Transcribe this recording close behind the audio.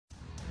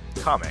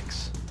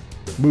comics,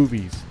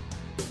 movies,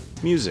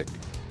 music,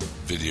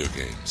 video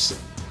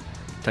games,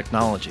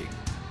 technology,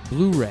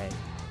 Blu-ray,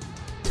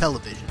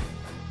 television.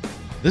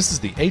 This is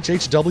the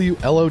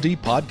HHW LOD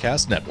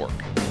Podcast Network.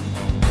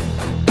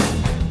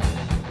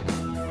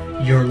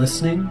 You're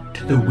listening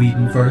to the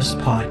Whedonverse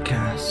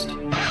Podcast,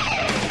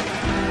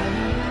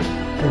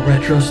 a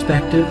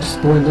retrospective,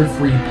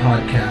 spoiler-free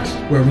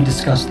podcast where we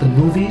discuss the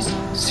movies,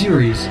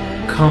 series,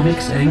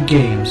 comics, and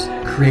games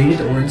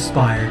created or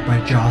inspired by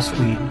Joss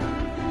Whedon.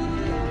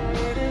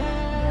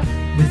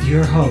 With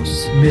your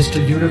hosts,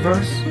 Mr.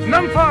 Universe,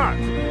 Numfar,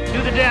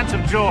 do the dance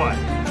of joy,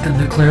 and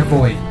the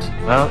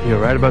Clairvoyant. Well, you're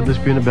right about this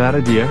being a bad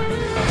idea.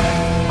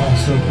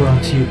 Also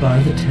brought to you by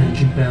the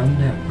Tangent Bound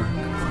Network.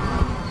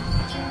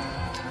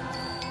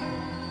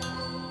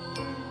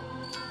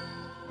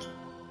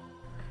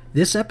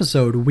 This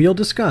episode, we'll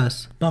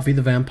discuss Buffy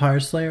the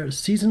Vampire Slayer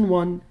Season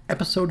 1,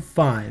 Episode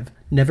 5,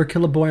 Never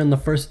Kill a Boy on the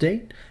First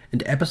Date,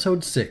 and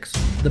Episode 6,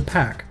 The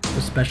Pack,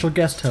 with special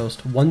guest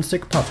host One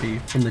Sick Puppy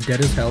from the Dead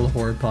as Hell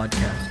Horror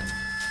Podcast.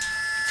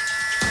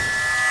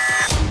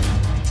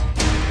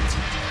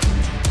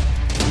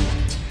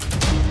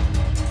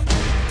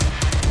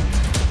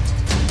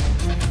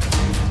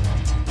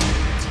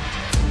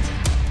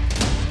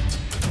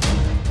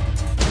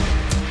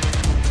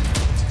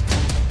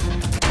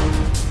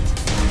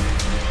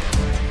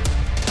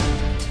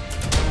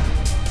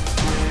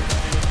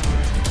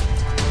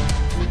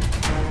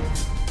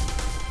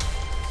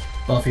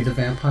 Buffy the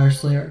Vampire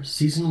Slayer,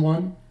 Season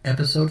 1,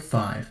 Episode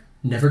 5,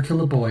 Never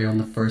Kill a Boy on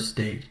the First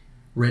Date.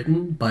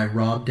 Written by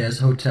Rob Des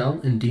Hotel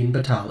and Dean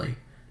Batali.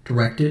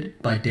 Directed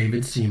by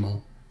David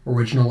Seymour.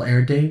 Original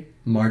air date,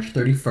 March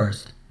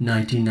 31st,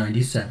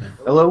 1997.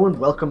 Hello and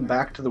welcome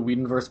back to the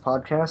Whedonverse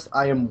Podcast.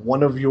 I am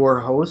one of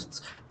your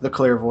hosts, the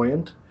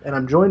Clairvoyant, and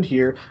I'm joined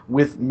here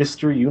with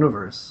Mr.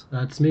 Universe.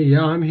 That's me,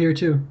 yeah, I'm here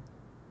too.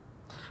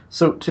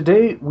 So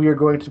today we are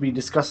going to be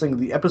discussing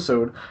the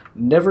episode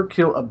Never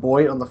Kill a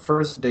Boy on the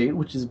First Date,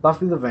 which is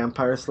Buffy the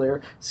Vampire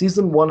Slayer,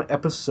 Season 1,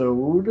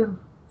 Episode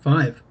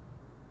 5.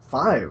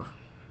 5.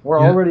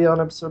 We're already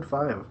on Episode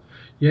 5.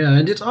 Yeah,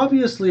 and it's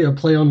obviously a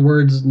play on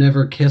words,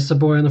 never kiss a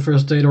boy on the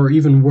first date, or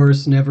even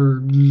worse, never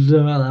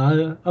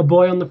a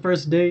boy on the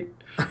first date.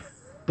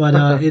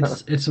 But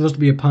it's supposed to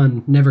be a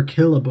pun, never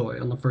kill a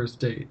boy on the first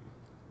date.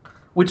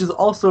 Which is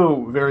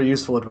also very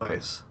useful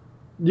advice.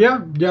 Yeah,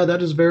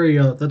 that is very,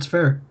 that's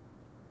fair.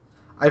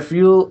 I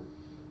feel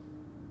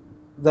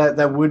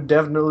that would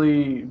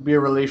definitely be a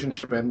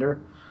relationship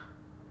ender.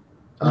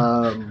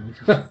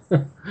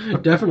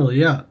 Definitely,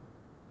 yeah.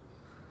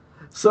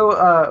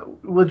 So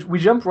we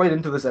jump right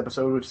into this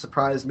episode, which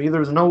surprised me. There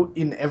was no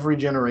 "in every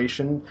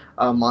generation"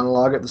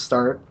 monologue at the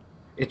start.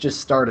 It just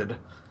started.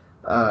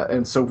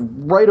 And so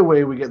right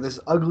away we get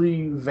this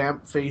ugly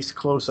vamp face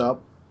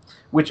close-up,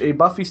 which a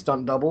Buffy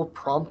stunt double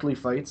promptly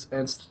fights,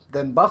 and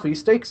then Buffy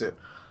stakes it.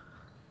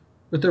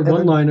 With their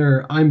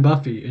one-liner, I'm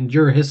Buffy, and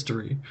you're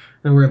history,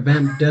 and we're at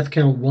vamp death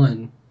count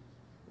 1.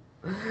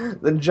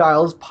 Then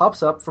Giles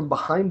pops up from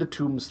behind a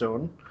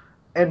tombstone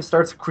and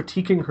starts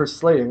critiquing her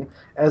slaying,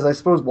 as I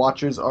suppose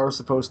Watchers are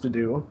supposed to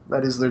do.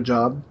 That is their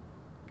job.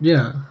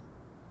 Yeah.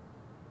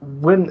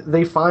 When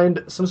they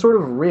find some sort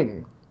of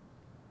ring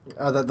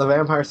that the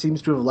vampire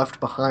seems to have left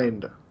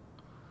behind.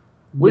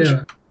 Which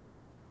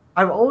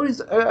I've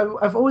always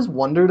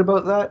wondered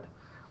about that.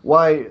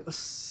 Why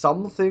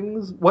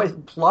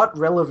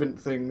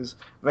plot-relevant things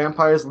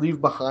vampires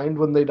leave behind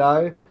when they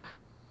die,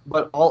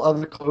 but all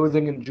other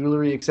clothing and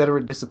jewelry,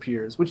 etc.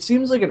 disappears, which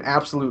seems like an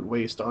absolute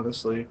waste,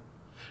 honestly.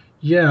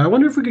 Yeah, I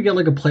wonder if we could get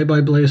like a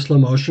play-by-play slow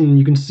motion.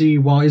 You can see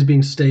while he's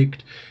being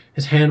staked,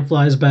 his hand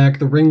flies back,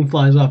 the ring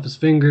flies off his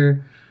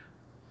finger.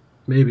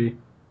 Maybe.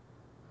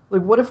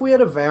 Like, what if we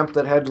had a vamp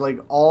that had, like,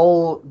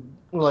 all,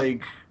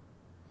 like,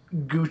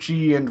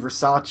 Gucci and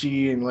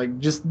Versace and, like,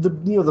 just the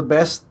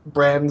best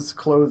brands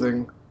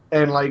clothing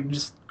and, like,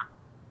 just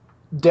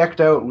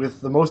decked out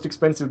with the most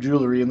expensive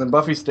jewelry, and then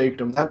Buffy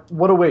staked him?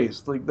 What a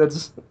waste. Like,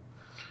 that's...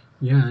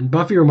 Yeah, and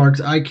Buffy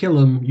remarks, I kill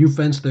him, you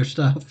fence their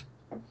stuff.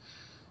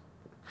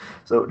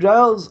 So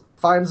Giles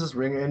finds this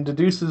ring and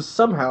deduces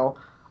somehow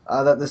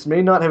that this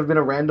may not have been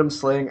a random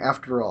slaying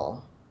after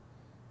all.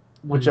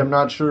 Which I'm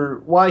not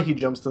sure why he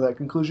jumps to that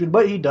conclusion,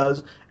 but he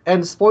does.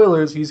 And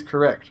spoilers, he's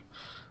correct.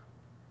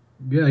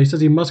 Yeah, he says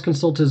he must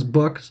consult his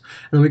books,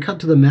 and then we cut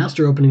to the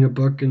Master opening a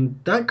book, and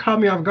that caught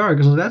me off guard,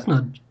 because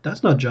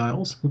that's not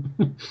Giles.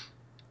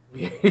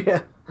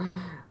 Yeah.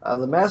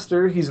 The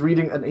Master, he's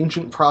reading an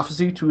ancient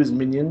prophecy to his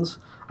minions.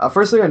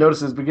 First thing I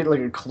notice is we get, like,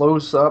 a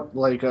close-up,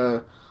 like,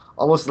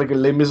 almost like a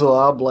Les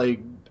Miserables,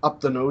 like,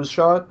 up-the-nose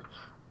shot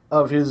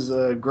of his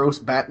gross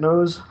bat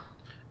nose.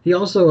 He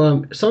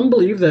also, some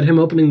believe that him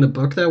opening the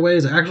book that way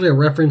is actually a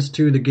reference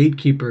to the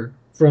Gatekeeper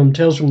from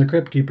Tales from the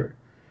Crypt Keeper.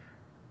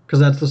 Because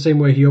that's the same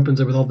way he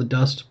opens it with all the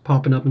dust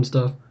popping up and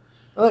stuff.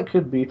 Well, that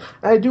could be.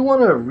 I do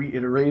want to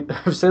reiterate,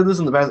 I've said this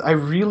in the past, I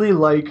really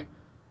like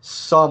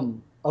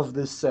some of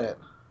this set.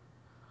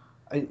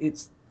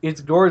 It's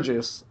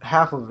gorgeous,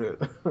 half of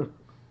it.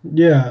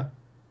 Yeah.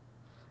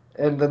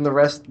 And then the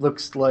rest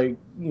looks like,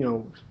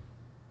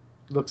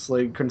 looks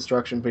like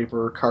construction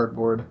paper or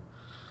cardboard.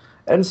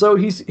 And so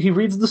he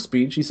reads the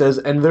speech. He says,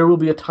 "And there will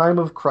be a time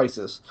of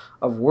crisis,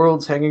 of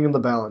worlds hanging in the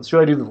balance."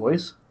 Should I do the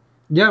voice?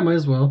 Yeah, might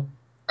as well.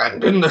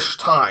 "And in this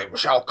time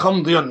shall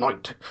come the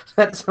anointed."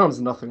 That sounds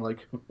nothing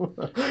like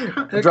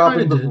It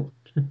dropping kinda the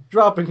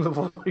dropping the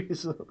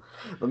voice.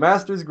 "The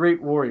master's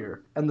great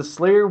warrior, and the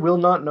slayer will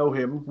not know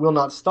him, will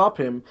not stop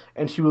him,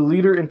 and he will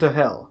lead her into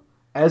hell.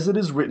 As it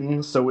is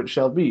written, so it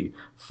shall be.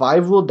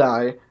 5 will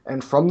die,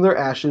 and from their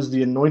ashes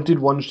the anointed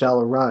one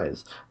shall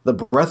arise. The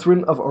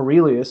brethren of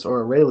Aurelius,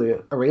 or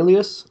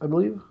Aurelius, I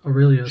believe,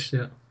 Aurelius,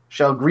 yeah.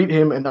 shall greet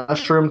him and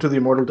usher him to the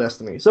immortal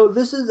destiny." So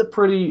this is a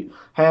pretty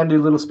handy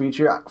little speech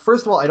here.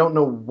 First of all, I don't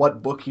know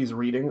what book he's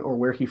reading or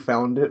where he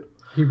found it.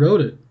 He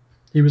wrote it.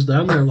 He was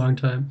down there a long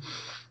time.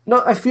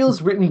 No, I feel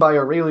it's written by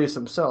Aurelius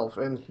himself,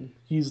 and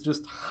he's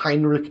just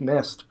Heinrich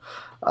Nest.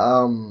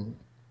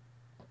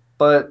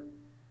 But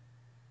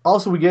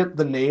also we get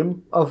the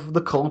name of the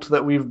cult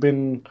that we've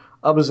been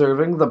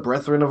observing, the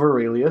Brethren of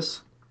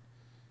Aurelius.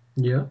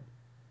 Yeah.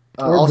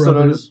 Also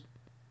brothers.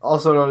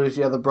 known as,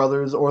 the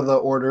Brothers or the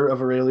Order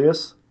of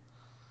Aurelius.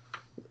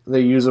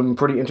 They use them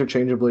pretty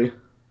interchangeably.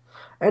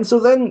 And so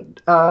then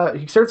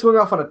he starts going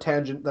off on a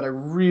tangent that I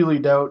really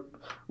doubt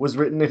was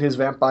written in his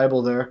Vamp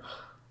Bible there.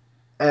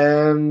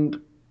 And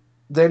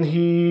then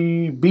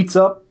he beats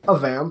up a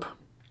vamp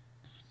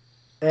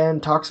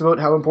and talks about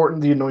how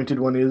important the Anointed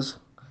One is.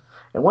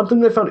 And one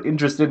thing that I found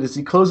interesting is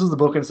he closes the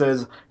book and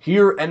says,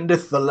 "Here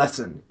endeth the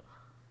lesson."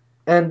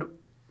 And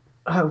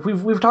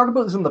we've talked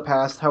about this in the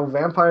past, how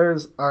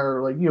vampires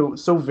are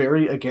so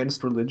very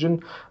against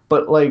religion,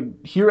 but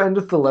 "Here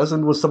endeth the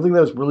lesson" was something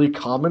that was really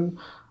common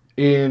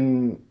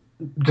in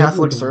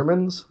Catholic Biblical.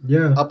 sermons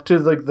Yeah. up to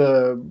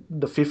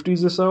the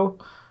 50s or so.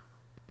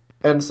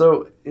 And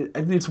so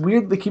it's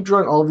weird they keep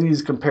drawing all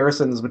these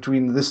comparisons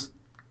between this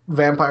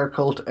vampire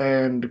cult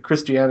and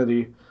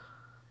Christianity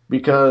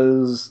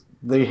because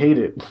they hate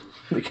it.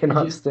 They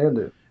cannot stand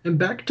it. And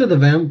back to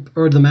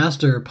the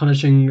master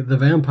punishing the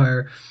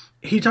vampire,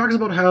 he talks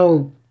about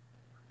how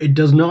it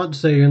does not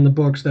say in the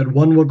books that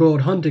one will go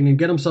out hunting and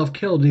get himself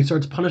killed, and he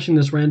starts punishing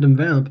this random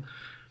vamp.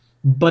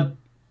 But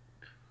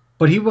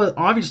he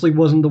obviously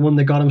wasn't the one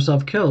that got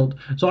himself killed.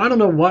 So I don't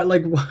know why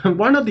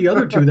why not the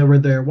other two that were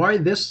there? Why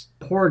this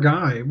poor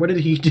guy? What did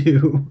he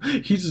do?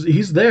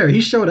 He's there. He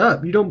showed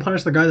up. You don't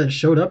punish the guy that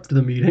showed up to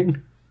the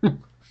meeting.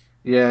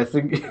 Yeah, I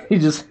think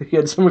he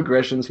had some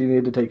aggressions he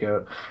needed to take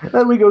out. And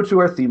then we go to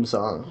our theme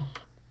song.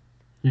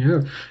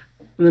 Yeah.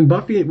 And then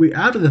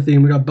after the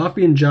theme, we got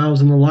Buffy and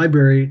Giles in the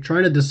library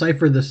trying to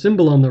decipher the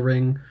symbol on the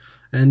ring.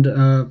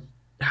 And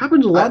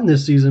happens a lot in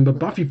this season, but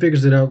Buffy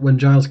figures it out when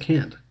Giles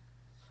can't.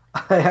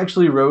 I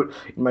actually wrote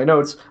in my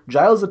notes,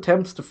 Giles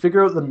attempts to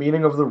figure out the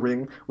meaning of the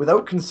ring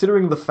without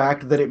considering the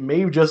fact that it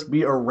may just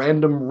be a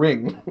random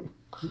ring.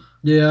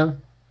 Yeah.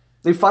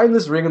 They find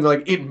this ring and they're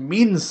like, it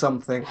means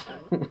something.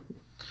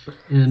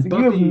 And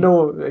You have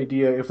no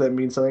idea if that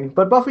means something.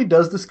 But Buffy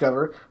does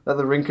discover that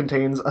the ring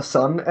contains a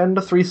sun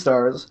and 3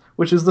 stars,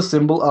 which is the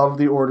symbol of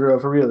the Order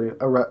of Aurelia.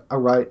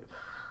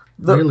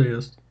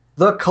 Aurelius.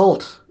 The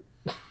cult.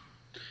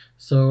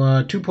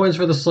 So 2 points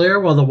for the Slayer,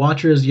 while the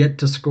Watcher is yet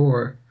to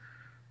score.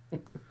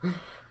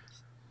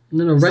 And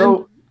then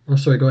oh,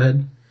 sorry, go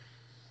ahead.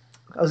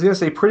 I was going to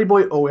say, Pretty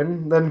Boy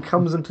Owen then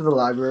comes into the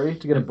library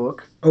to get a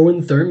book.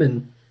 Owen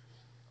Thurman.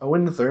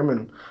 Owen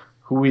Thurman,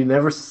 who we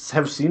never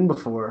have seen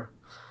before.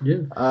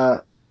 Yeah.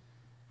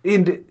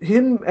 And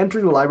him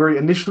entering the library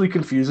initially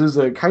confuses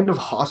a kind of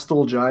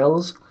hostile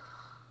Giles.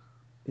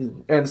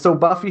 And so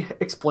Buffy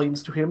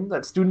explains to him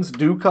that students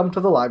do come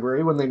to the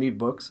library when they need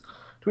books,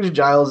 to which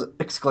Giles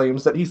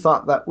exclaims that he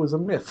thought that was a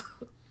myth.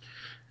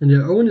 And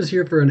yeah, Owen is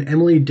here for an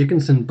Emily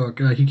Dickinson book.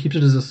 He keeps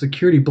it as a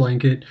security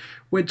blanket,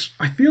 which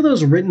I feel that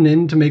was written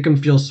in to make him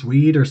feel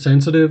sweet or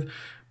sensitive,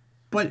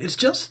 but it's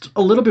just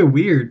a little bit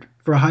weird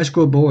for a high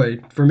school boy,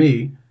 for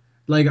me.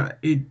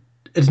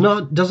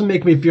 Doesn't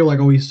make me feel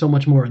like, oh, he's so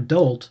much more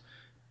adult.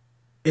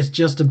 It's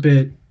just a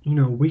bit,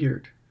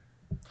 weird.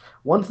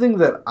 One thing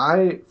that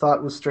I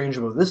thought was strange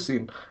about this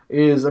scene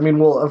is,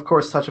 we'll of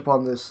course touch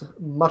upon this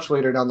much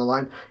later down the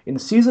line. In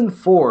season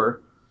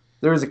 4,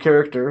 there is a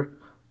character,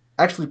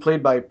 actually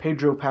played by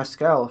Pedro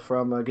Pascal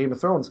from Game of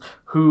Thrones,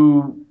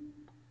 who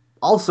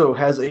also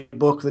has a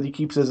book that he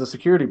keeps as a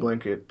security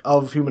blanket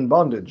of human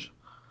bondage.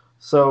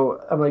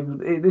 So I'm like,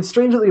 it's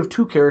strange that they have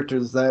 2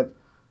 characters that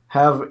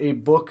have a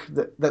book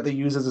that they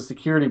use as a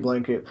security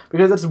blanket,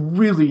 because that's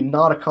really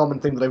not a common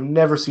thing that I've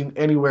never seen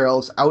anywhere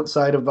else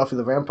outside of Buffy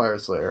the Vampire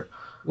Slayer.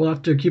 We'll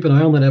have to keep an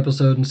eye on that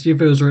episode and see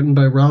if it was written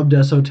by Rob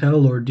Des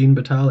Hotel or Dean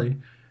Batali.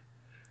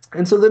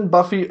 And so then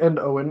Buffy and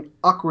Owen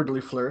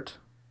awkwardly flirt.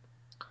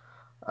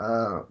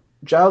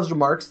 Giles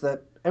remarks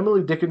that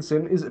Emily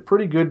Dickinson is a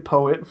pretty good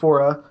poet for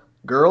a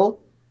girl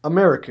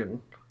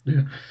American.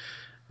 Yeah.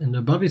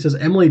 And Buffy says,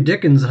 Emily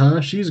Dickens, huh?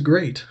 She's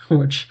great.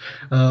 Which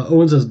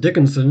Owen says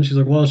Dickinson. She's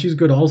like, well, she's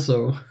good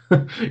also.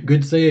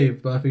 Good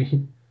save,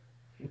 Buffy.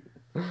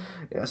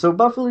 Yeah, so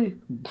Buffy...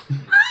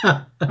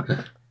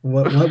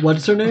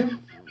 What's her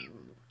name?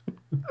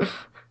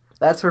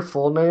 That's her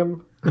full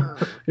name.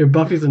 Yeah,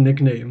 Buffy's a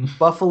nickname.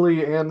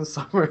 Buffily Ann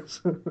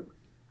Summers.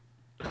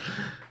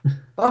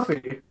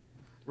 Buffy,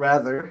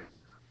 rather.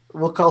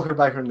 We'll call her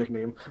by her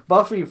nickname.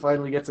 Buffy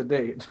finally gets a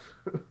date.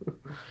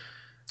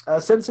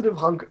 Sensitive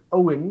hunk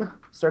Owen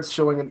starts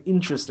showing an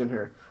interest in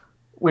her,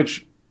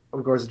 which,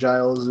 of course,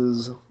 Giles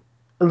is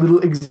a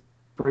little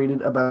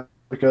exasperated about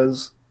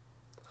because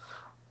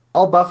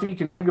all Buffy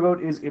can think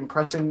about is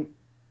impressing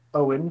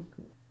Owen,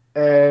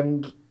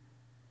 and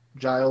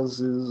Giles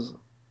is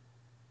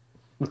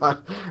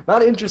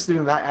not interested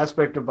in that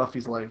aspect of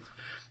Buffy's life.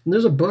 And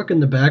there's a book in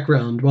the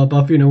background while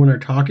Buffy and Owen are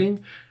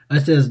talking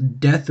that says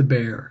Death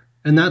Bear.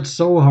 And that's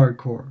so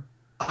hardcore.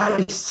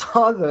 I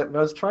saw that and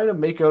I was trying to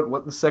make out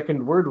what the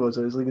second word was.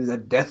 I was like, is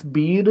that death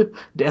bead?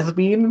 Death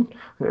bean?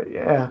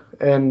 Yeah.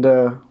 And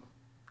I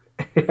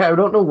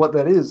don't know what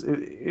that is.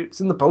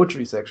 It's in the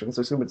poetry section, so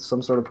I assume it's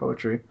some sort of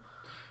poetry.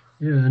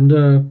 Yeah,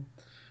 and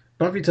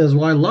Buffy says,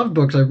 well, I love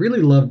books. I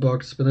really love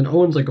books. But then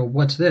Owen's like, oh,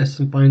 what's this?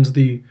 And finds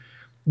the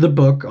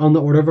book on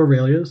the Order of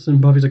Aurelius. And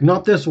Buffy's like,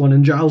 not this one.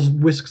 And Giles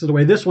whisks it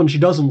away. This one she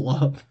doesn't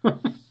love.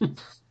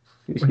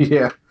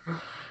 Yeah.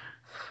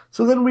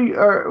 So then we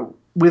are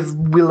with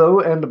Willow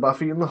and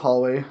Buffy in the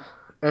hallway,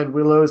 and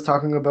Willow is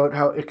talking about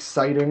how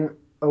exciting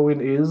Owen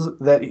is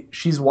that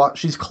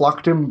she's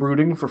clocked him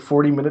brooding for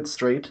 40 minutes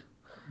straight.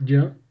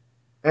 Yeah.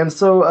 And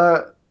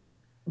so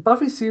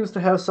Buffy seems to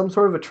have some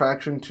sort of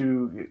attraction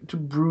to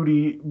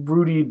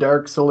broody,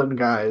 dark, sullen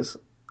guys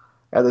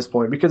at this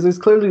point because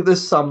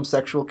there's some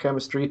sexual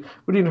chemistry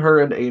between her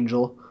and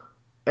Angel,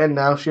 and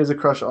now she has a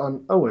crush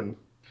on Owen.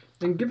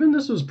 And given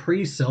this was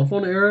pre-cell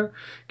phone era,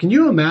 can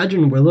you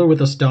imagine Willow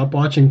with a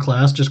stopwatch in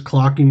class just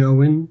clocking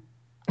Owen,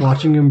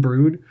 watching him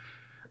brood?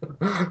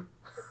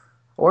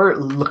 Or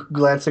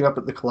glancing up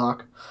at the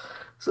clock.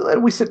 So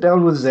then we sit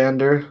down with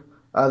Xander.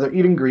 They're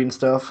eating green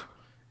stuff.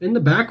 In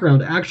the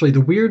background, actually, the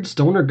weird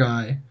stoner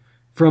guy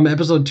from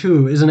episode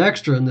 2 is an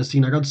extra in this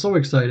scene. I got so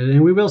excited,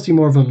 and we will see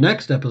more of him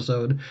next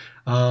episode.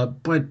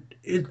 But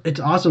it's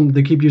awesome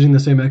they keep using the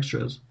same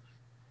extras.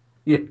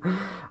 Yeah,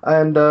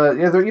 and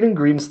they're eating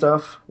green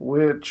stuff,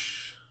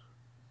 which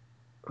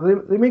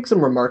they make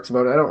some remarks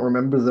about it. I don't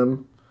remember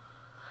them.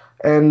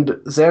 And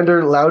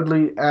Xander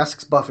loudly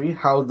asks Buffy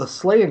how the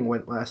slaying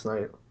went last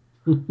night.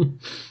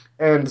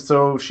 And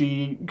so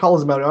she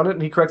calls him out on it,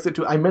 and he corrects it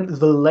to, I meant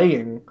the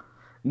laying.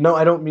 No,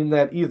 I don't mean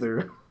that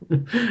either.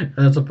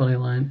 That's a funny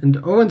line. And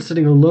Owen's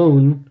sitting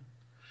alone.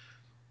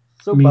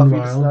 So Buffy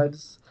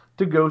decides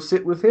to go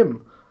sit with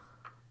him.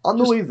 On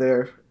the way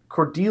there,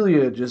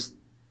 Cordelia just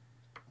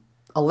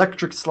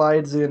electric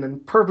slides in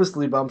and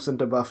purposely bumps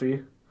into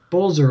Buffy.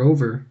 Bowls are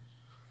over.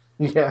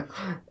 Yeah.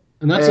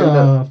 And that's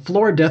a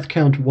floor death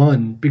count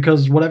 1,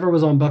 because whatever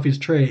was on Buffy's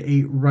tray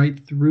ate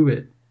right through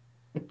it.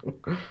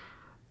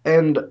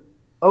 And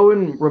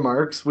Owen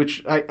remarks,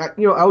 which I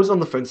was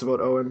on the fence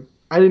about Owen.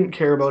 I didn't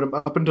care about him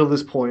up until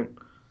this point.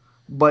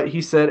 But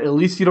he said, at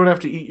least you don't have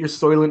to eat your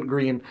Soylent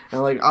Green.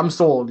 And I'm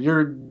sold.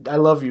 I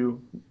love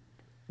you.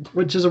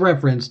 Which is a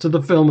reference to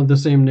the film of the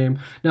same name.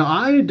 Now,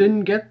 I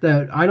didn't get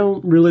that. I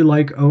don't really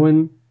like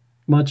Owen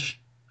much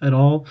at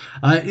all.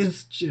 I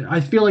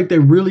feel like they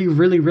really,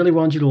 really, really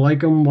want you to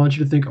like him, want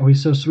you to think, oh,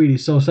 he's so sweet,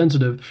 he's so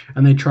sensitive,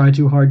 and they try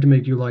too hard to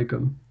make you like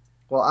him.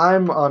 Well,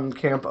 I'm on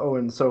Camp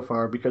Owen so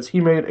far because he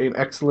made an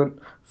excellent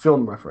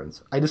film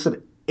reference. I just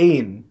said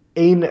an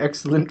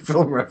excellent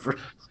film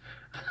reference.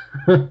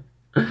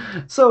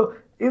 So,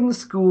 in the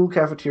school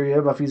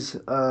cafeteria, Buffy's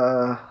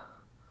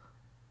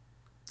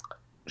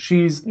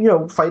she's,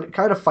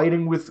 kind of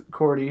fighting with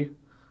Cordy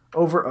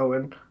over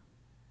Owen.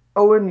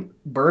 Owen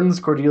burns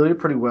Cordelia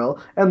pretty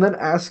well, and then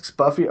asks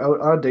Buffy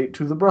out on a date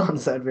to the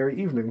Bronze that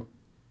very evening.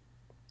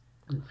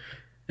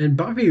 And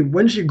Buffy,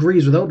 when she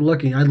agrees without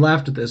looking, I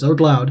laughed at this out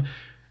loud.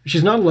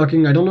 She's not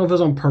looking, I don't know if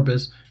it's on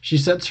purpose. She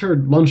sets her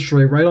lunch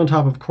tray right on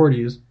top of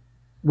Cordy's,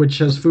 which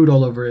has food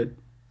all over it,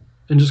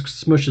 and just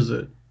smushes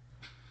it.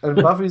 And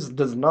Buffy's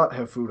does not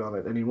have food on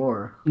it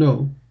anymore.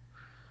 No.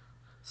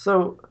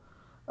 So,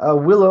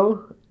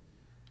 Willow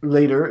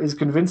later is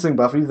convincing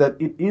Buffy that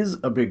it is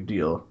a big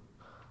deal.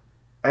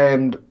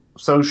 And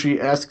so she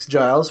asks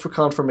Giles for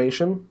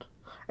confirmation,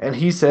 and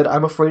he said,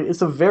 I'm afraid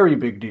it's a very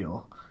big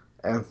deal.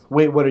 And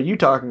wait, what are you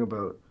talking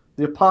about?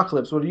 The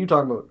apocalypse, what are you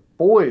talking about?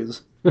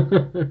 Boys.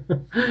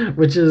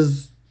 Which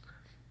is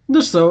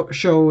the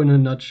show in a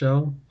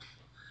nutshell.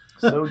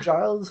 So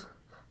Giles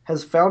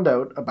has found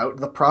out about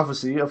the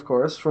prophecy, of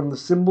course, from the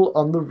symbol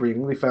on the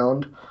ring they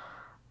found,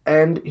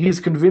 and he's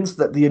convinced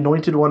that the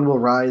Anointed One will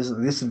rise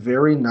this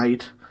very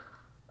night,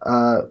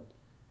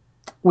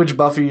 which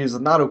Buffy is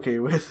not okay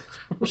with.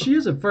 Well, she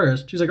is at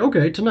first. She's like,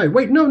 okay, tonight.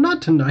 Wait, no,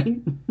 not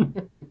tonight.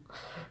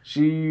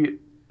 She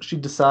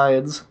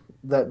decides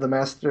that the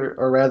Master,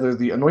 or rather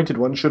the Anointed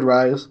One, should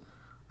rise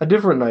a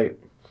different night.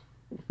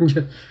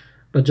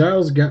 But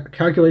Giles'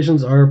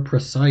 calculations are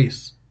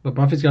precise. But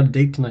Buffy's got a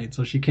date tonight,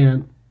 so she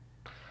can't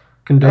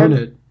condone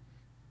it.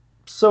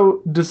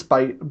 So,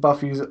 despite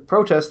Buffy's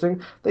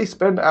protesting, they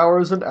spend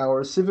hours and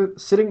hours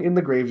sitting in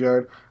the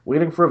graveyard,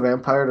 waiting for a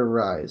vampire to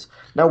rise.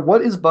 Now,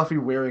 what is Buffy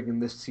wearing in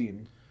this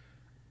scene?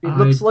 It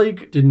looks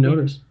like... didn't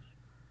notice.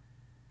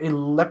 a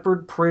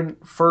leopard print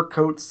fur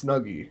coat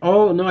Snuggie.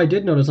 Oh, no, I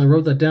did notice. I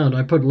wrote that down.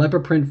 I put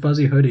leopard print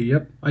fuzzy hoodie.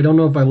 Yep. I don't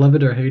know if I love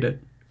it or hate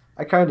it.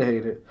 I kind of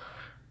hate it.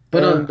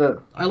 But And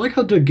I like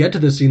how to get to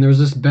this scene, there's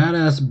this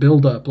badass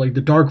build-up. Like,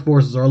 the dark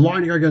forces are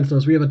aligning against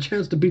us. We have a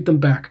chance to beat them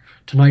back.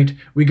 Tonight,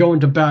 we go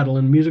into battle,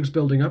 and music's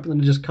building up, and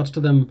then it just cuts to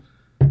them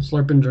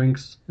slurping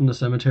drinks in the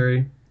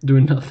cemetery,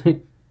 doing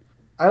nothing.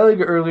 I like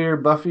earlier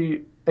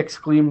Buffy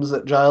exclaims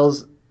that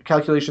Giles'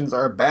 calculations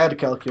are bad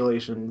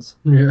calculations.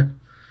 Yeah.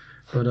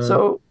 But,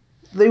 So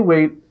they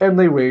wait and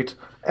they wait,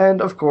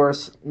 and of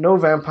course, no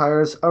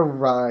vampires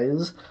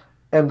arise.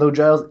 And though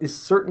Giles is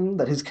certain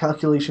that his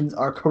calculations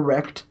are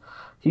correct,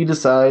 he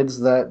decides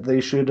that they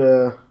should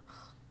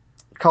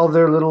call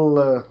their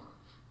little.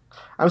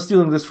 I'm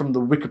stealing this from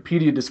the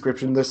Wikipedia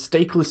description. The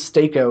stakeless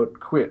stakeout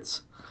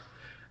quits.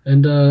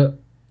 And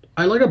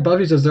I like how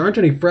Buffy says there aren't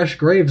any fresh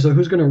graves, so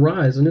who's going to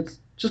rise? And it's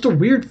just a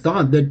weird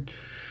thought that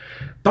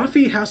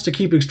Buffy has to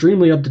keep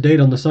extremely up to date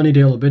on the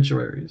Sunnydale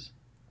obituaries.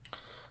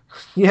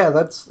 Yeah,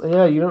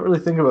 you don't really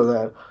think about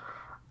that.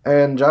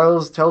 And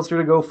Giles tells her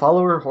to go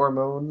follow her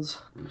hormones,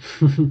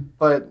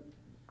 but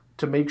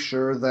to make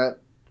sure that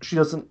she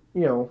doesn't,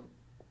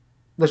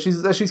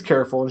 that she's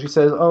careful. And she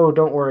says, "Oh,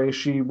 don't worry,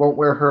 she won't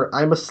wear her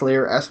 'I'm a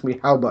Slayer, ask me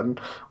how' button,"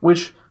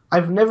 which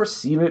I've never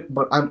seen it,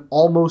 but I'm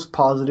almost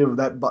positive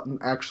that button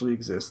actually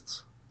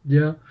exists.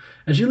 Yeah.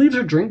 And she leaves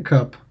her drink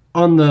cup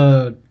on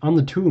the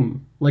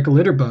tomb, like a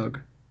litter bug.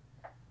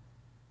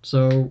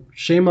 So,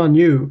 shame on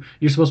you.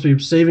 You're supposed to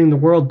be saving the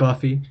world,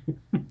 Buffy.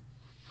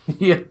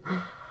 Yeah.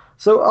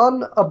 So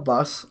on a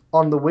bus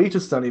on the way to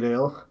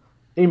Sunnydale,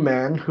 a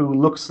man who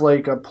looks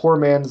like a poor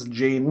man's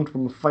Jane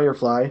from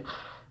Firefly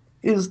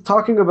is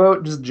talking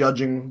about just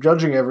judging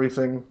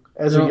everything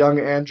as a young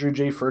Andrew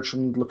J.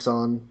 Furchland looks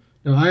on.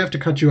 Now, I have to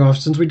cut you off.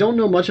 Since we don't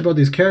know much about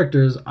these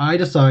characters, I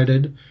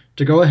decided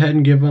to go ahead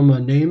and give them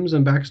names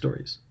and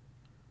backstories.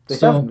 They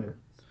have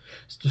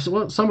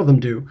Well, some of them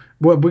do.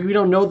 But we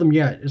don't know them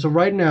yet. So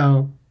right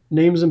now,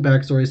 names and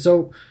backstories.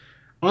 So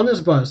on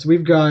this bus,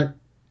 we've got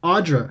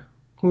Audra,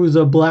 who's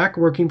a black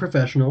working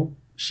professional.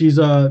 She's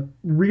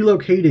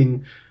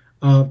relocating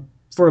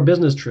for a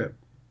business trip.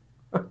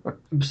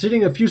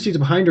 Sitting a few seats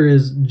behind her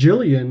is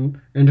Jillian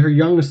and her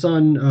young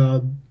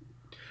son,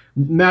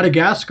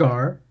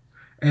 Madagascar.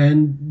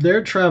 And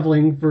they're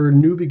traveling for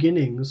new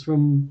beginnings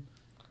from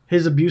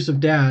his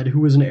abusive dad, who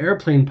was an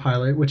airplane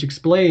pilot, which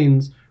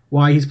explains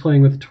why he's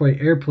playing with a toy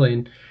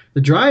airplane. The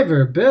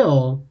driver,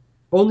 Bill,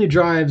 only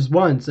drives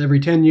once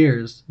every 10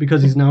 years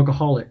because he's an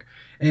alcoholic.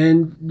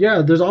 And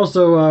yeah, there's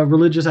also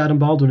religious Adam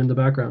Baldwin in the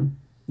background.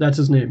 That's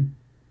his name.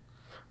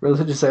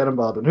 Religious Adam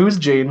Baldwin, who's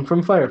Jane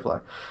from Firefly.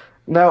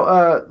 Now,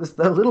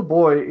 that little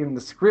boy in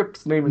the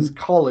script's name is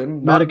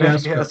Colin, not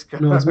Madagascar.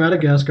 No, it's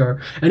Madagascar.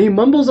 And he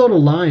mumbles out a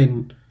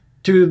line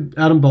to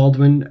Adam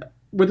Baldwin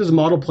with his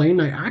model plane.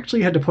 I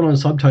actually had to put on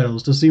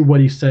subtitles to see what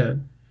he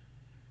said.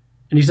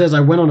 And he says, "I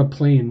went on a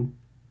plane.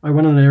 I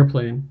went on an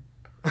airplane."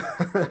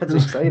 That's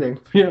exciting.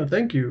 Yeah,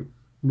 thank you,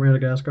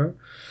 Madagascar.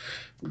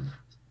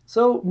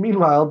 So,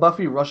 meanwhile,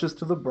 Buffy rushes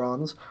to the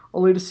Bronze,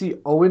 only to see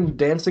Owen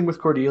dancing with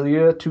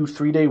Cordelia to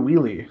 3-Day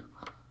Wheelie.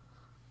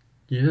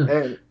 Yeah.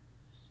 And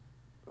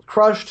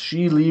crushed,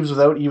 she leaves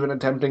without even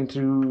attempting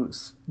to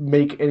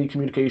make any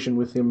communication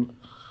with him.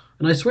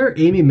 And I swear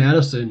Amy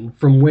Madison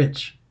from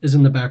Witch is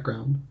in the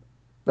background.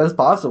 That's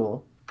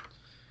possible.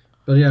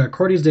 But yeah,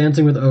 Cordy's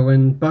dancing with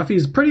Owen.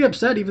 Buffy's pretty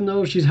upset even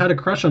though she's had a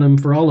crush on him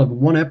for all of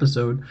one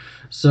episode.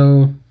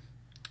 So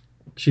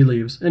she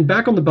leaves. And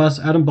back on the bus,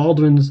 Adam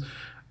Baldwin's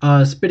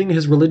spitting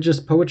his religious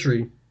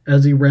poetry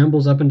as he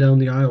rambles up and down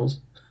the aisles.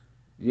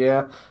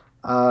 Yeah.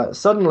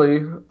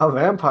 Suddenly, a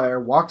vampire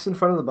walks in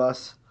front of the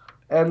bus,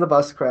 and the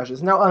bus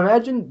crashes. Now,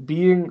 imagine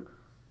being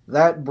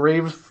that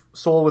brave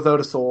soul without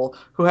a soul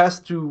who has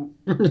to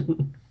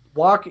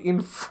walk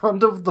in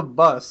front of the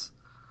bus.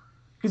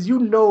 Because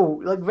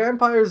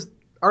vampires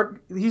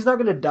aren't... He's not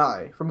going to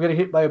die from getting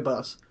hit by a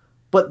bus.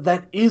 But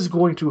that is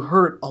going to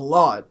hurt a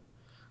lot.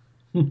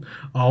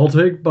 I'll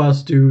take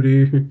bus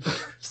duty.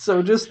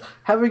 So just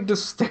having to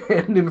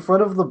stand in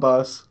front of the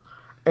bus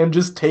and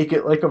just take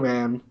it like a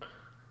man.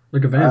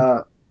 Like a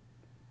vamp.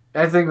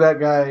 I think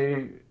that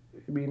guy,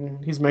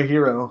 he's my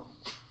hero.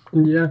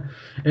 Yeah.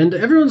 And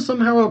everyone's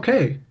somehow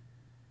okay.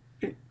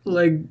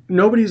 Like,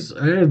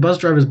 the bus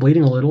driver's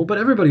bleeding a little, but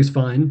everybody's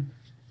fine.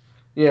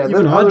 Yeah,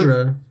 even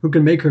Audra, who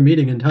can make her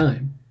meeting in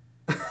time.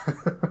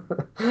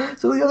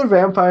 So the other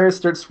vampires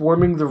start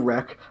swarming the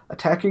wreck,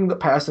 attacking the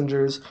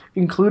passengers,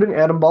 including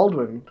Adam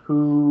Baldwin,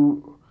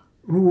 who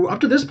up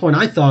to this point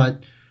I thought,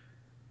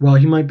 well,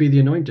 he might be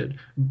the Anointed.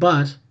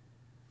 But,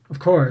 of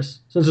course,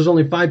 since there's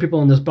only 5 people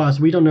on this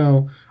bus, we don't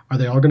know, are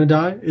they all going to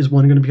die? Is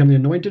one going to become the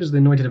Anointed? Is the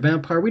Anointed a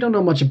vampire? We don't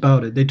know much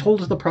about it. They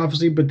told us the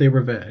prophecy, but they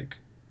were vague.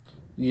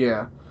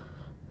 Yeah.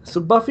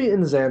 So Buffy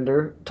and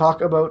Xander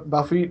talk about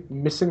Buffy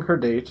missing her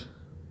date.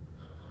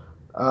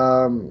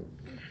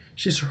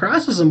 She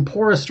harasses some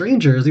poor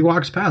stranger as he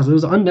walks past. It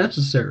was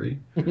unnecessary.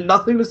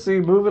 Nothing to see.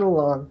 Moving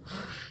along.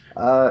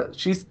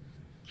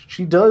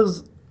 She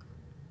does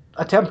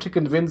attempt to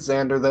convince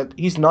Xander that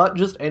he's not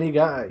just any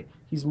guy.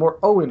 he's more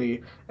Owen-y,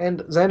 and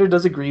Xander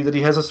does agree that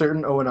he has a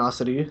certain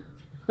Owenosity.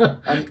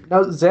 And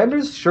now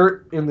Xander's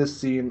shirt in this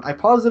scene, I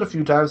paused it a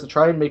few times to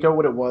try and make out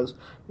what it was.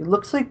 It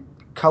looks like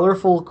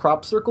colorful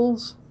crop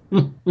circles.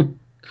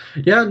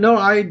 Yeah, no,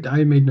 I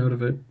made note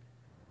of it.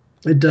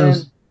 It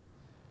does. And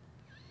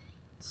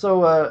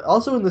so,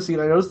 also in the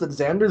scene, I noticed that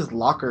Xander's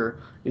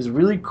locker is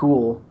really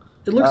cool.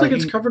 It looks like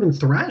it's he- covered in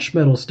thrash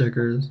metal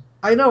stickers.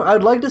 I know.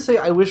 I'd like to say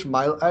I'd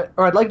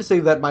like to say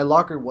that my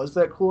locker was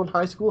that cool in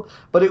high school,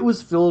 but it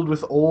was filled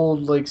with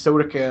old like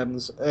soda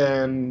cans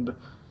and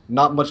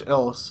not much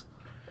else.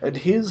 And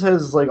his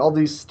has like all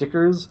these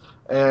stickers,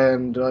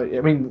 and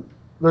I mean,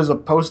 there's a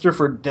poster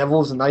for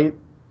Devil's Night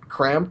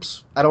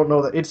Cramps. I don't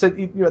know that it said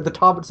at the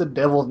top it said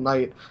Devil's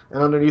Night,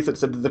 and underneath it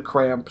said the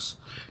Cramps.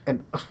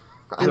 And I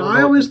And don't I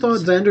know always what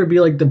thought it is. Xander would be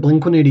like the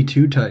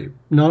Blink-182 type,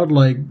 not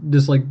like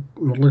this like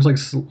what looks like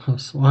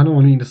I don't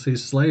want to say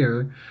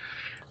Slayer,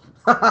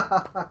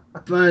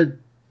 but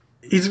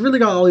he's really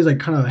got all these like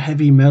kind of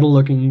heavy metal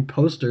looking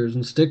posters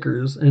and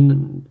stickers,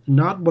 and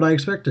not what I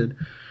expected.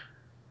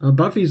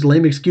 Buffy's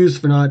lame excuse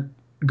for not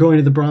going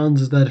to the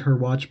bronze is that her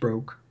watch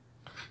broke.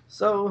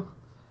 So,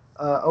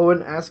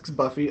 Owen asks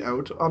Buffy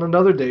out on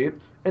another date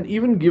and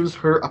even gives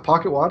her a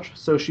pocket watch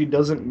so she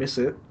doesn't miss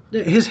it.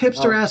 Yeah, his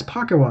hipster ass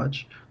pocket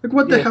watch. Like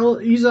what the Yeah. hell?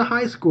 He's a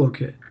high school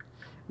kid.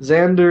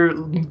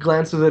 Xander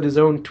glances at his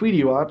own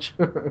Tweety watch.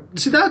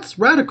 See, that's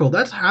radical.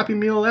 That's Happy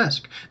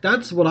Meal-esque.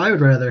 That's what I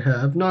would rather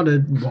have, not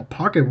a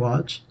pocket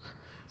watch.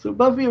 So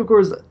Buffy, of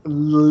course,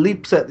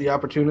 leaps at the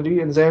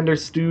opportunity, and Xander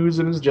stews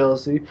in his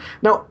jealousy.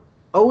 Now,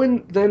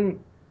 Owen then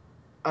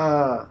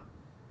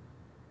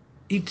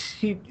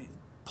he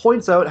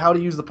points out how to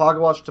use the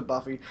pocket watch to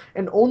Buffy,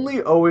 and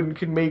only Owen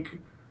can make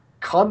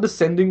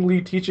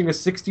condescendingly teaching a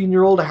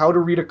 16-year-old how to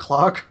read a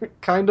clock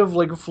kind of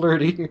like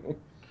flirty.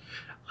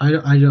 I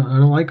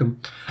don't like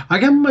him. I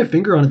can't put my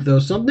finger on it though.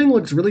 Something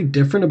looks really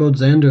different about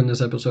Xander in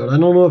this episode. I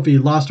don't know if he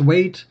lost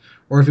weight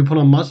or if he put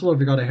on muscle or if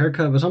he got a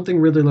haircut, but something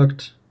really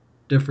looked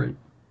different.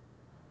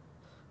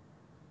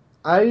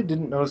 I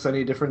didn't notice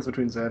any difference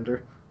between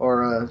Xander,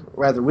 or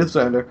rather with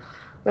Xander.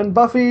 And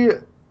Buffy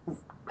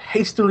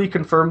hastily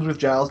confirms with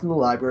Giles in the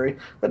library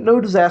that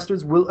no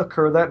disasters will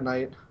occur that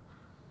night.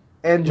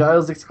 And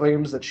Giles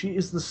exclaims that she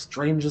is the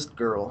strangest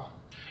girl.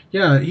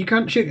 Yeah,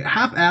 she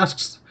half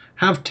asks,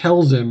 half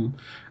tells him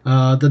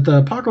that the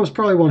apocalypse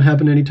probably won't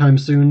happen anytime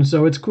soon,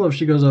 so it's cool if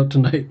she goes out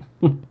tonight.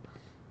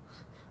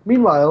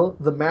 Meanwhile,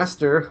 the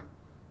Master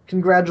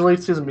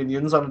congratulates his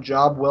minions on a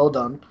job well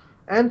done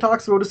and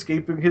talks about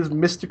escaping his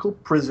mystical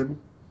prison.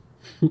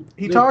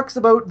 He talks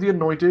about the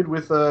Anointed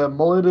with a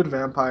mulleted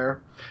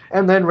vampire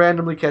and then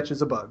randomly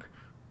catches a bug.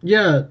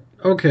 Yeah,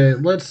 okay,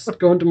 let's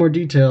go into more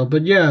detail.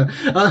 But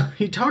yeah,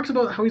 he talks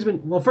about how he's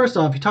been. Well, first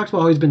off, he talks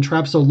about how he's been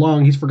trapped so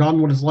long he's forgotten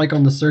what it's like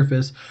on the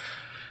surface.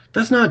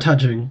 That's not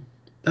touching.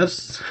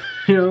 That's,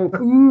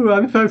 ooh,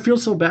 I feel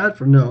so bad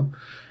for no.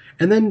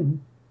 And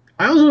then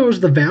I also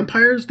noticed the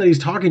vampires that he's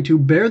talking to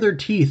bare their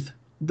teeth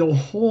the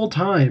whole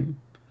time.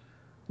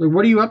 Like,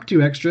 what are you up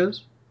to,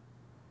 extras?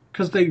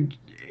 Because they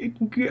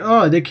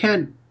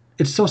can't.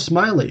 It's so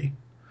smiley.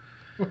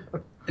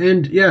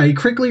 And yeah, he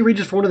quickly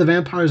reaches for one of the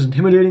vampires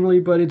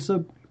intimidatingly, but it's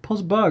a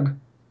pulls bug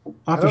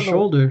off his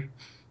shoulder.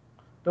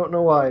 Don't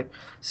know why.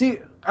 See,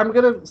 I'm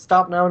gonna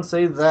stop now and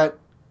say that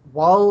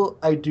while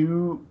I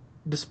do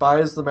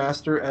despise the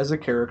Master as a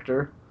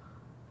character,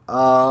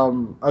 I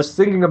was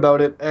thinking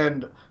about it,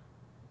 and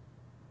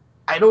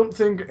I don't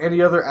think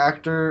any other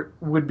actor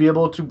would be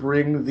able to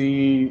bring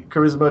the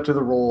charisma to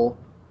the role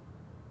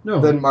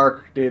than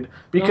Mark did,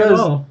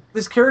 because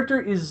this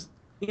character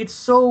it's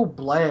so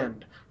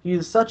bland. He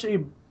is such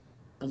a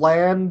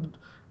bland,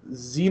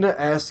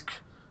 Xena-esque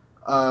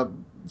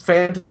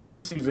fantasy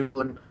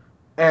villain,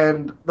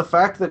 and the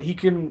fact that he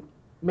can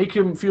make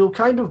him feel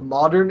kind of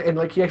modern and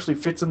like he actually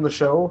fits in the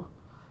show.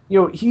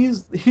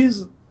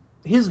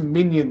 His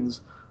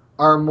minions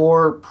are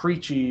more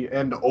preachy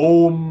and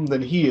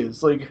than he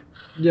is. Like,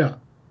 yeah.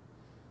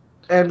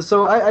 And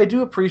so I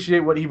do appreciate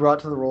what he brought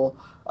to the role.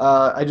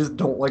 I just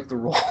don't like the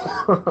role.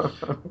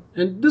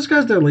 And this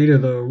guy's their leader,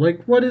 though.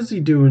 Like, what is he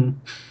doing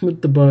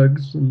with the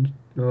bugs? And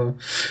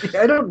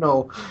I don't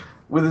know.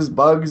 With his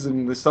bugs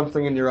and there's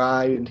something in your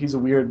eye, and he's a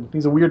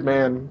weird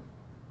man.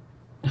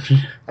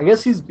 I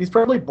guess he's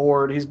probably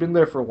bored. He's been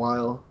there for a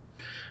while.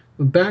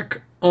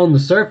 Back on the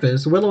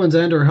surface, Willow and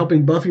Xander are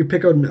helping Buffy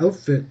pick out an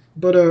outfit,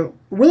 but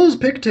Willow's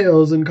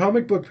pigtails and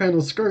comic book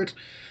panel skirt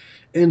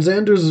and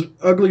Xander's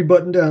ugly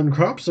button-down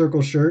crop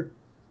circle shirt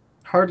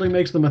hardly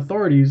makes them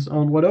authorities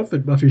on what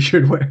outfit Buffy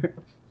should wear.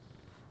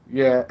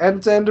 Yeah,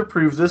 and Xander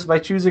proves this by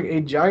choosing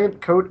a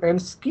giant coat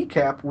and ski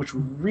cap, which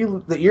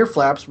really the ear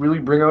flaps really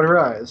bring out her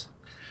eyes.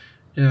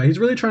 Yeah, he's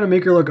really trying to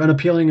make her look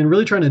unappealing and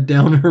really trying to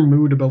down her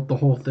mood about the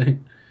whole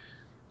thing.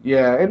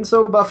 Yeah, and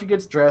so Buffy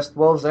gets dressed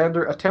while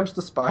Xander attempts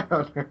to spy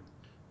on her.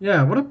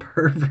 Yeah, what a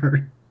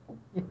pervert.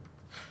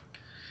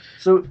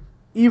 So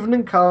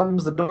evening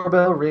comes, the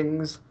doorbell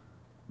rings,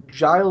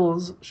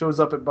 Giles shows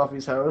up at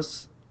Buffy's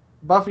house.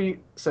 Buffy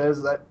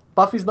says that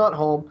Buffy's not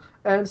home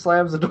and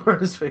slams the door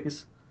in his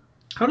face.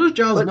 How does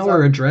Giles But, know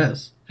her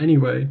address?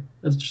 Anyway,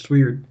 that's just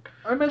weird.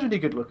 I imagine he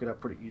could look it up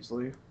pretty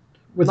easily.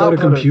 Without a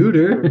Not without a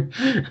computer.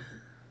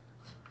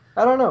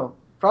 I don't know.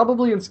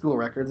 Probably in school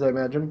records, I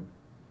imagine.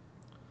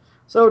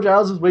 So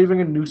Giles is waving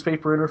a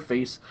newspaper in her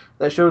face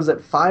that shows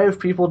that 5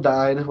 people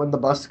died when the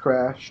bus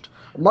crashed.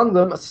 Among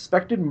them, a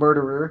suspected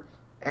murderer,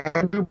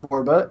 Andrew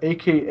Borba,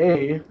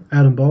 a.k.a.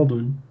 Adam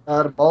Baldwin.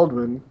 Adam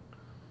Baldwin,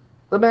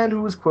 the man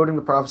who was quoting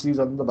the prophecies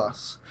on the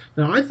bus.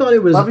 Now, I thought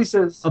it was Buffy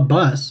says, a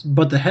bus,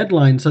 but the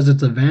headline says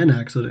it's a van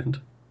accident.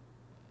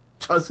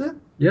 does it?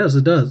 Yes,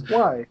 it does.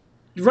 Why?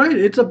 Right,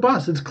 it's a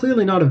bus. It's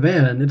clearly not a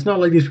van. It's not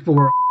like these people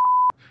were...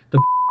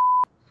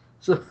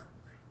 So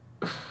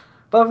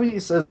Buffy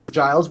says,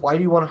 Giles, why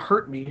do you want to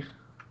hurt me?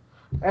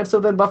 And so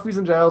then Buffy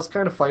and Giles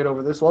kind of fight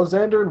over this, while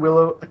Xander and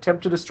Willow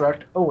attempt to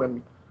distract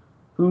Owen,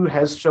 who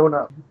has shown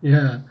up.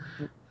 Yeah.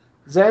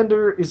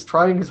 Xander is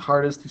trying his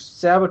hardest to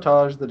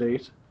sabotage the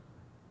date,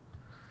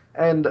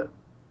 and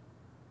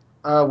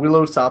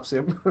Willow stops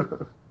him.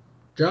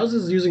 Giles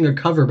is using a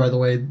cover, by the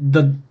way.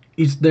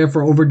 He's there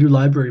for overdue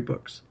library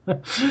books.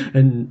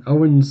 And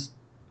Owen's...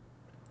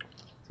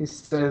 He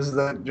says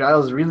that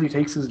Giles really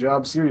takes his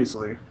job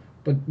seriously.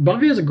 But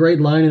Buffy has a great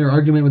line in her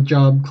argument with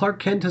Job. Clark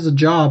Kent has a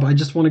job, I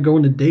just want to go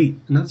on a date.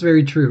 And that's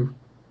very true.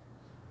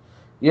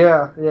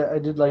 Yeah, I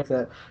did like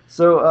that.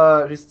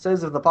 So he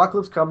says, if the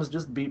apocalypse comes,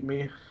 just beat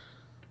me.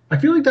 I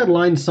feel like that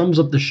line sums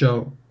up the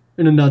show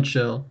in a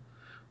nutshell.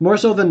 More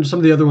so than some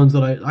of the other ones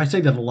that I say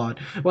that a lot.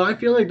 Well, I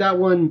feel like that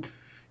one,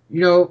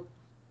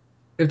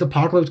 if the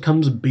apocalypse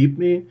comes, beat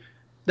me,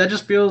 that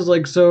just feels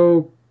like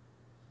so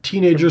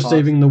teenager Impossible.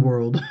 saving the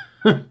world.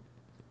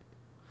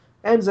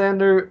 And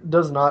Xander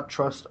does not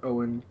trust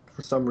Owen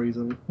for some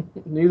reason.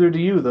 Neither do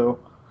you, though.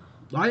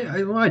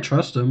 I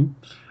trust him.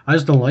 I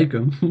just don't like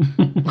him.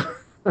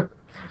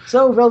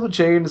 So Velvet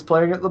Chain is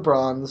playing at the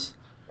Bronze,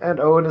 and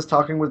Owen is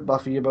talking with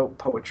Buffy about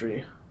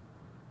poetry.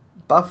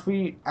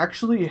 Buffy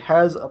actually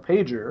has a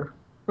pager,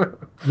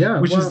 Yeah,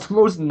 which well, is the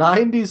most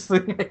 90s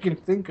thing I can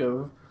think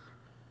of.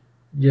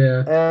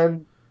 yeah.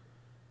 And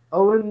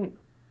Owen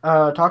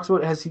talks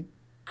about as he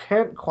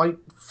can't quite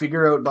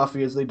figure out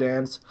Buffy as they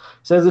dance.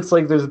 Says it's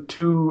like there's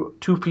two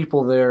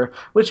people there,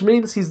 which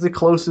means he's the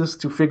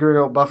closest to figuring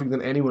out Buffy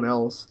than anyone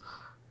else,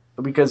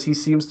 because he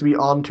seems to be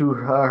onto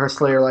her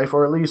Slayer life,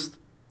 or at least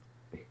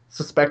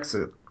suspects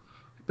it.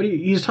 But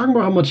he's talking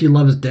about how much he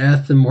loves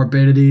death and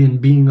morbidity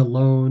and being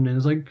alone, and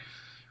it's like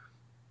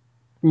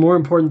more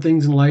important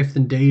things in life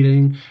than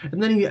dating.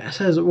 And then he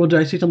says, well, did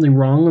I say something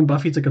wrong? And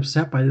Buffy's like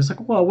upset by this.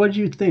 Like, well, what did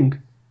you think?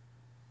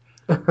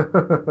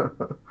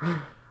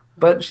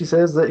 But she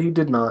says that he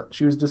did not.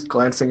 She was just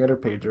glancing at her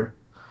pager.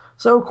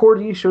 So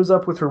Cordy shows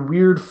up with her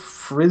weird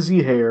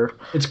frizzy hair.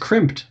 It's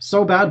crimped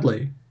so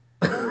badly.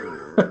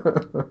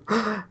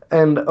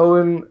 And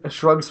Owen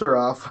shrugs her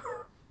off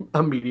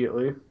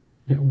immediately.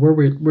 Yeah,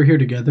 we're here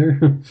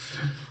together.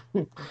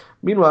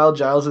 Meanwhile,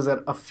 Giles is at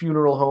a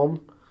funeral home.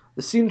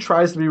 The scene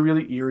tries to be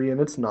really eerie, and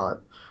it's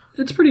not.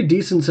 It's pretty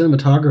decent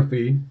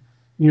cinematography,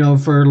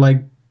 for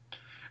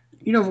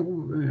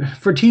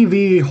for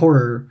TV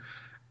horror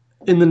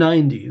in the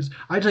 90s.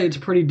 I'd say it's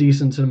pretty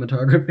decent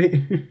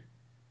cinematography.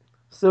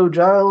 So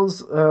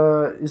Giles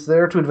is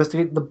there to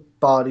investigate the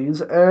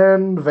bodies,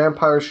 and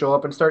vampires show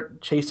up and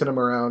start chasing him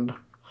around.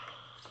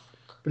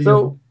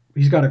 But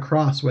he's got a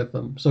cross with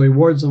him, so he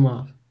wards them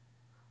off.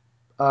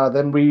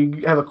 Then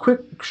we have a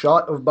quick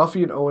shot of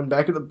Buffy and Owen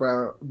back at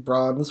the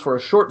Bronze for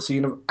a short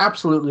scene of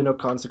absolutely no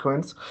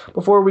consequence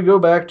before we go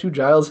back to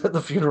Giles at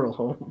the funeral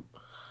home.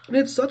 And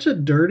it's such a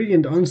dirty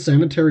and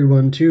unsanitary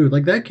one, too.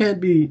 Like, that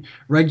can't be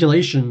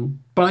regulation.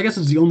 But I guess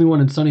it's the only one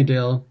in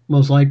Sunnydale,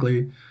 most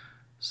likely.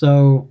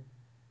 So,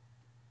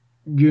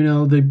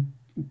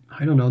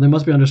 I don't know. They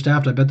must be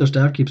understaffed. I bet their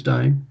staff keeps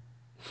dying.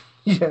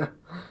 Yeah,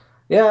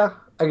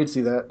 I could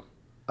see that.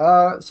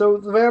 So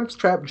the vamps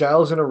trap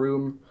Giles in a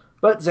room,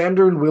 but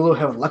Xander and Willow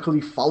have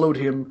luckily followed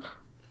him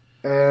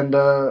and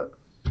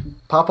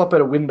pop up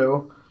at a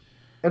window.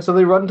 And so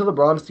they run to the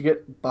Bronze to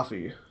get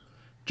Buffy.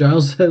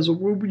 Giles says,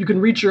 well, you can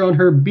reach her on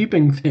her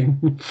beeping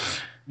thing.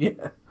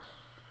 Yeah.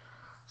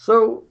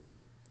 So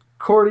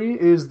Cordy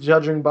is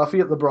judging Buffy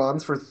at the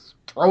Bronze for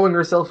throwing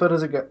herself at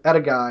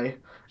a guy.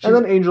 And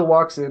then Angel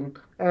walks in,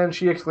 and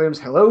she exclaims,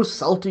 "Hello,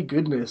 salty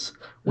goodness."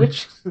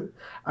 Which,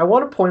 I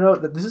want to point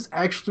out that this is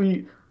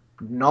actually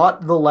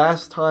not the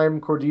last time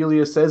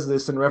Cordelia says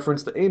this in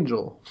reference to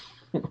Angel.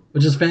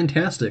 Which is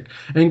fantastic.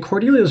 And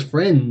Cordelia's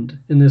friend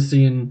in this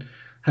scene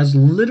has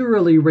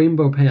literally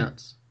rainbow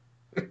pants.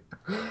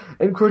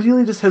 And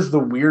Cordelia just has the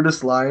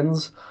weirdest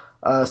lines.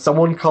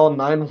 Someone call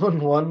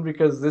 911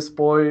 because this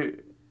boy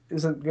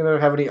isn't going to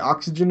have any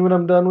oxygen when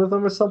I'm done with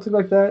him, or something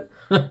like that.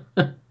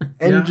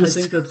 And I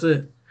think that's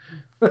it.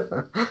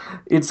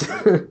 It's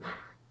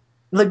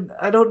like,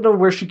 I don't know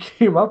where she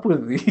came up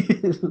with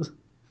these.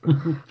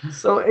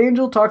 So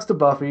Angel talks to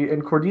Buffy,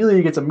 and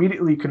Cordelia gets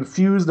immediately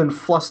confused and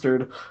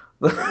flustered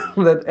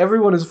that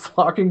everyone is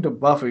flocking to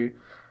Buffy.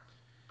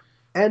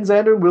 And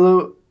Xander and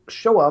Willow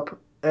show up,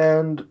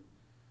 and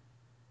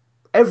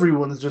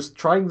everyone's just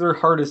trying their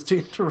hardest to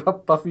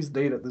interrupt Buffy's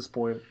date at this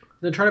point.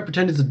 They try to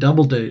pretend it's a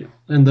double date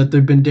and that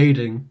they've been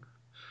dating.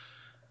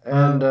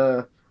 And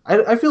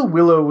I feel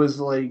Willow was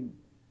like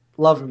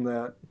loving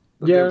that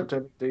they're Yeah,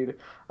 pretending to date.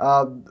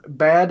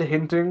 Bad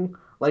hinting,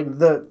 like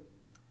the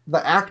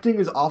acting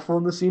is awful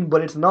in the scene,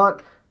 but it's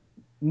not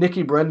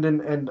Nikki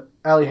Brendan and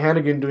Ali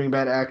Hannigan doing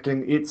bad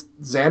acting. It's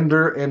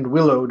Xander and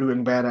Willow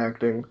doing bad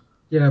acting.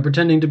 yeah,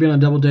 pretending to be on a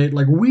double date.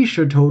 Like, we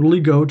should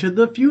totally go to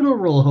the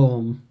funeral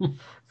home.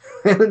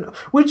 And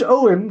which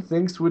Owen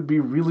thinks would be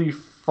really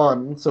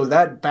fun, so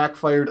that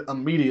backfired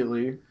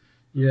immediately.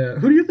 Yeah,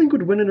 who do you think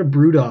would win in a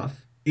brood off?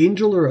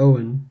 Angel or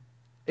Owen?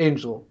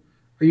 Angel.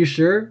 Are you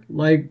sure?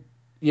 Like,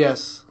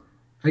 Yes.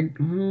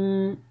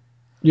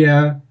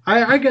 yeah,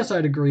 I guess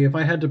I'd agree if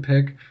I had to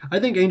pick. I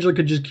think Angel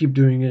could just keep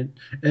doing it,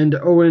 and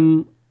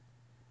Owen.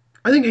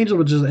 I think Angel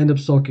would just end up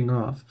sulking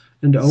off,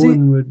 and See,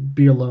 Owen would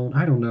be alone.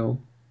 I don't know.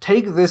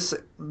 take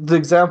the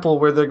example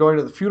where they're going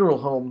to the funeral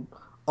home.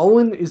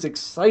 Owen is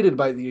excited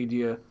by the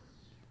idea.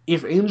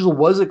 If Angel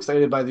was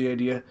excited by the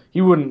idea,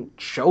 he wouldn't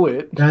show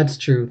it. That's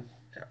true.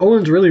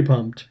 Owen's really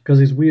pumped because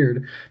he's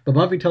weird, but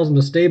Buffy tells him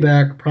to stay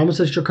back,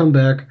 promises she'll come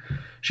back.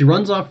 She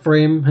runs off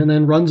frame and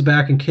then runs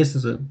back and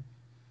kisses him.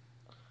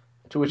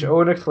 To which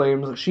Owen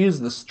exclaims, "She is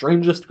the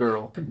strangest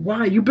girl."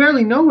 Why? You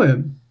barely know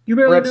him. You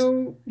barely Let's-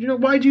 know.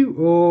 Why'd you?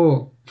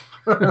 Oh,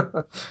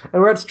 And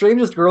we're at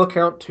strangest girl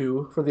count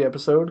 2 for the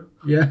episode.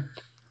 yeah.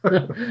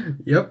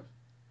 Yep.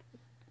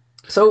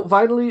 So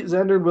finally,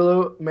 Xander and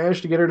Willow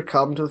manage to get her to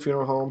come to the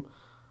funeral home.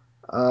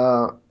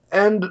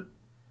 And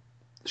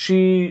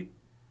she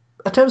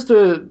attempts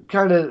to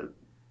kind of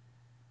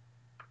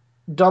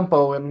dump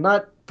Owen,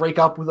 not break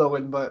up with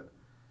Owen, but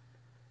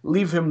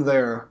leave him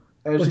there.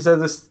 And she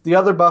says the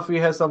other Buffy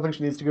has something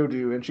she needs to go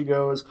do, and she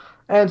goes,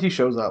 and he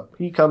shows up.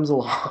 He comes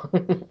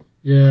along.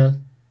 Yeah.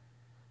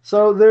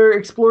 So they're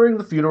exploring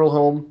the funeral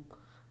home.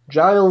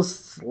 Giles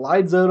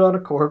slides out on a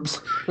corpse.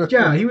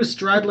 Yeah, he was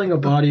straddling a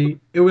body.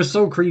 It was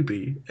so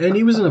creepy. And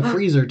he was in a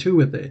freezer too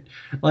with it.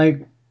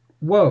 Like,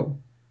 whoa.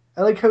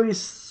 I like how he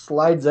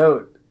slides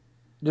out,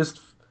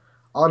 just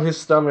on his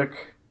stomach.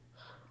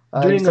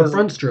 He Doing a says-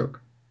 front stroke.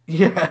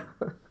 Yeah,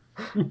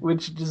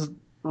 which just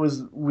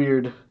was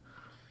weird.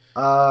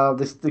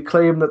 They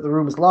claim that the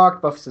room is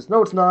locked. Buffy says,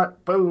 no, it's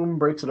not. Boom,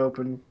 breaks it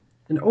open.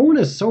 And Owen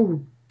is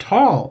so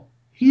tall.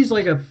 He's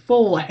like a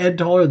full head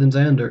taller than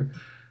Xander.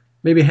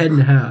 Maybe a head and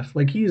a half.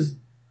 Like, he's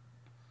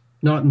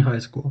not in high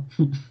school.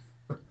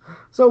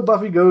 So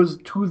Buffy goes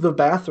to the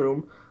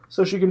bathroom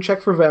so she can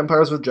check for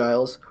vampires with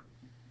Giles.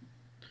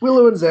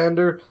 Willow and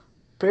Xander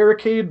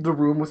barricade the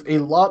room with a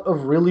lot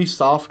of really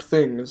soft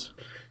things.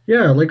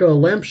 Yeah, like a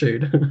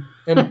lampshade.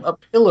 And a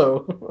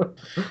pillow.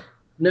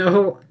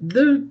 Now,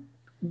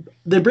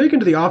 they break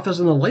into the office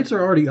and the lights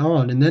are already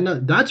on. And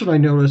then that's when I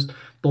noticed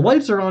the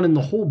lights are on in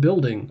the whole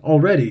building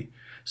already.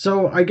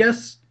 So I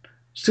guess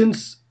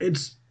since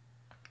it's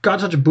got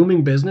such a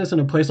booming business in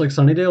a place like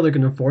Sunnydale, they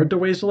can afford to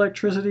waste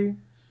electricity.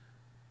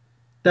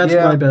 That's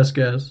Yeah. my best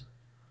guess.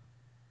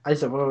 I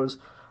suppose.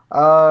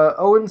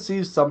 Owen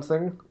sees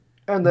something,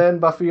 and then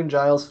Buffy and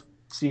Giles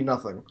see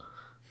nothing.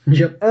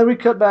 Yep. And then we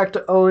cut back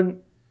to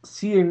Owen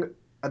seeing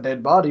a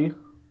dead body,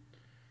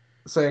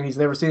 saying he's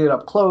never seen it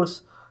up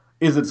close.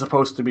 Is it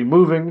supposed to be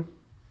moving?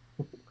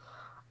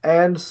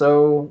 And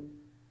so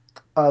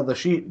the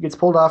sheet gets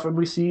pulled off, and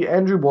we see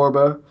Andrew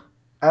Borba,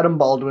 Adam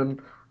Baldwin,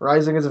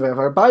 rising as a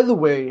vampire. By the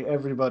way,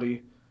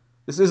 everybody,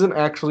 this isn't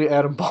actually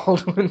Adam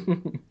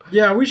Baldwin.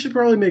 Yeah, we should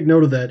probably make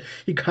note of that.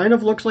 He kind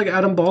of looks like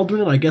Adam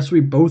Baldwin, and I guess we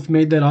both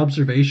made that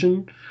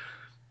observation.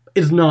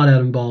 It's not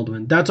Adam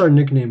Baldwin. That's our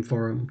nickname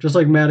for him. Just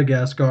like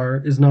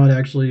Madagascar is not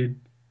actually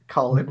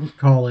Colin.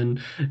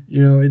 Colin.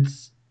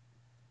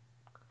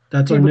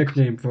 That's our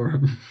nickname for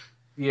him.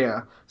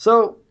 Yeah.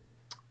 So,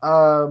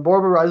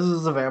 Borba rises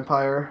as a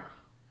vampire.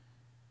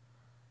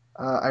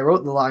 I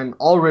wrote the line,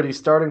 already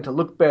starting to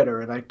look better,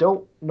 and I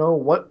don't know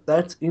what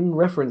that's in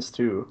reference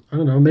to. I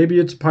don't know, maybe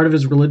it's part of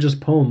his religious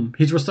poem.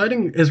 He's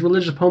reciting his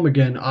religious poem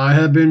again, I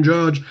have been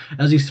judged,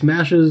 as he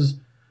smashes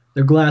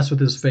the glass with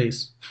his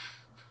face.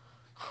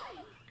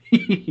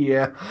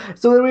 Yeah.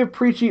 So then we have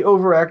preachy,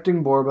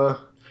 overacting Borba.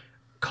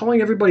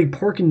 Calling everybody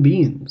pork and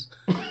beans.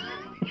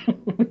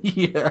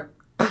 Yeah.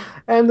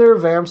 And there are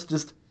vamps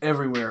just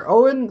everywhere.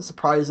 Owen,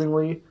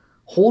 surprisingly,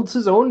 holds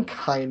his own,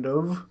 kind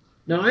of.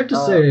 Now, I have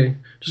to say,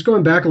 just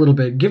going back a little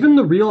bit, given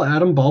the real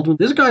Adam Baldwin,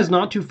 this guy's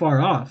not too far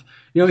off.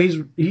 You know,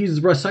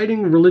 he's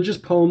reciting religious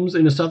poems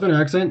in a southern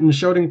accent and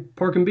shouting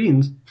pork and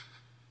beans.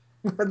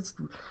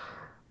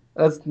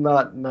 That's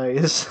not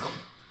nice.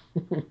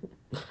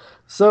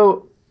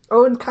 So,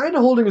 Owen kind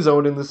of holding his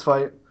own in this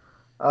fight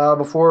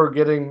before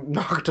getting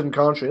knocked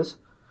unconscious.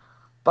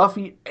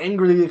 Buffy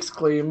angrily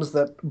exclaims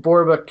that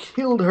Borba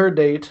killed her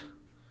date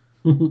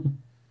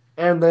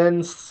and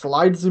then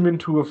slides him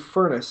into a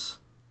furnace.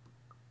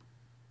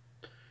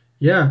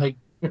 Yeah. Like,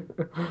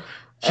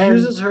 She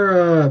uses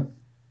her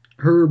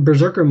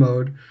berserker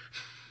mode.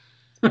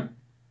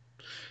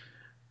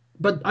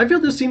 But I feel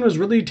this scene was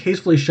really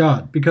tastefully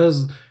shot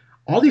because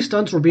all these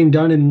stunts were being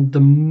done in the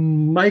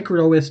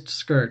microest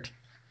skirt,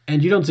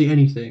 and you don't see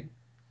anything.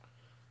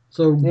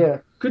 So Yeah.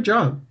 good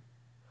job.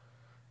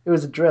 It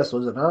was a dress,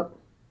 was it not?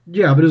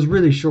 Yeah, but it was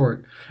really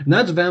short. And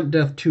that's Vamp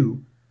Death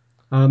 2.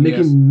 Yes.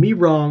 Making me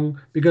wrong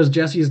because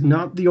Jesse is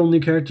not the only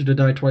character to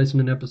die twice in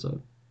an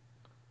episode.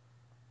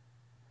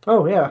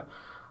 Oh, yeah.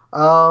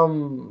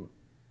 Um,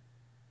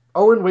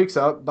 Owen wakes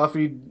up.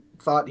 Buffy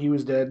thought he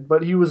was dead,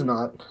 but he was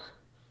not.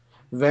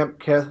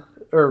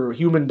 Or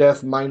human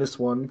death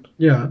 -1.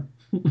 Yeah.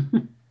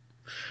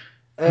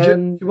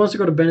 And He wants to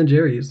go to Ben and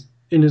Jerry's.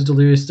 In his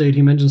delirious state,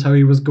 he mentions how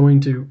they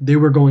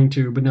were going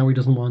to, but now he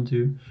doesn't want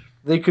to.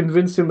 they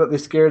convince him that they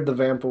scared the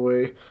vamp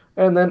away.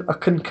 And then a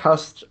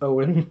concussed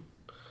Owen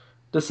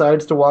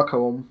decides to walk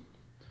home.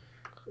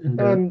 And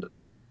And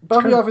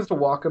Buffy kinda- offers to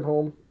walk him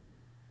home.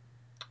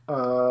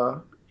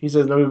 He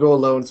says, no, he'll go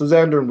alone. So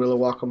Xander and Willow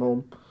walk him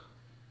home.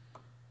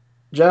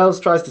 Giles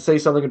tries to say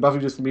something, and Buffy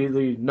just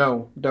immediately,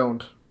 no,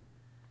 don't.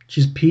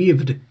 she's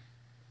peeved.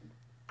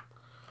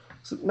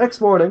 So next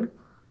morning,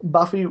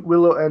 Buffy,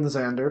 Willow, and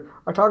Xander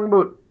are talking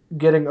about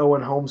getting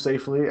Owen home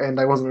safely, and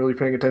I wasn't really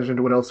paying attention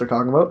to what else they're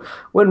talking about,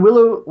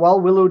 while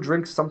Willow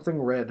drinks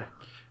something red.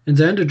 And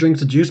Xander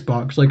drinks a juice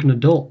box like an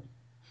adult.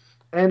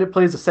 And it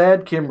plays a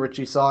sad Kim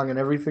Richie song, and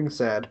everything's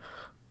sad.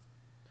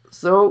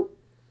 So,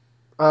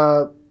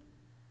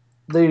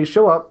 they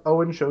show up,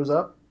 Owen shows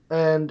up,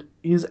 and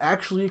he's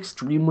actually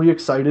extremely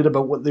excited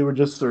about what they were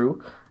just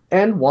through,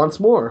 and wants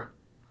more.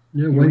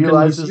 Yeah, He when can we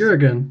realizes- see her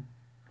again?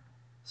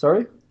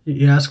 Sorry?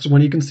 He asks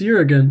when he can see her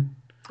again.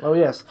 Oh,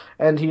 yes.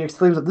 And he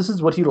exclaims that this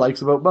is what he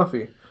likes about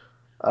Buffy.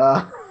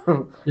 And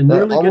that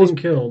nearly almost- getting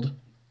killed.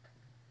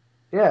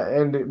 Yeah,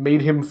 and it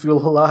made him feel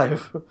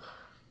alive.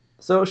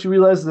 So she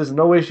realizes there's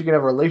no way she can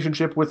have a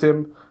relationship with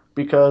him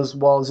because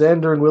while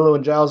Xander and Willow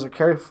and Giles are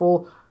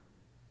careful,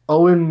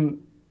 Owen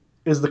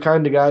is the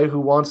kind of guy who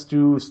wants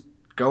to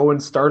go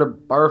and start a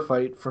bar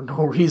fight for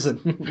no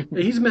reason.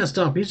 He's messed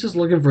up. He's just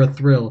looking for a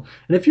thrill.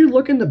 And if you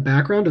look in the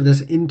background of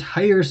this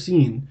entire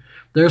scene,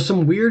 there's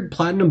some weird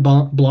platinum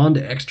blonde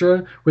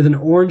extra with an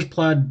orange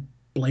plaid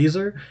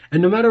blazer.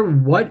 And no matter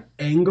what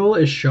angle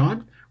is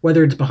shot,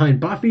 whether it's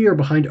behind Buffy or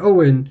behind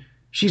Owen,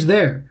 she's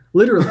there.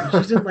 Literally.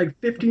 She's in like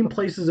 15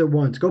 places at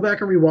once. Go back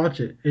and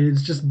rewatch it.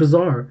 It's just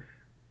bizarre.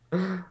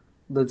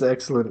 That's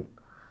excellent.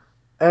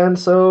 And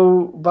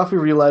so Buffy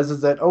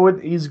realizes that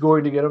Owen is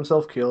going to get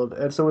himself killed,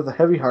 and so with a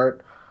heavy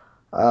heart,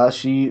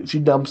 she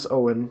dumps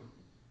Owen.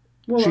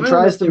 Well, She I don't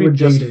tries know if to they be were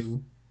just-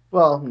 dating.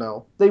 Well,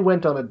 no, they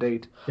went on a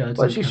date, Yeah, it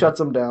but doesn't she count. shuts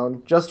him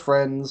down. Just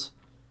friends,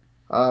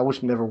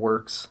 which never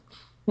works.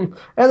 And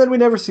then we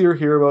never see or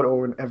hear about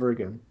Owen ever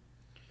again.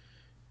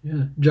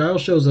 Yeah.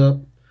 Giles shows up,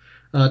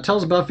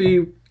 tells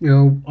Buffy,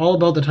 all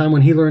about the time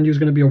when he learned he was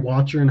going to be a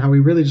watcher and how he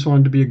really just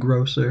wanted to be a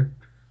grocer.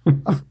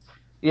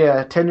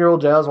 Yeah,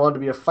 10-year-old Giles wanted to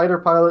be a fighter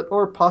pilot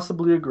or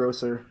possibly a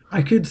grocer.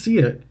 I could see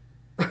it.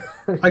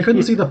 I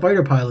couldn't see the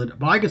fighter pilot,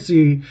 but I could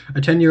see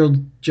a 10-year-old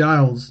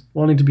Giles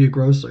wanting to be a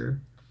grocer.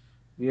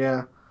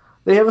 Yeah.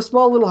 They have a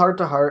small little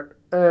heart-to-heart,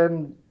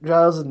 and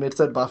Giles admits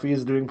that Buffy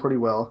is doing pretty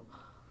well.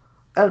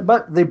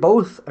 But they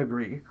both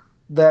agree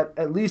that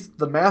at least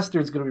the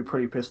Master's going to be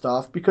pretty pissed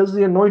off because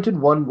the Anointed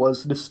One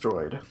was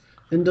destroyed.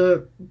 And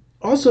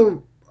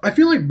also, I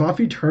feel like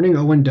Buffy turning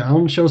Owen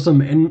down shows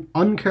some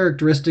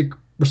uncharacteristic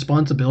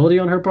responsibility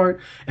on her part,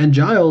 and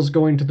Giles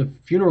going to the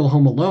funeral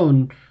home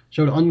alone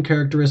showed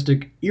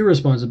uncharacteristic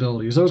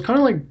irresponsibility. So it's kind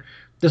of like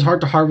this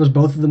heart-to-heart was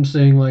both of them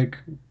saying, like,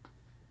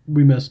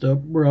 we messed up.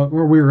 We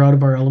were out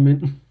of our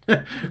element.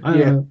 I don't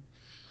Yeah. know.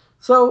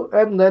 So,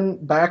 and then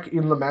back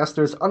in the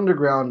Master's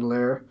underground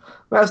lair,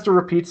 Master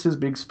repeats his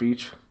big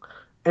speech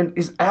and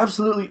is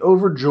absolutely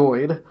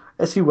overjoyed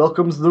as he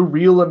welcomes the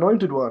real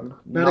Anointed One.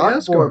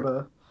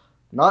 Madagascar.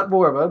 Not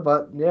Borba,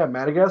 but yeah,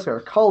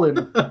 Madagascar.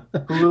 Colin,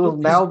 who will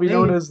His now be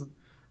known name as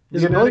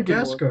Is the Anointed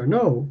Madagascar. One.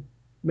 No.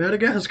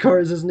 Madagascar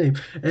is his name.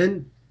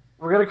 And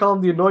We're going to call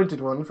him the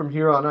Anointed One from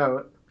here on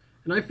out.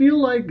 I feel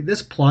like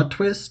this plot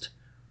twist,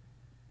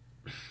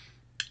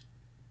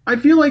 I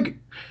feel like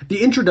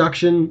the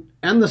introduction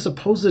and the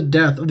supposed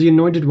death of the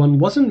Anointed One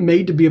wasn't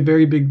made to be a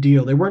very big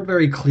deal. They weren't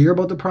very clear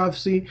about the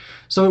prophecy,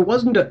 so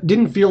it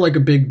didn't feel like a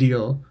big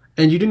deal.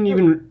 And I didn't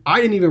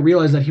even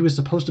realize that he was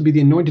supposed to be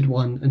the Anointed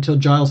One until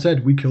Giles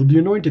said, "We killed the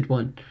Anointed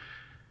One."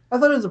 I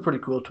thought it was a pretty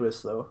cool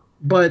twist, though.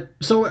 But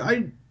so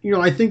I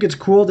think it's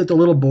cool that the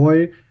little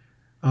boy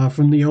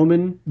from The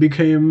Omen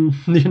became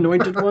the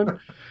Anointed One,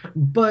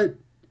 but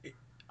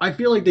I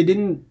feel like they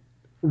didn't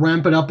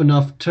ramp it up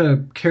enough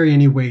to carry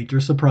any weight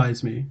or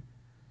surprise me.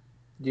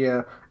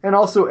 Yeah, and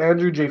also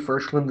Andrew J.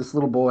 Fershland, this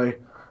little boy,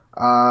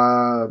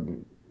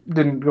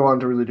 didn't go on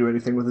to really do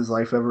anything with his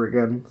life ever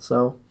again.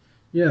 So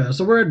Yeah,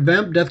 so we're at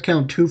Vamp Death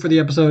Count 2 for the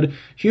episode,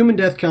 Human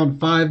Death Count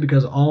 5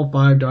 because all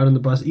 5 died on the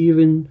bus,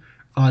 even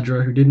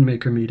Audra, who didn't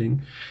make her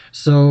meeting.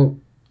 So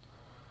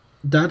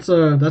that's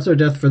our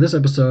death for this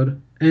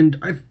episode.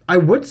 And I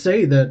would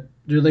say that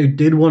they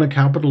did want to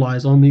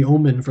capitalize on The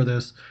Omen for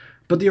this,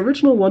 but the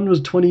original one was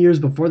 20 years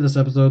before this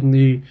episode, and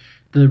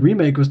the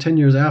remake was 10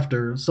 years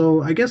after.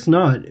 So I guess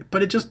not.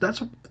 But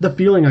that's the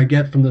feeling I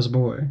get from this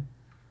boy.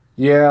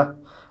 yeah,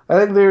 I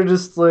think they're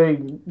just like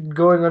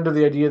going under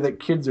the idea that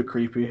kids are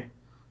creepy.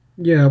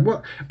 Yeah,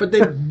 well, but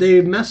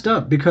they messed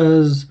up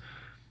because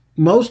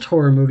most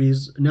horror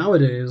movies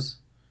nowadays,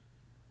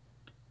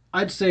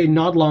 I'd say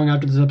not long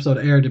after this episode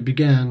aired, it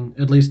began,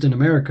 at least in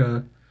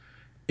America,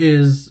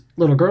 is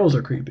little girls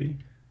are creepy.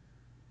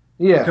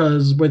 Yeah,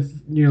 Because with,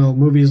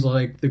 movies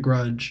like The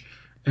Grudge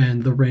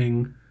and The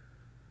Ring,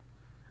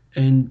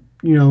 and,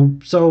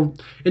 so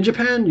in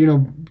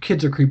Japan,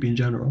 kids are creepy in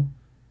general.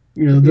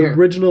 The Yeah.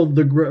 original,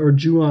 or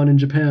Ju-on in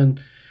Japan,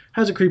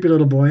 has a creepy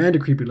little boy and a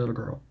creepy little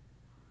girl.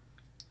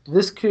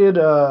 this kid.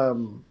 I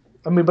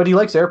mean, but he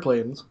likes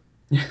airplanes.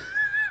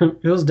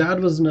 His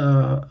dad was an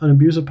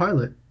abusive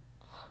pilot.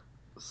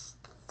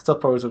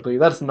 Supposedly,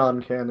 that's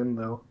non-canon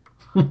though.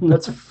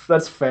 That's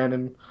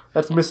fanon.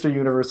 That's Mr.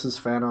 Universe's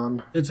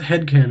fanon. It's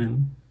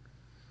headcanon.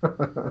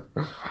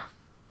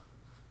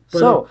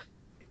 So,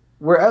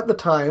 we're at the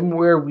time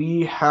where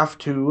we have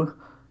to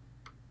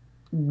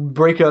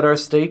break out our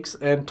stakes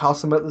and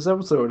toss them at this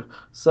episode.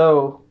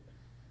 So,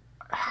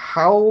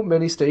 how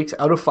many stakes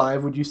out of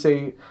 5 would you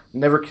say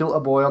Never Kill a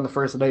Boy on the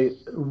First Date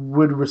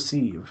would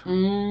receive?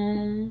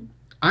 I'm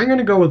going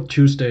to go with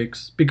 2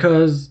 stakes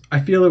because I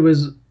feel it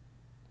was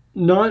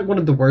not one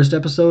of the worst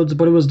episodes,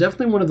 but it was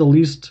definitely one of the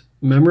least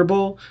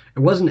memorable. It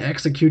wasn't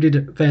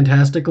executed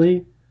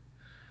fantastically.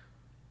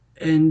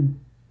 And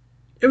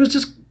it was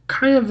just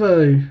kind of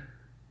a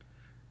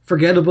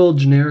forgettable,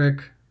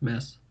 generic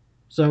mess.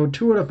 So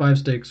 2 out of 5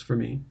 stakes for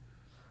me.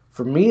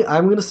 For me,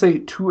 I'm going to say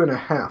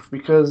 2.5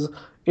 because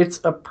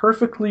it's a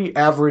perfectly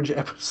average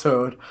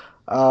episode.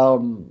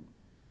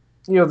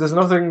 There's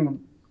nothing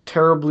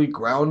terribly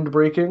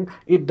groundbreaking.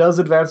 It does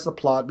advance the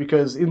plot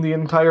because in the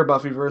entire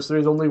Buffyverse,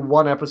 there's only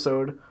one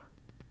episode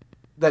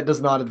that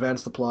does not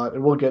advance the plot,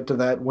 and we'll get to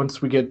that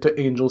once we get to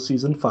Angel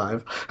season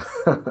 5.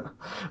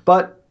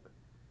 But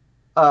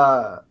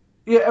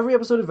yeah, every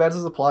episode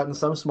advances the plot in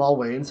some small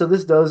way, and so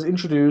this does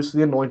introduce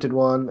the Anointed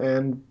One,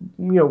 and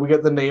we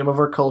get the name of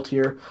our cult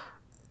here,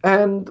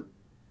 and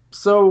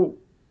so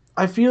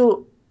I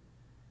feel,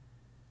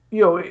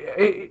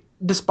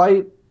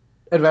 despite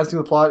advancing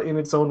the plot in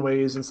its own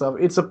ways and stuff,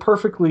 it's a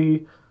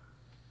perfectly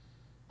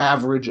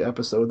average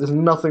episode. There's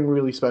nothing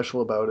really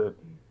special about it.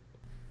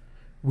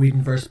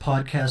 Whedonverse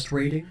podcast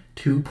rating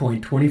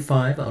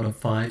 2.25 out of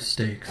 5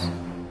 stakes.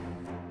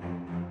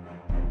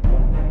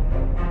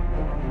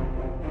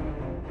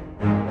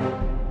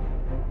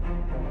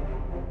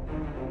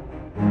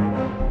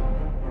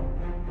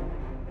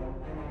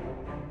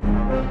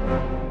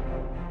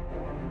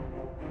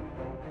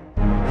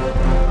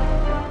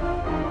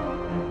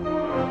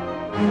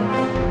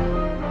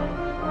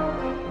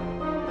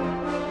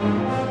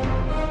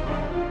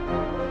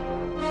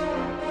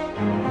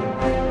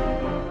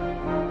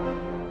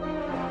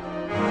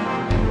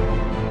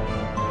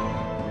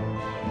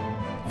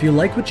 If you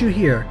like what you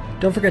hear,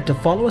 don't forget to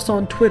follow us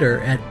on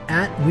Twitter at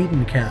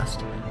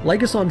 @WhedonCast,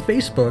 like us on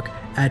Facebook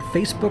at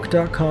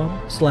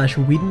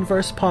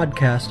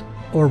facebook.com/WhedonversePodcast,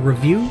 or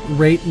review,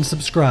 rate, and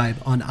subscribe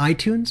on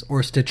iTunes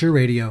or Stitcher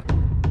Radio.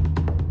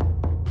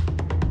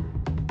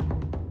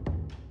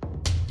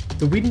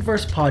 The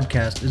Whedonverse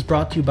Podcast is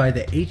brought to you by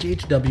the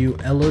HHW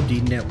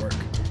LOD Network.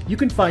 You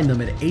can find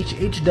them at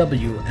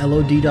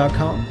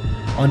hhwlod.com,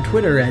 on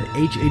Twitter at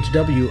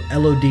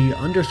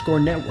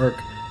hhwlod_network,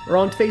 or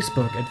on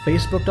Facebook at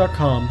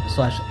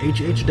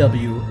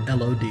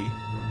facebook.com/hhwlod.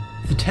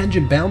 The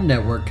Tangent Bound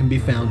Network can be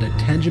found at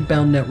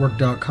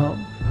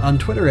tangentboundnetwork.com, on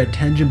Twitter at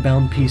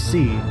tangentboundpc,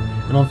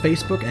 and on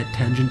Facebook at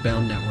Tangent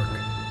Bound Network.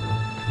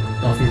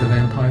 Buffy the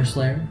Vampire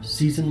Slayer,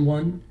 Season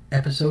 1,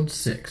 Episode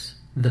 6,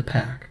 The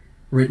Pack.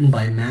 Written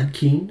by Matt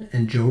Keane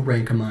and Joe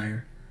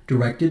Rankemeyer.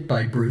 Directed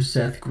by Bruce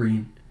Seth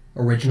Green.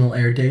 Original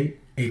air date,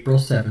 April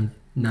 7th,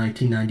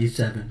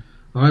 1997.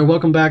 All right,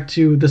 welcome back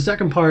to the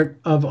second part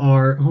of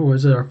our,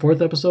 is it our 4th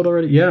episode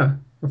already? Yeah,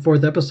 our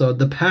 4th episode,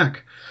 The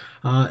Pack.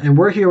 And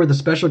we're here with a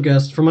special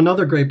guest from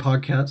another great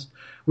podcast.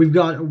 We've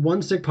got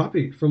One Sick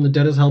Puppy from the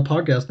Dead as Hell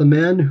podcast, the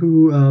man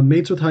who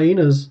mates with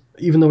hyenas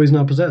even though he's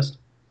not possessed.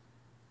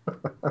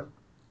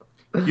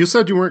 You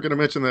said you weren't going to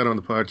mention that on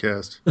the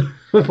podcast.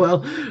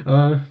 Well,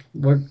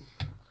 what?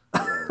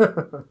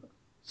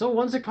 So,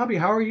 One Sick Puppy,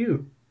 how are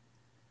you?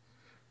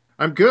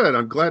 I'm good.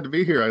 I'm glad to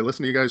be here. I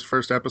listened to you guys'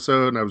 first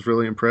episode, and I was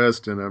really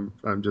impressed, and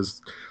I'm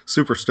just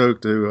super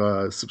stoked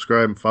to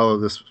subscribe and follow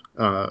this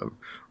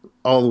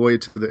all the way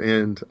to the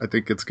end. I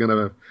think it's going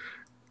to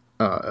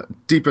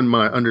deepen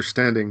my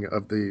understanding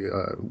of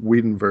the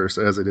Whedonverse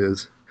as it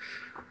is.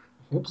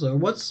 Hope so.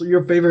 What's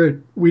your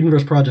favorite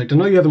Whedonverse project? I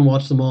know you haven't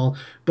watched them all,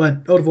 but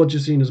out of what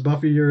you've seen, is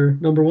Buffy your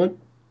number one?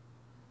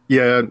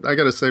 Yeah, I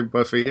got to say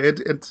Buffy.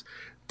 It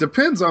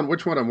depends on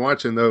which one I'm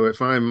watching, though.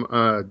 If I'm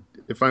in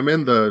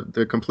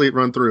the complete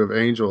run through of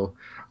Angel,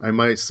 I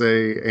might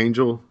say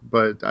Angel,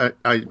 but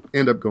I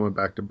end up going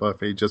back to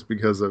Buffy just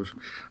because of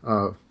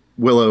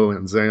Willow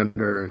and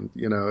Xander, and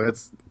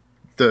it's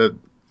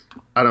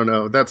I don't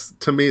know.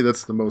 To me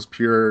that's the most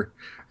pure.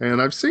 And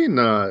I've seen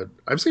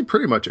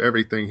pretty much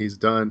everything he's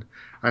done.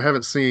 I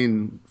haven't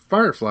seen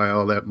Firefly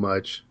all that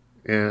much,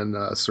 and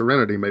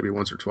Serenity maybe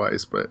once or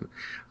twice, but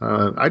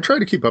I try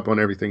to keep up on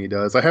everything he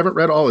does. I haven't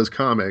read all his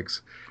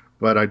comics,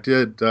 but I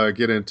did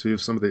get into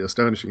some of the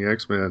Astonishing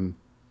X-Men,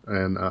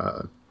 and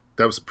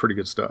that was pretty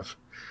good stuff.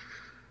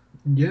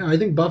 Yeah, I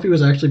think Buffy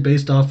was actually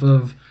based off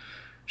of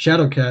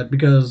Shadowcat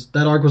because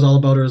that arc was all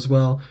about her as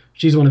well.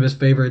 She's one of his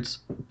favorites,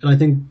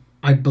 and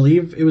I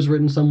believe it was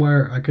written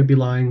somewhere. I could be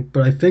lying,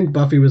 but I think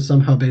Buffy was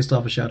somehow based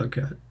off of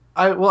Shadowcat.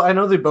 I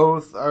know they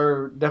both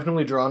are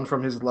definitely drawn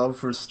from his love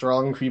for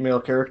strong female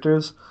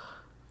characters.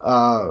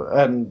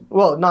 And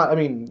well, not I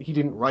mean he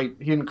didn't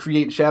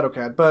create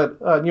Shadowcat, but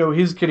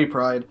his Kitty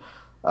Pryde.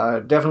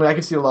 Definitely, I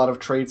can see a lot of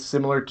traits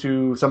similar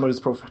to some of his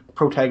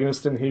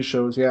protagonists in his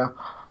shows. Yeah.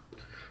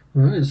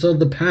 All right, so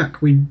the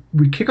pack. We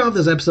kick off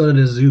this episode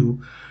at a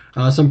zoo.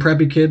 Some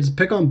preppy kids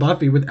pick on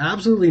Buffy with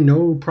absolutely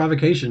no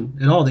provocation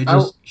at all. They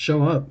just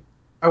show up.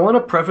 I want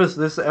to preface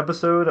this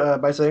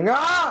episode by saying,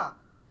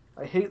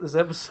 I hate this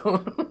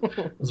episode.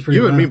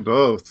 You and me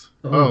both.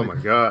 Oh my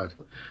god.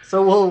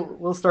 So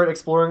we'll start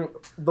exploring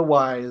the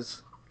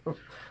whys.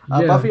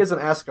 Buffy as an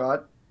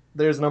ascot.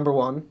 There's number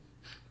one.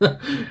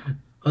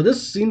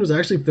 This scene was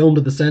actually filmed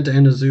at the Santa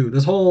Ana Zoo.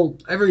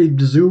 Every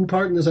zoo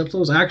part in this episode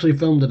was actually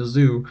filmed at a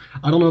zoo.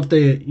 I don't know if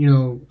they,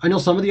 I know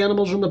some of the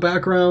animals are in the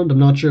background. I'm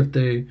not sure if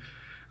they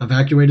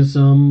evacuated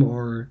some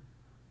or,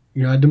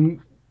 had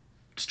to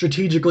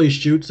strategically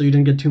shoot so you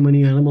didn't get too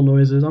many animal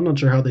noises. I'm not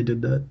sure how they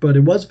did that, but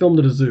it was filmed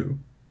at a zoo.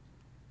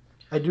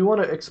 I do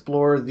want to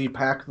explore the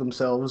pack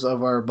themselves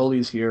of our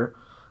bullies here.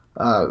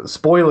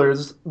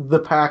 Spoilers, the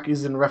pack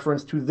is in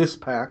reference to this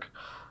pack.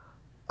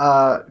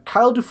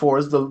 Kyle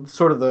Dufour,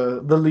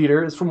 the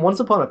leader, is from Once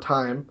Upon a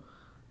Time.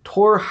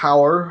 Tor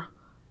Hauer,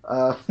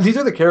 these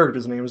are the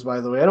characters' names, by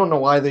the way. I don't know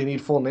why they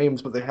need full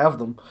names, but they have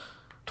them.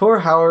 Tor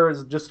Hauer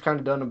has just kind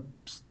of done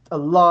a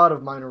lot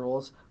of minor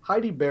roles.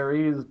 Heidi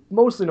Berry is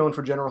mostly known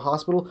for General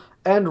Hospital,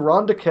 and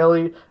Rhonda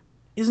Kelly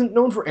isn't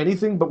known for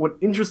anything, but what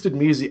interested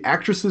me is the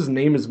actress's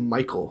name is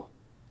Michael.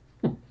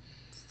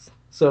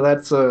 So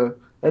that's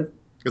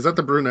Is that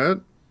the brunette?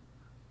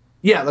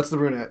 Yeah, that's the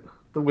brunette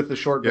with the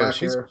short black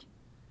hair.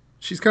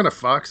 She's kind of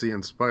foxy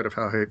in spite of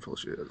how hateful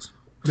she is.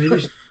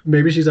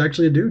 Maybe she's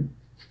actually a dude.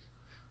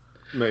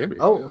 Maybe.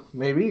 Oh,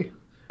 maybe.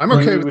 I'm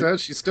okay with that.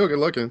 She's still good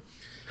looking.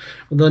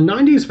 The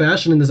 90s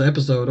fashion in this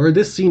episode, or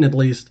this scene at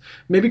least,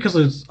 maybe because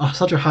there's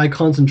such a high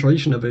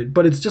concentration of it,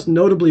 but it's just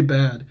notably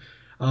bad.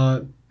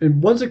 And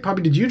Wunsick,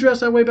 Poppy, did you dress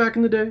that way back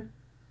in the day?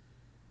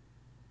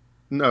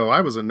 No,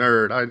 I was a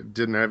nerd. I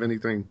didn't have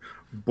anything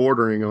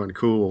bordering on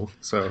cool,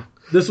 so...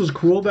 This was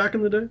cool back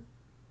in the day?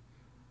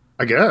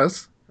 I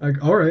guess.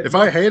 All right. If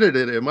I hated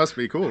it, it must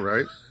be cool,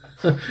 right?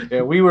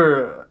 Yeah, we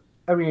were...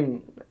 I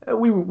mean,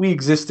 we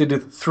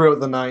existed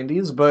throughout the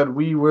 90s, but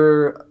we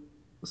were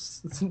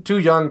too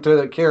young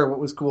to care what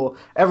was cool.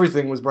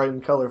 Everything was bright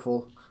and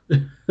colorful.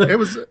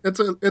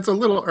 It's a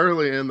little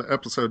early in the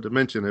episode to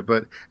mention it,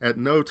 but at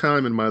no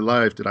time in my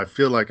life did I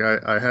feel like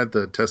I had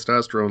the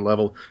testosterone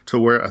level to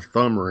wear a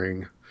thumb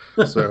ring.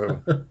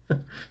 So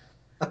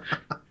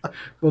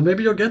well,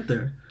 maybe you'll get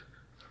there.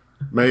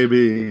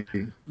 Maybe.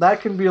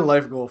 That can be a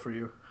life goal for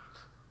you.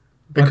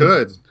 It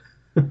could.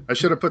 I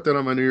should have put that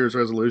on my New Year's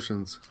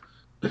resolutions.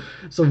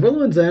 So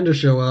Willow and Xander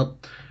show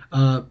up,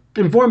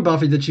 inform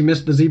Buffy that she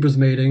missed the zebras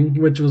mating,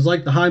 which was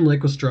like the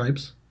Heimlich with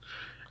stripes.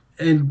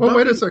 And well,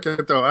 wait a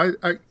second, though.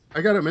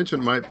 I got to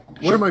mention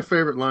one of my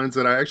favorite lines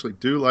that I actually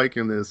do like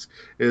in this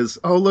is,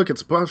 "Oh, look,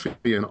 it's Buffy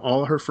and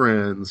all her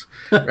friends,"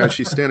 as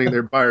she's standing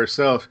there by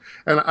herself.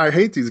 And I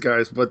hate these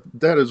guys, but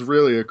that is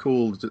really a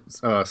cool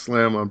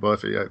slam on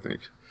Buffy, I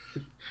think.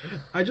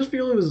 I just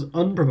feel it was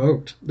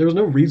unprovoked. There was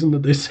no reason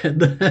that they said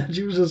that.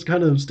 She was just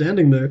kind of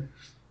standing there.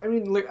 I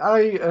mean, like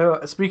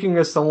speaking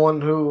as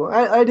someone who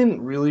I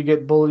didn't really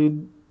get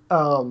bullied.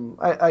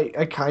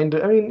 I kind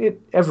of. I mean,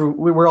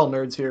 we're all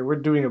nerds here. We're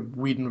doing a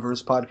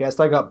Whedonverse podcast.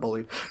 I got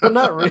bullied, but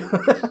not really,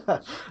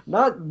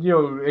 not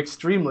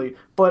extremely.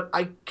 But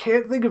I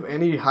can't think of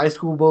any high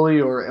school bully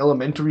or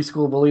elementary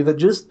school bully that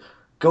just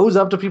goes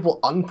up to people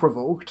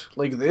unprovoked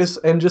like this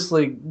and just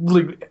like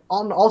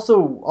on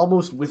also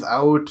almost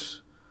without.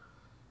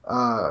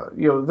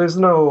 There's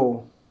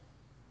no.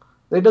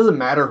 It doesn't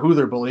matter who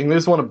they're bullying. They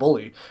just want to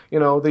bully.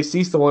 They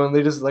see someone and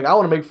they just I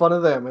want to make fun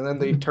of them, and then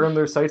they turn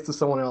their sights to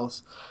someone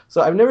else. So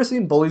I've never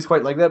seen bullies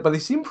quite like that, but they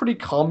seem pretty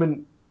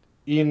common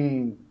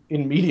in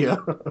media.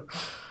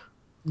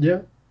 Yeah,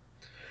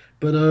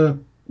 but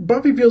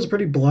Buffy feels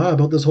pretty blah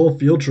about this whole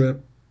field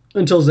trip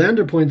until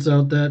Xander points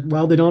out that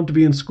they don't have to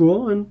be in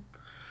school, and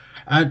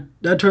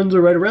that turns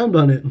her right around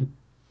on it.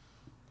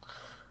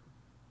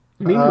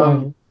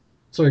 Meanwhile,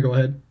 sorry, go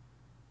ahead.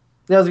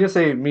 Yeah, I was gonna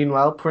say.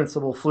 Meanwhile,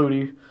 Principal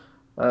Flutie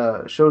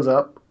shows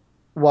up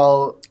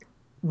while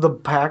the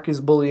pack is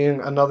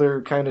bullying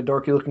another kind of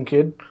dorky-looking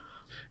kid.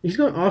 He's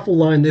got an awful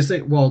line. They say,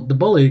 the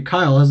bully,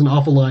 Kyle, has an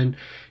awful line.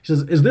 He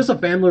says, "Is this a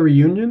family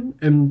reunion?"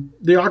 And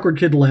the awkward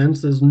kid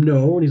Lance says,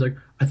 "No." And he's like,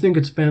 "I think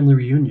it's family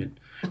reunion."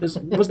 Was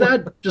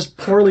that just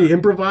poorly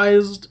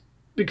improvised?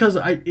 Because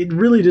it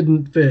really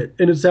didn't fit,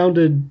 and it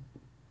sounded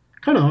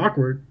kind of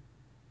awkward.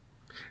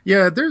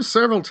 Yeah, there's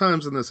several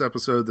times in this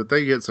episode that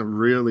they get some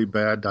really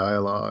bad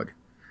dialogue.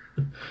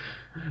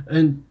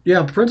 And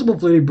yeah, Principal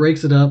Flutie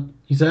breaks it up.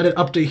 He's had it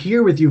up to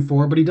here with you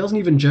for, but he doesn't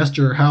even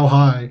gesture how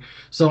high.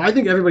 So I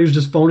think everybody was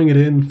just phoning it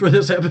in for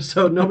this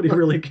episode. Nobody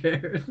really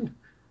cared.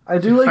 I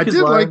do like I his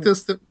did line. like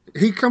this. That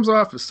he comes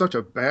off as such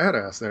a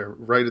badass there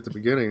right at the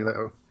beginning,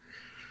 though.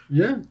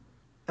 Yeah. And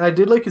I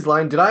did like his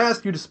line. Did I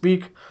ask you to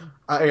speak?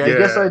 I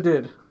guess I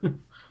did.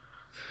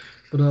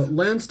 But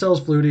Lance tells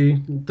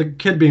Flutie, the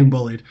kid being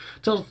bullied,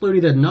 tells Flutie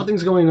that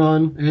nothing's going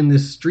on, and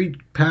this street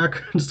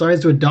pack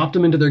decides to adopt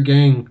him into their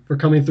gang for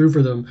coming through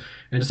for them,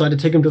 and decide to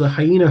take him to the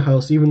hyena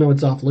house, even though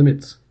it's off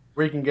limits.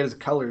 Where he can get his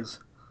colors.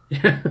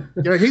 Yeah.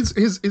 Yeah,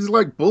 he's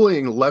like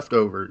bullying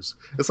leftovers.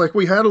 It's like,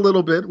 we had a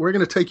little bit. We're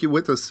going to take you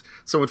with us,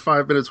 so in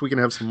 5 minutes we can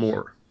have some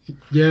more.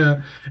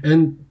 Yeah,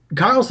 and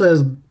Kyle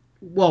says,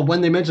 well,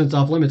 when they mention it's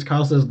off limits,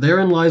 Kyle says,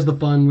 therein lies the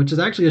fun, which is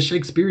actually a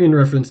Shakespearean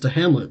reference to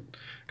Hamlet.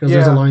 Because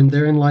there's a line,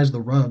 therein lies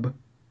the rub.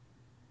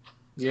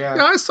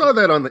 Yeah. I saw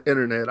that on the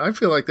internet. I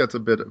feel like that's a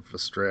bit of a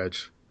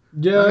stretch.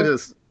 Yeah.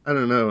 I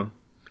don't know.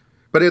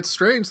 But it's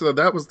strange, though.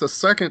 That was the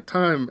second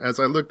time, as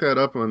I looked that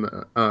up on,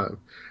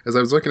 as I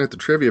was looking at the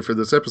trivia for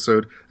this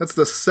episode, that's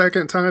the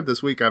second time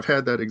this week I've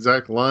had that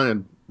exact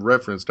line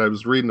referenced. I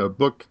was reading a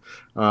book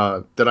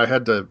that I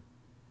had to,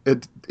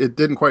 it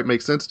didn't quite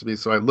make sense to me,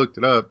 so I looked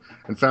it up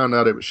and found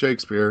out it was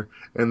Shakespeare.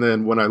 And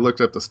then when I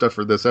looked up the stuff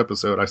for this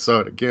episode, I saw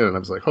it again, and I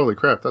was like, holy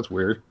crap, that's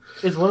weird.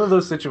 It's one of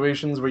those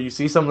situations where you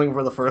see something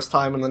for the first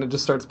time, and then it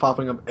just starts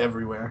popping up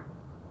everywhere.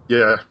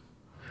 Yeah.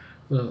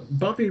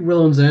 Buffy,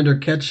 Willow, and Xander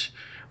catch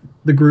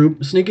the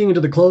group sneaking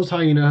into the closed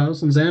hyena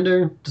house, and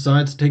Xander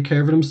decides to take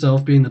care of it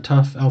himself, being the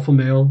tough alpha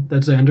male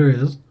that Xander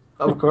is.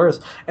 Of course.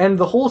 And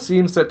the whole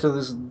scene set to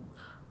this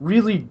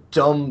really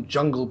dumb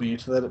jungle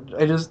beat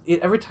that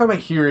every time I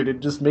hear it, it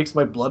just makes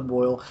my blood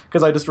boil,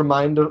 because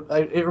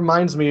it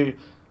reminds me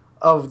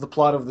of the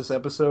plot of this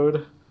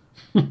episode.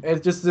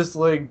 It's just this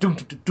like doom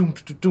doom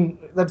doom doom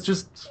that's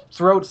just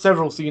throughout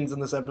several scenes in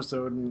this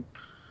episode, and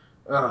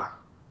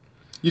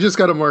You just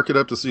got to mark it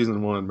up to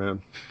season 1,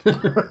 man.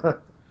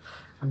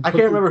 I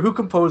can't remember who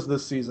composed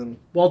this season.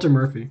 Walter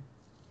Murphy.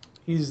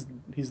 He's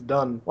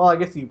done. Well, I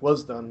guess he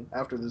was done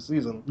after this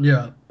season.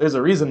 Yeah. There's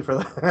a reason for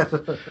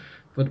that.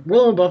 But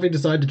Willow and Buffy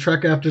decide to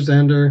trek after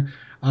Xander,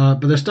 but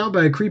they're stopped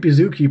by a creepy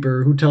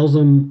zookeeper who tells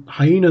them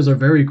hyenas are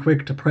very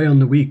quick to prey on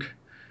the weak.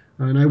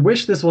 And I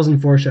wish this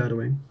wasn't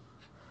foreshadowing.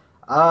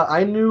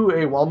 I knew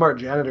a Walmart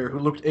janitor who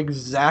looked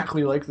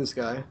exactly like this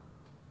guy.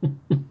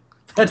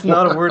 That's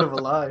not a word of a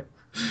lie.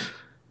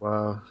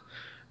 Wow.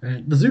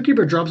 And the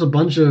zookeeper drops a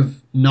bunch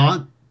of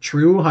not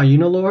true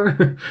hyena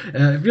lore.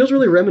 It feels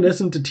really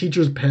reminiscent to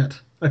Teacher's Pet.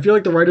 I feel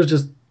like the writers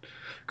just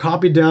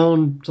copied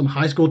down some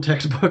high school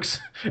textbooks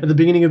at the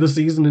beginning of the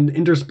season and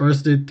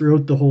interspersed it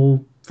throughout the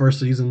whole first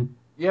season.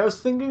 Yeah, I was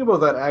thinking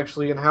about that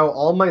actually, and how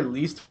all my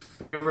least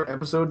favorite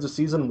episodes of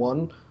season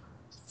 1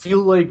 feel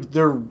like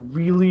they're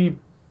really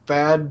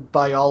bad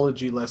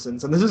biology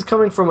lessons. And this is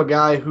coming from a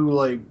guy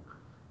who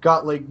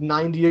got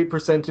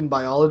 98% in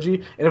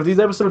biology, and if these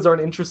episodes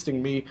aren't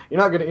interesting me, you're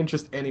not going to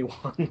interest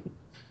anyone.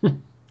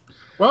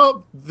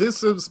 Well,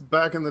 this is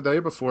back in the day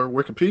before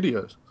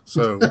Wikipedia.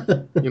 So,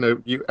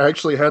 you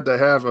actually had to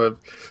have a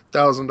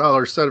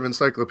 $1,000 set of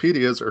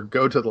encyclopedias or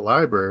go to the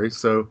library.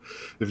 So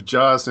if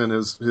Joss and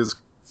his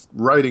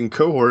writing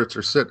cohorts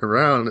are sitting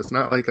around, it's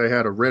not like they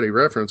had a ready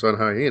reference on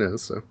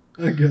hyenas. So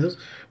I guess.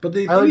 But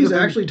the thing he's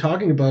actually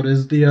talking about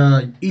is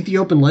the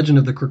Ethiopian legend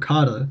of the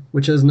Krokata,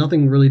 which has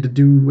nothing really to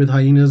do with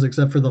hyenas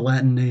except for the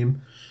Latin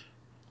name.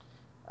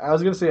 I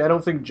was going to say, I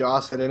don't think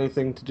Joss had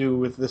anything to do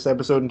with this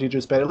episode in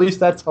Teacher's Pet. At least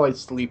that's how I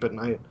sleep at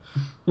night.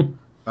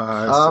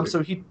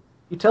 So he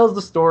tells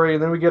the story,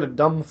 and then we get a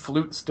dumb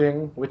flute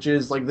sting, which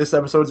is this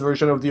episode's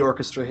version of the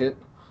orchestra hit.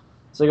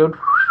 So I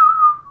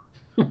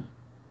go...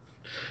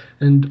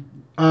 And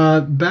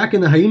back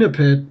in the hyena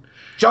pit...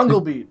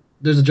 Jungle beat!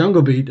 There's a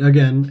jungle beat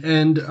again,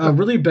 and a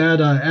really bad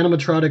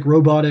animatronic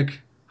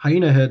robotic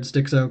hyena head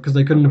sticks out because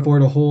they couldn't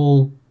afford a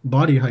whole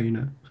body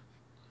hyena.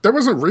 That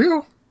wasn't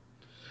real?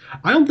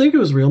 I don't think it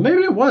was real.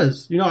 Maybe it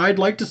was. I'd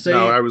like to say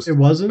it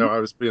wasn't. No, I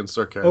was being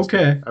sarcastic.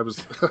 Okay. I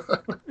was...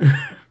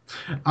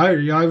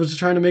 I was just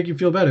trying to make you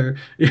feel better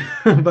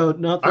about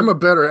not... I'm a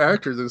better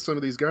actor than some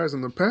of these guys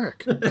in the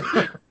pack.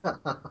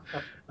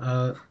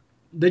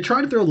 They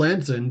try to throw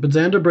Lance in, but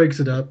Xander breaks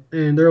it up,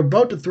 and they're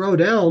about to throw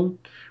down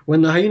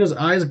when the hyena's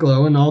eyes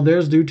glow, and all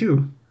theirs do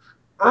too.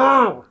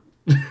 Oh!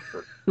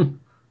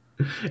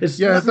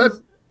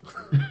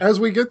 As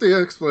we get the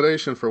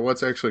explanation for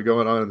what's actually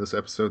going on in this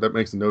episode, that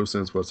makes no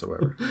sense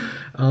whatsoever.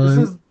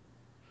 This is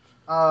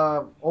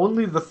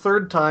only the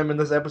third time in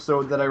this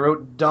episode that I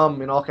wrote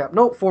dumb in all caps.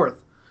 No,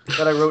 fourth.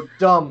 That I wrote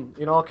dumb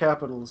in all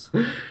capitals.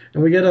 And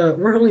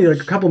we're only a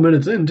couple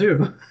minutes in,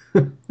 too.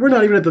 We're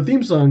not even at the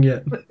theme song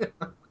yet.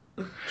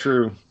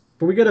 True.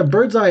 But we get a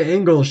bird's eye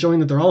angle showing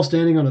that they're all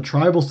standing on a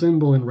tribal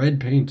symbol in red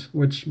paint,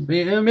 which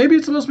maybe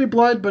it's supposed to be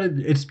blood, but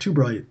it's too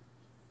bright.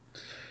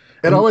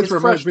 It always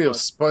reminds me of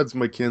Spuds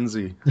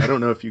McKenzie. I don't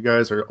know if you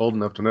guys are old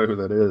enough to know who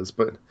that is,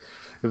 but it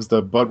was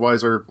the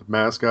Budweiser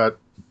mascot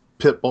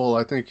pit bull,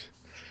 I think.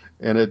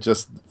 and it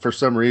just for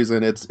some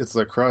reason it's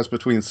a cross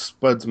between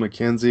Spuds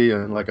MacKenzie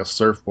and like a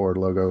surfboard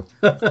logo.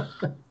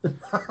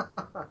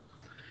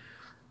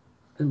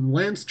 And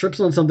Lance trips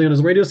on something on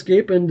his radio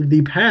escape, and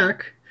the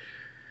pack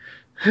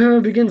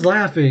begins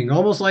laughing,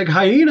 almost like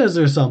hyenas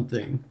or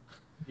something.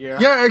 Yeah.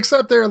 Yeah,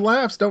 except their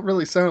laughs don't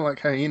really sound like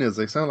hyenas.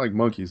 They sound like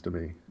monkeys to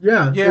me.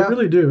 Yeah, they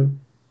really do.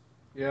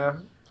 Yeah,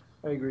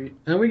 I agree.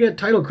 And we get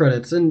title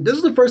credits, and this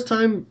is the first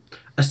time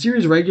a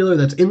series regular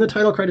that's in the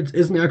title credits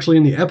isn't actually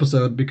in the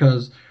episode,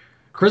 because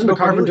Charisma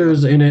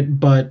Carpenter's in it,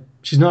 but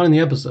she's not in the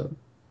episode.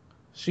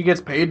 She gets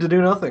paid to do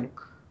nothing.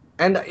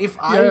 And if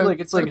I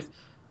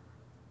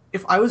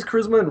if I was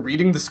Charisma and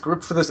reading the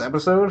script for this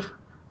episode,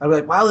 I'd be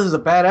like, wow, this is a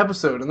bad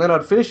episode. And then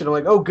I'd finish it. I'm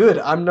like, oh, good,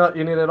 I'm not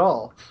in it at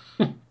all.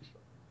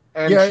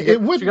 And yeah, it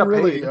wouldn't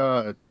really.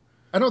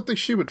 I don't think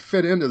she would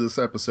fit into this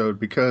episode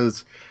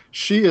because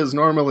she is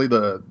normally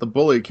the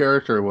bully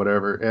character or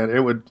whatever, and it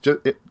would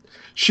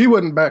she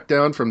wouldn't back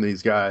down from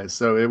these guys,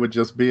 so it would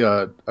just be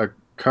a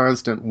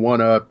constant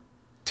one-up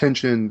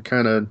tension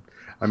kind of.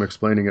 I'm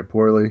explaining it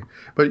poorly,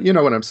 but you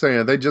know what I'm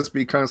saying. They'd just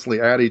be constantly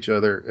at each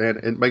other, and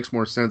it makes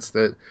more sense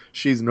that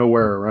she's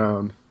nowhere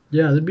around.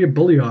 Yeah, there'd be a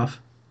bully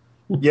off.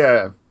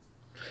 Yeah.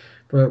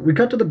 But we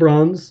cut to the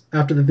Bronze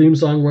after the theme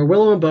song where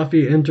Willow and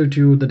Buffy enter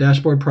to the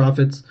Dashboard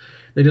Prophets.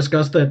 They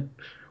discuss that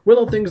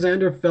Willow thinks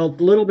Xander felt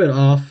a little bit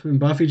off, and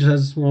Buffy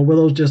says, well,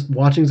 Willow's just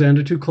watching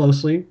Xander too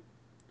closely.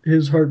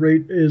 His heart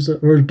rate is,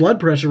 or his blood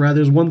pressure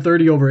rather, is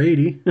 130 over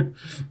 80.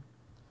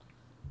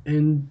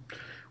 And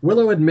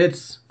Willow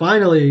admits,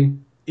 finally,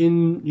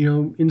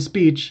 in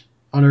speech,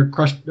 on her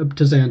crush up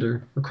to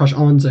Xander, or crush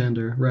on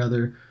Xander,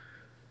 rather.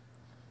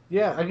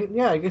 Yeah,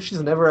 I guess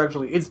she's never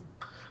actually. It's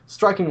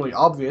strikingly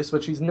obvious,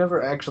 but she's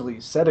never actually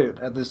said it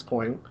at this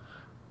point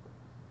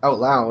out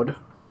loud.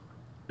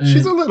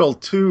 She's a little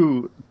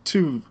too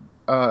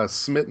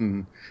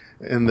smitten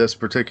in this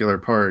particular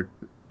part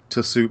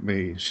to suit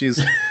me. She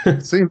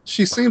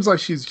seems like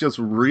she's just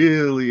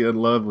really in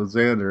love with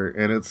Xander,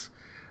 and it's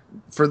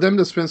for them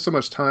to spend so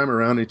much time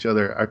around each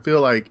other. I feel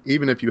like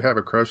even if you have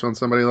a crush on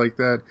somebody like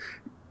that,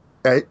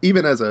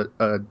 even as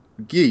a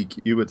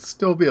geek, you would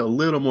still be a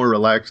little more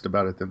relaxed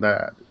about it than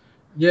that.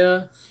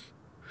 Yeah.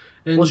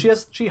 And well,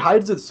 she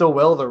hides it so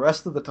well the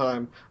rest of the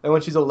time, and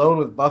when she's alone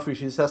with Buffy,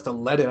 she just has to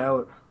let it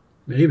out.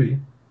 Maybe.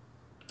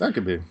 That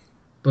could be.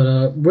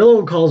 But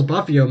Willow calls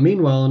Buffy a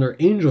meanwhile on her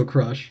angel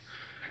crush.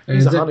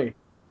 He's a honey.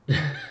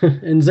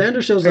 And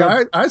Xander shows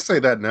up. I say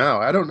that now.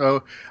 I don't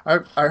know. I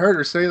heard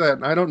her say that,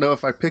 and I don't know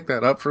if I picked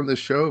that up from this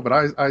show, but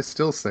I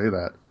still say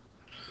that.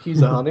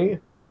 He's a honey?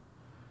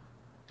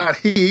 Not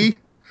he.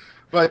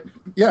 But,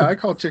 yeah, I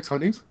call chicks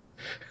honeys.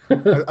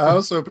 I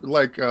also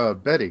like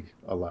Betty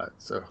a lot,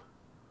 so...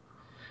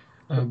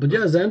 But yeah,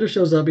 Xander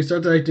shows up. He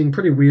starts acting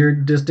pretty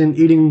weird, distant,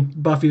 eating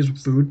Buffy's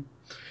food,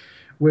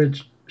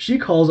 which she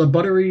calls a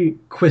buttery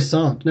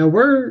croissant. Now,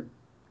 we're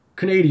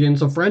Canadian,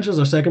 so French is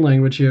our second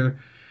language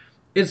here.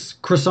 It's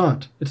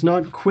croissant. It's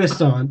not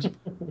cuisant.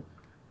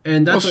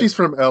 And that's she's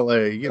from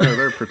L.A. You know,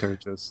 they're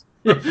pretentious.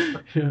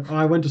 Yeah,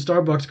 I went to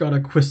Starbucks, got a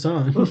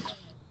croissant.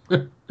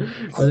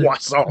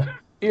 Croissant.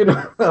 You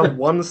know,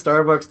 one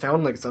Starbucks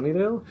town like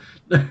Sunnydale?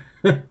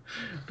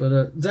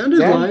 But Xander's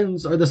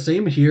lines are the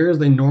same here as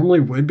they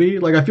normally would be.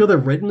 Like, I feel they're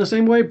written the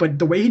same way, but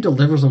the way he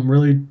delivers them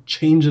really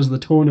changes the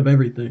tone of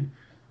everything.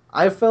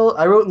 I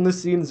wrote in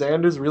this scene,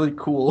 Xander's really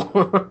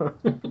cool.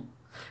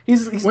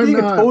 he's being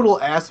a total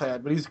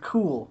asshat, but he's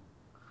cool.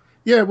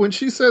 Yeah, when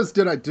she says,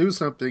 did I do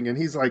something? And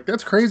he's like,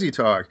 that's crazy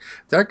talk.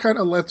 That kind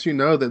of lets you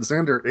know that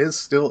Xander is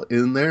still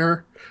in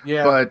there.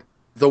 Yeah. But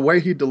the way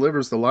he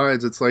delivers the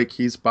lines, it's like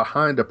he's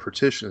behind a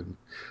partition,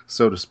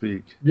 so to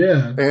speak.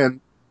 Yeah. And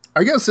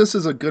I guess this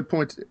is a good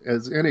point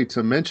as any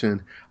to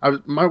mention.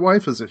 My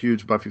wife is a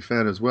huge Buffy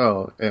fan as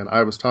well, and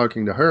I was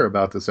talking to her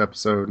about this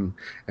episode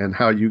and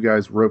how you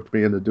guys roped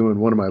me into doing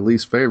one of my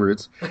least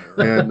favorites.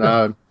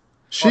 And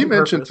she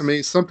mentioned to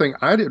me something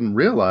I didn't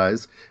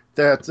realize,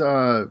 that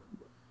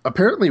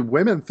apparently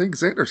women think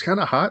Xander's kind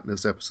of hot in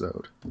this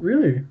episode.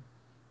 Really?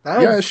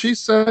 Yeah, she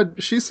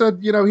said,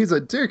 you know, he's a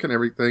dick and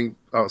everything.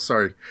 Oh,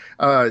 sorry.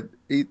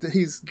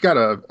 He's got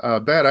a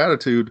bad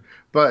attitude,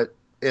 but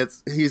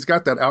he's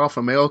got that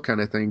alpha male kind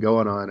of thing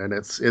going on, and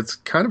it's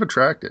kind of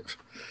attractive.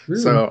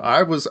 Really? So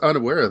I was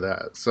unaware of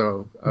that.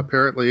 So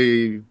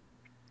apparently,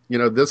 you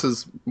know, this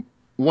is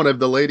one of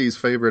the ladies'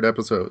 favorite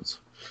episodes.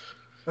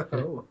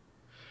 Oh.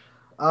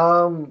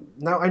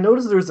 Now I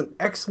noticed there's an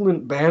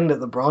excellent band at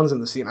the Bronze in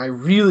the scene. I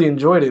really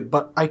enjoyed it,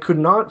 but I could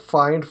not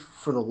find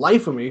for the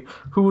life of me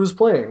who was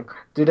playing.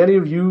 Did any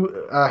of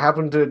you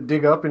happen to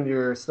dig up in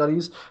your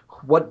studies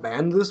what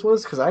band this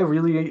was? Because I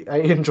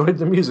enjoyed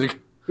the music.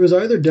 It was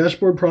either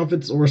Dashboard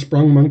Prophets or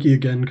Sprung Monkey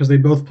again, because they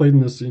both played in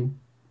this scene.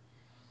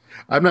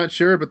 I'm not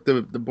sure, but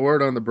the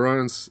board on the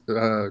Bronze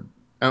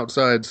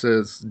outside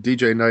says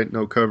DJ Night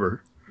No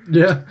Cover.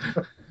 Yeah.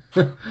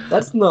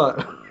 That's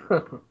not...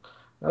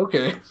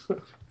 Okay.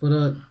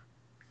 But,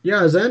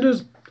 yeah,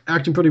 Xander's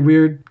acting pretty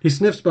weird. He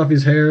sniffs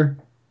Buffy's hair,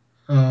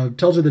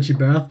 tells her that she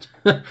bathed,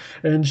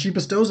 and she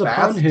bestows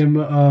upon him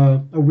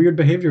a weird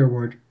behavior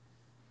award.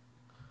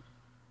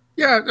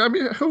 Yeah, I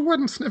mean, who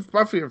wouldn't sniff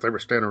Buffy if they were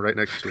standing right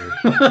next to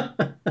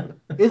her?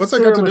 It's What's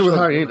that got Sarah to do with Michelle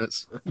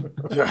hyenas?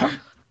 Yeah.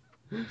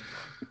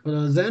 But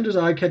Xander's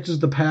eye catches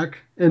the pack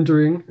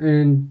entering,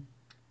 and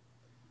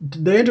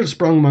they enter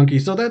Sprung Monkey.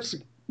 So that's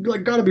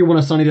like got to be one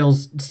of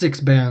Sunnydale's 6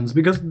 bands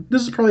because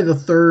this is probably the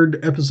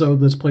 3rd episode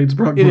that's played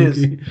Sprung It is.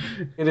 Monkey.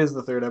 It is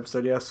the 3rd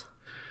episode, yes.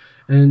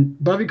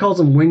 And Buffy calls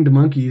them winged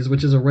monkeys,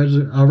 which is a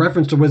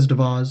reference to Wizard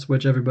of Oz,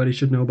 which everybody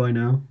should know by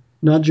now.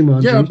 Not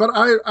Jumanji. Yeah, but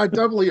I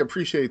doubly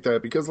appreciate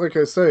that because, like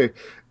I say,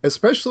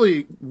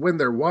 especially when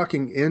they're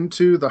walking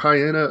into the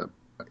hyena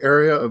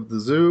area of the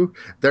zoo,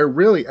 they're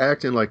really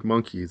acting like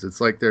monkeys. It's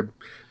like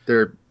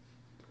they're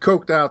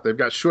coked out. They've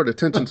got short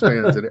attention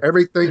spans, and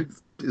everything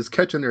is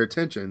catching their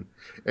attention.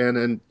 And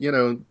then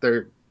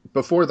they're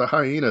before the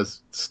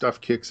hyenas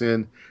stuff kicks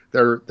in,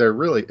 they're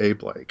really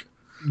ape-like.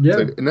 Yeah.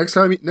 So next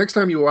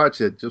time you watch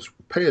it, just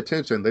pay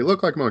attention. They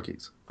look like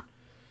monkeys.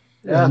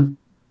 Yeah. And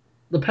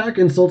the pack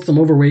insults some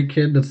overweight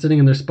kid that's sitting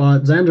in their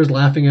spot. Xander's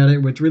laughing at it,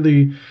 which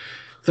really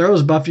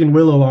throws Buffy and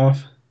Willow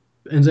off.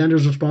 And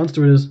Xander's response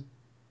to it is,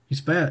 he's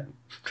fat.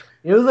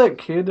 You know that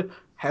kid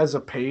has a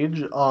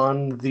page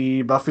on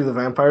the Buffy the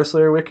Vampire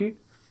Slayer wiki?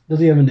 Does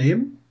he have a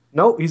name?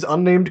 No, he's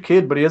unnamed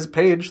kid, but he has a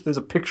page. There's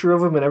a picture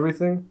of him and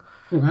everything.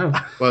 Oh,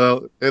 wow.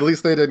 Well, at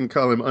least they didn't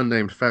call him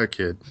unnamed fat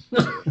kid.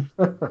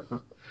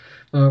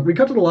 We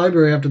cut to the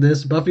library after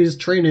this. Buffy's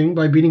training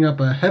by beating up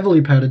a heavily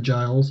padded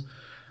Giles.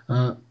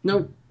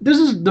 Now, this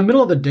is the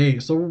middle of the day,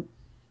 so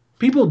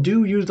people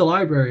do use the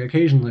library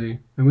occasionally.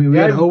 And we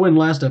had Owen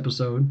last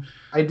episode.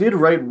 I did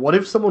write, what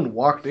if someone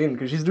walked in?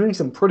 Because she's doing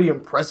some pretty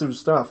impressive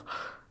stuff.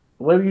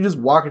 What if you just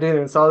walked in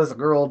and saw this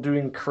girl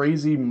doing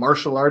crazy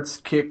martial arts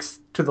kicks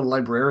to the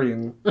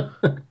librarian?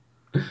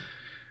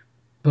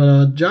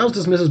 But Giles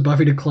dismisses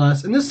Buffy to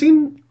class. And this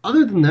scene,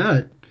 other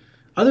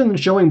than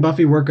showing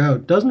Buffy work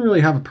out, doesn't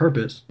really have a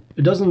purpose.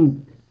 It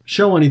doesn't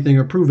show anything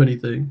or prove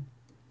anything.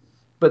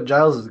 But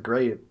Giles is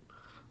great.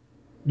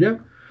 Yeah.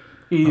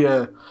 He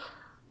is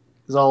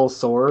all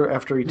sore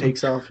after he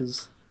takes off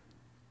his...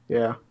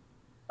 Yeah.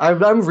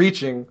 I'm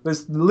reaching.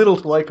 There's little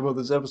to like about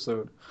this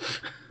episode.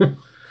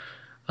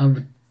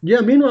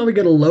 Meanwhile, we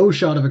get a low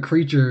shot of a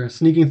creature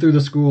sneaking through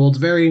the school. It's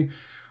very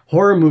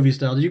horror movie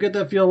style. Did you get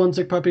that feel, One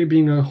Sick Puppy,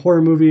 being a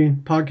horror movie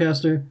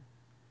podcaster?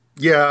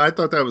 Yeah, I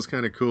thought that was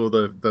kind of cool,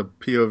 the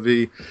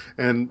POV.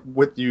 And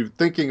with you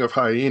thinking of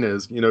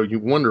hyenas, you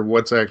wonder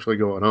what's actually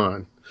going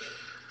on.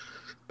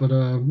 But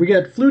we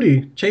get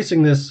Flutie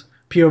chasing this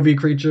POV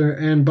creature,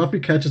 and Buffy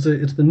catches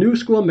it. It's the new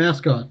school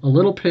mascot, a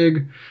little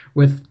pig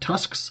with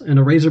tusks and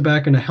a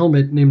razorback and a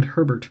helmet named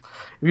Herbert.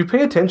 If you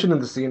pay attention in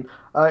the scene,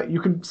 you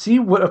can see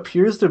what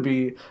appears to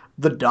be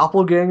the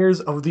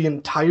doppelgangers of the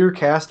entire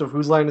cast of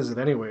Whose Line Is It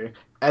Anyway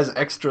as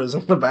extras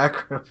in the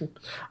background.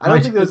 I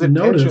don't think that was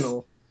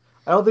intentional.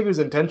 I don't think it was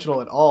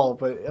intentional at all,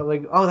 but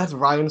like, oh, that's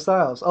Ryan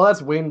Stiles. Oh,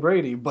 that's Wayne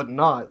Brady, but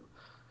not.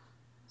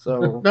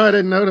 So No, I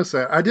didn't notice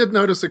that. I did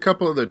notice a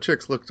couple of the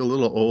chicks looked a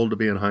little old to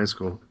be in high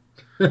school.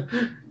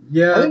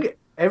 Yeah. I think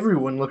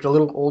everyone looked a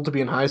little old to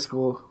be in high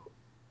school.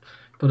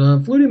 But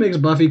Flutie makes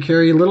Buffy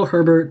carry little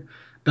Herbert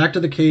back to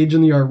the cage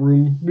in the art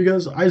room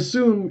because I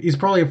assume he's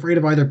probably afraid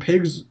of either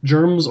pigs,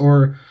 germs,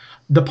 or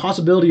the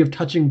possibility of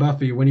touching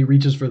Buffy when he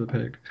reaches for the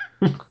pig.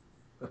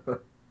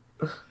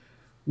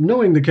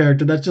 Knowing the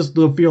character, that's just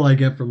the feel I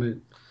get from it.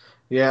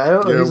 Yeah, I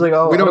don't know. He's like,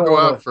 oh, we don't go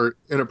out for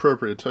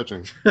inappropriate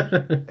touching.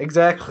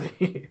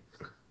 Exactly.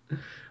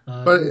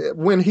 But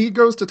when he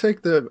goes to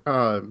take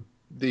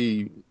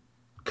the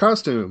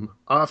costume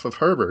off of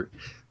Herbert,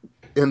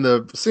 in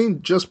the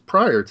scene just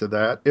prior to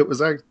that, it was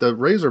the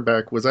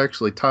Razorback was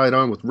actually tied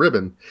on with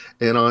ribbon,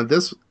 and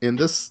in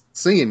this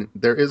scene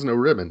there is no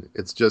ribbon.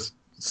 It's just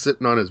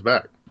sitting on his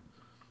back.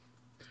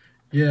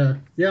 Yeah,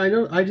 I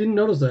know. I didn't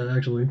notice that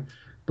actually,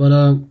 but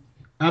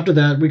after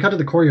that we cut to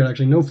the courtyard.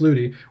 Actually, no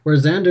Flutie, where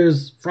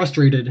Xander's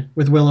frustrated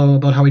with Willow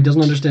about how he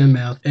doesn't understand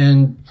math,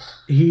 and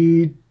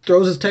he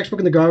throws his textbook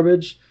in the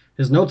garbage,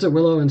 his notes at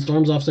Willow, and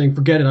storms off saying,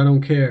 "Forget it, I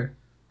don't care."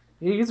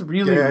 He's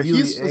really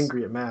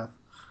angry at math.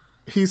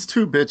 He's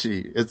too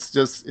bitchy. It's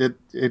just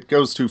it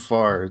goes too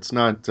far. It's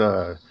not.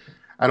 I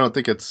don't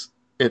think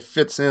it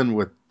fits in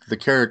with the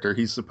character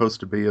he's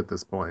supposed to be at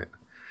this point.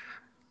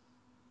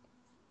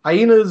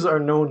 Hyenas are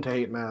known to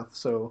hate math,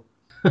 so.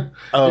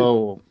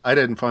 Oh, I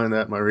didn't find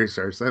that in my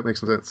research. That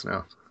makes sense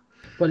now.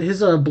 But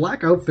his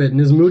black outfit and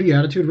his moody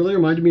attitude really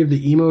reminded me of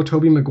the emo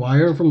Tobey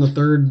Maguire from the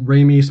third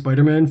Raimi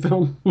Spider-Man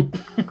film.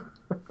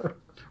 Or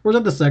was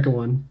that the second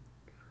one?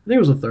 I think it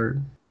was the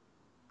third.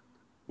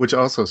 Which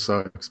also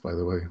sucks, by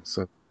the way.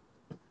 So,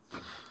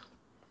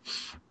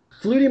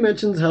 Flutie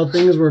mentions how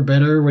things were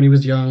better when he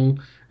was young,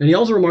 and he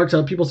also remarks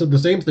how people said the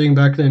same thing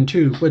back then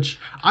too, which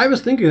I was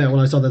thinking that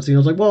when I saw that scene. I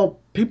was like, well,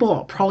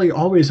 people probably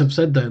always have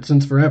said that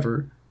since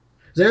forever.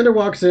 Xander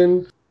walks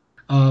in,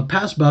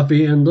 past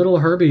Buffy, and little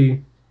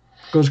Herbie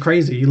goes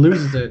crazy. He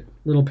loses it,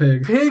 little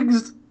pig.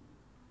 Pigs,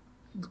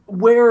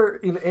 where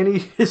in any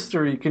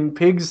history can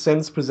pigs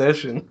sense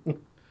possession?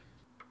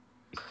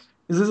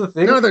 Is this a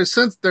thing? No, they're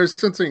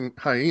sensing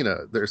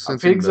hyena. They're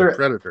sensing the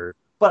predator.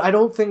 But I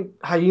don't think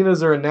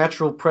hyenas are a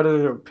natural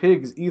predator of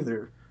pigs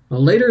either.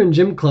 Well, later in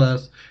gym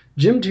class,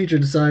 gym teacher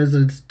decides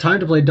that it's time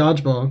to play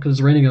dodgeball because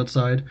it's raining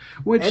outside.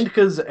 Which, And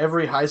because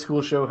every high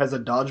school show has a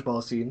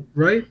dodgeball scene.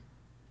 right?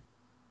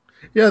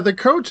 Yeah, the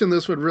coach in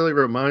this one really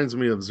reminds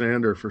me of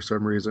Xander for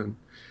some reason.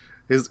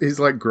 He's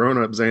like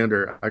grown up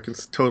Xander. I can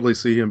totally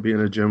see him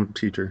being a gym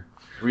teacher.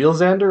 Real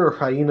Xander or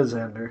hyena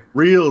Xander?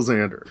 Real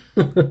Xander.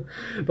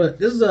 But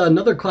this is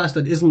another class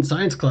that isn't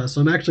science class,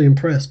 so I'm actually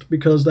impressed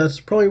because that's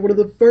probably one of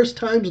the first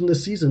times in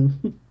this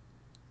season.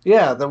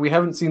 Yeah, that we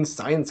haven't seen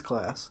science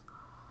class.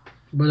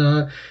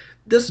 But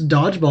this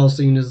dodgeball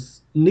scene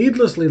is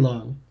needlessly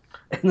long,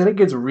 And then it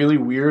gets really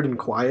weird and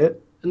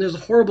quiet. and there's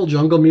horrible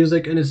jungle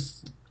music, and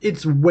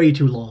it's way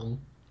too long.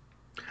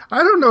 I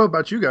don't know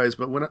about you guys,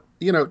 but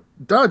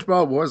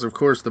dodgeball was, of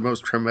course, the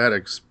most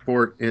traumatic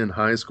sport in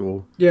high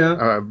school.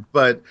 Yeah.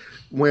 But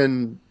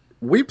when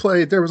we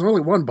played, there was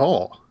only one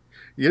ball.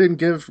 You didn't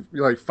give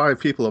like 5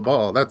 people a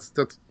ball. That's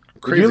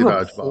crazy Did you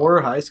have a dodgeball.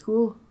 poor high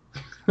school?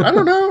 I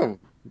don't know.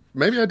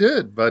 Maybe I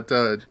did, but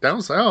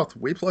down south,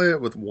 we play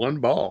it with one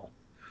ball.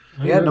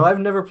 Yeah, no, I've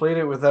never played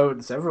it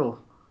without several.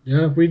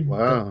 Yeah,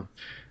 Wow.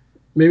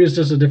 maybe it's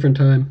just a different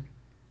time.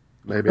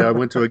 Maybe I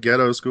went to a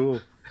ghetto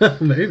school.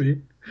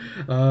 Maybe.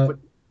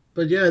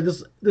 But yeah,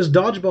 this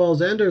dodgeball,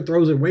 Xander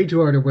throws it way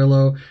too hard at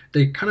Willow.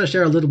 They kind of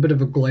share a little bit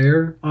of a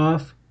glare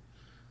off.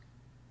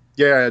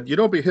 Yeah, you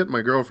don't be hitting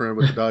my girlfriend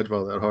with a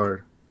dodgeball that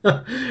hard.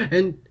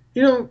 And,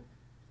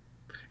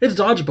 it's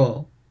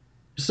dodgeball.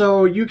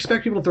 So you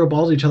expect people to throw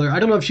balls at each other. I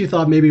don't know if she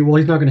thought maybe, well,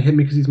 he's not going to hit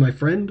me because he's my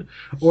friend,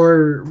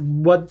 or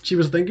what she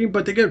was thinking,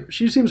 but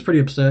she seems pretty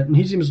upset, and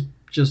he seems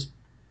just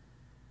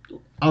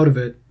out of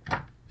it.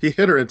 He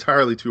hit her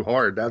entirely too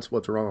hard. That's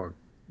what's wrong.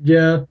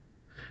 Yeah.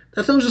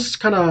 That sounds just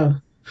kind of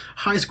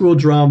high school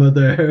drama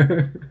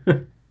there.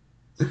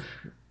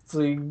 It's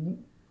like,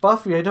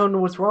 Buffy, I don't know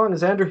what's wrong.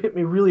 Xander hit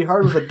me really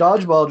hard with a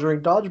dodgeball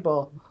during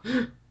dodgeball.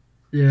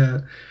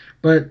 Yeah.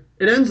 But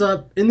it ends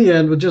up, in the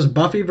end, with just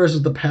Buffy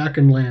versus the Pack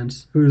and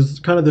Lance, who's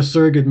kind of the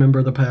surrogate member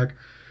of the Pack.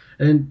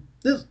 And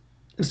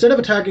instead of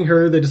attacking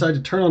her, they decide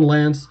to turn on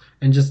Lance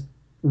and just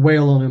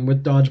wail on him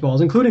with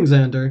dodgeballs, including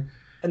Xander.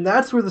 And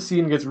that's where the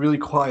scene gets really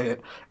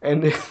quiet.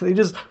 And they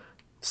just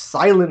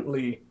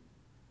silently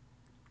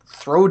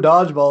throw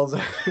dodgeballs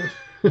at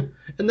him.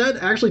 And that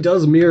actually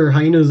does mirror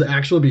Hyena's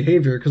actual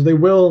behavior, because they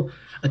will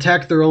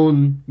attack their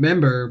own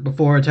member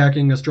before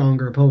attacking a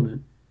stronger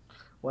opponent.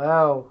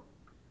 Wow.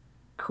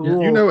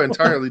 Cool. You know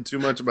entirely too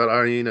much about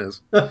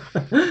hyenas. But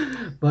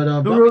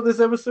Who wrote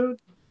this episode?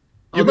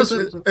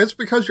 It's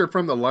because you're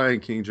from the Lion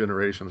King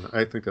generation.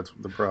 I think that's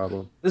the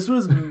problem. This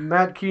was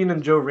Matt Keane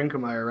and Joe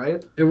Rinkemeyer,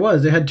 right? It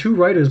was. They had 2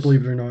 writers,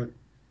 believe it or not.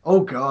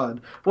 Oh,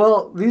 God.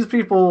 Well, these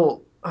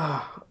people,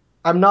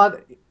 I'm not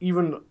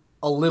even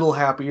a little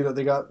happy that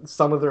they got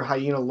some of their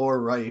hyena lore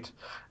right.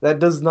 That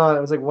does not, I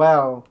was like,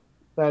 wow,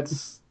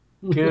 that's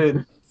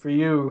good for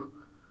you.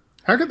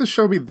 How could the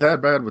show be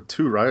that bad with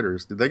 2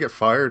 writers? Did they get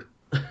fired?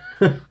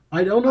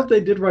 I don't know if they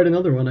did write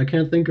another one. I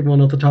can't think of one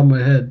off the top of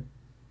my head.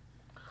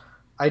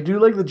 I do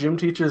like the gym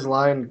teacher's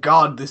line,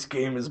 God, this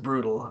game is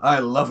brutal. I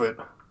love it.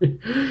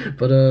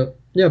 But,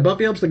 yeah,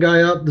 Buffy helps the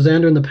guy up. The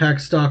Xander and the Pack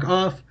stalk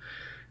off.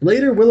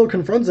 Later, Willow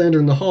confronts Xander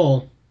in the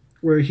hall,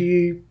 where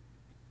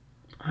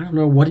I don't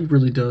know what he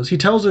really does. He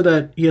tells her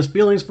that he has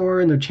feelings for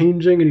her and they're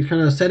changing, and he's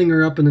kind of setting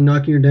her up and then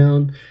knocking her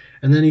down.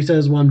 And then he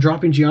says, well, I'm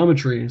dropping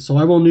geometry, so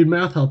I won't need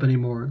math help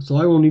anymore. So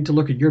I won't need to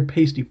look at your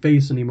pasty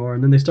face anymore.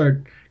 And then they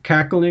start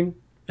cackling,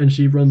 and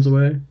she runs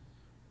away.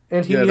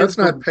 And that's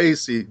not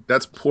pasty.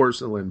 That's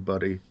porcelain,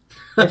 buddy.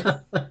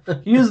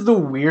 He has the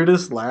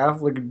weirdest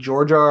laugh, like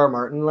George R. R.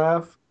 Martin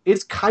laugh.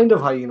 It's kind of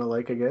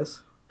hyena-like, I guess.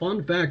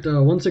 Fun fact,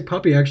 One Sick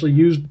Puppy actually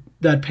used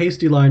that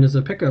pasty line as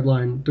a pickup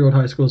line throughout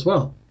high school as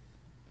well.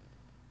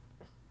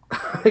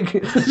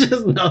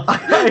 Just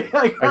nothing.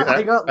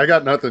 I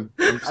got nothing.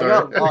 I'm I sorry.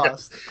 got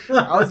lost.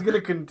 I was going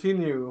to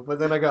continue, but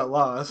then I got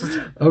lost.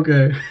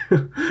 Okay.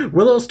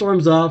 Willow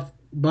storms off.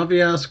 Buffy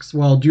asks,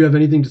 well, do you have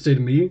anything to say to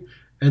me?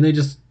 And they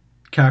just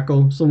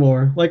cackle some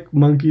more, like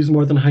monkeys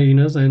more than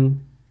hyenas,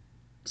 and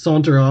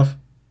saunter off.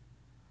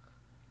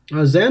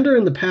 Xander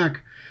and the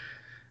Pack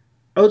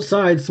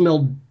outside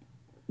smelled...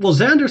 Well,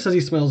 Xander says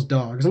he smells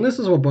dogs, and this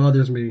is what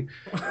bothers me.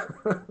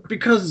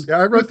 Because... Yeah,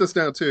 I wrote this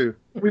down too.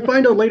 We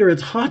find out later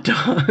it's hot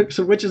dogs,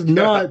 which is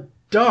not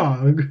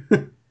dog.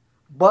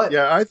 But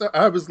yeah, I thought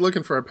I was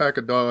looking for a pack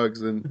of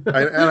dogs, and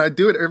I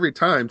do it every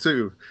time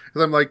too,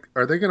 because I'm like,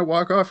 are they going to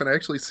walk off and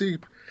actually see?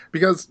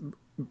 Because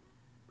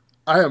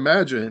I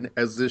imagine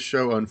as this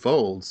show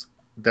unfolds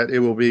that it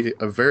will be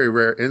a very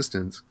rare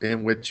instance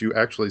in which you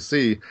actually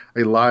see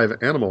a live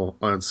animal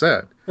on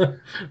set.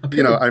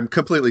 I'm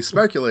completely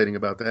speculating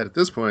about that at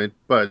this point,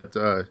 but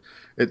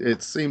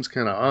it seems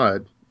kind of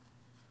odd.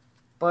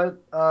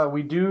 But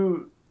we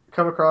do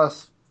come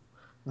across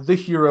the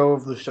hero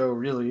of the show,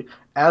 really,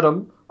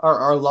 Adam,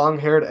 our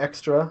long-haired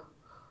extra,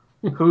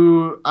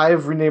 who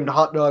I've renamed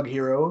Hot Dog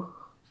Hero.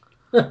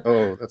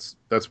 Oh,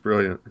 that's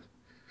brilliant.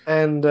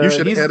 And you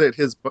should edit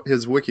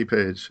his wiki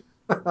page.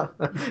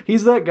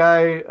 He's that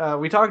guy.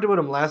 We talked about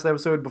him last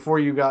episode before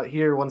you got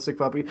here, One Sick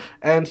Puppy,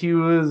 and he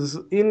was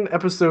in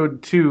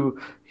episode 2.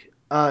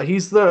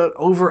 He's the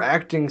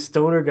overacting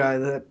stoner guy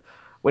that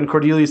when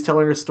Cordelia's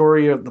telling her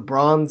story of the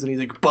bronze, and he's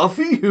like,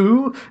 Buffy,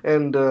 who?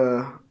 And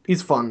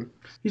he's fun.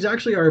 He's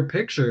actually our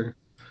picture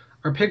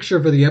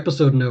for the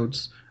episode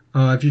notes.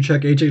 If you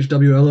check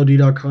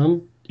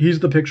hhwlod.com, he's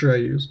the picture I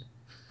used.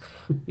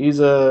 He's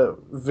a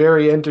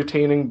very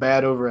entertaining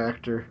bad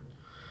overactor,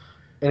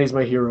 and he's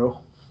my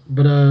hero.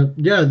 But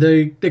yeah,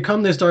 they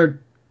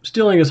start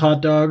stealing his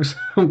hot dogs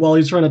while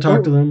he's trying to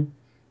talk to them.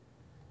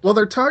 Well,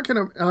 they're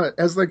talking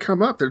as they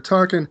come up. They're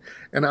talking,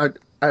 and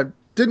I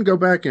didn't go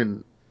back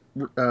and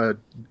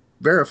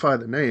verify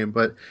the name,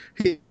 but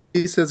he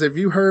says, "Have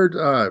you heard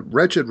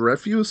Wretched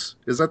Refuse?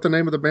 Is that the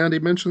name of the band he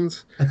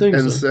mentions?" I think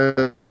and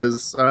so.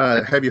 Says,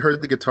 "Have you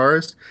heard the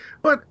guitarist?"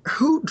 But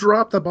who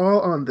dropped the ball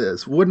on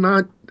this? Would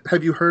not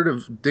have you heard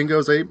of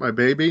Dingoes Ate My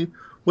Baby?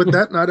 Would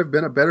that not have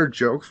been a better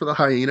joke for the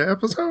hyena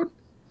episode?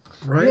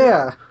 Right?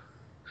 Yeah.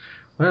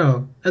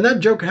 Wow. And that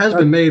joke has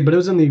been made, but it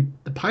was in the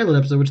pilot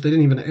episode, which they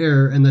didn't even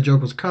air, and the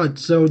joke was cut,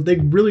 so they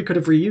really could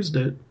have reused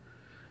it.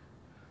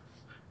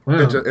 Wow.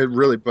 It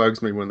really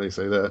bugs me when they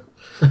say that.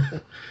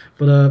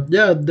 But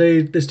yeah,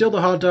 they steal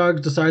the hot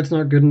dogs, decide it's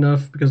not good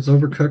enough because it's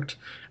overcooked,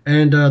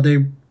 and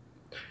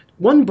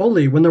one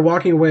bully, when they're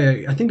walking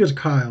away, I think it was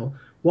Kyle,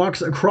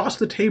 walks across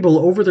the table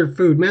over their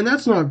food. Man,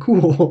 that's not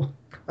cool.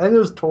 I think it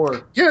was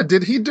Tor. Yeah,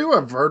 did he do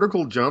a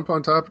vertical jump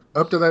on top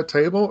up to that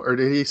table, or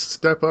did he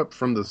step up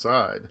from the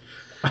side?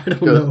 I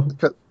don't know.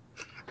 'Cause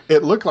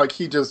it looked like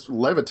he just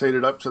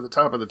levitated up to the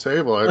top of the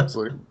table. I was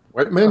like,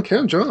 white man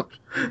can jump.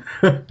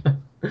 But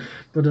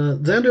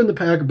Xander and the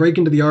pack break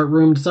into the art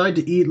room, decide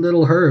to eat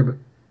Little Herb.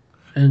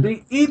 And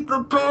They eat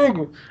the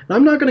pig!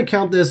 I'm not going to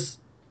count this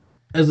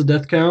as a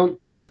death count.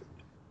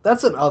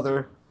 That's an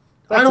other.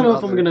 I don't know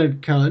if I'm going to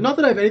count it. Not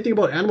that I have anything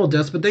about animal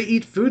deaths, but they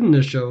eat food in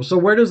this show, so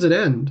where does it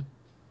end?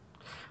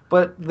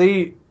 But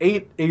they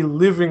ate a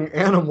living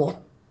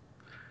animal.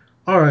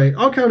 Alright,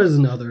 I'll count it as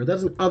an other.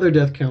 That's an other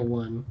death count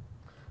one.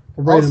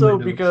 Right in my Also,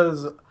 notes.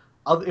 because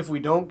if we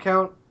don't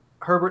count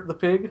Herbert the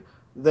pig,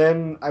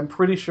 then I'm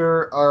pretty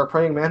sure our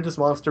praying mantis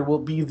monster will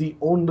be the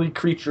only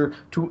creature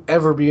to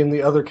ever be in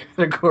the other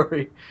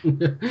category.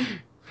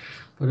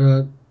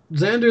 But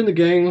Xander and the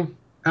gang,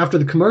 after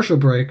the commercial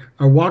break,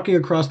 are walking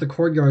across the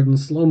courtyard in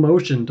slow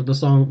motion to the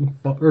song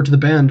or to the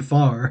band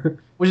Far.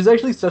 Which is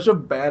actually such a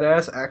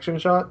badass action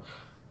shot.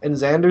 And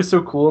Xander's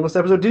so cool in this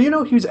episode. Did you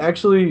know he was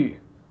actually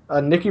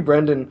Nikki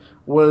Brendan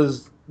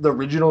was the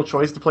original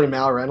choice to play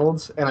Mal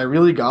Reynolds, and I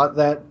really got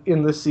that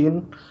in this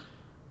scene.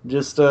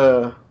 Just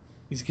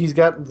he's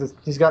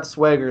got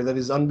swagger that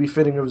is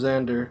unbefitting of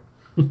Xander.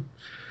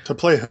 To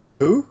play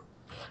who?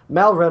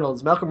 Mal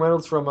Reynolds, Malcolm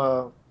Reynolds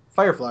from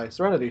Firefly,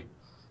 Serenity.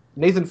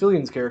 Nathan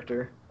Fillion's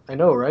character. I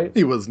know, right?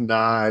 He was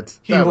not.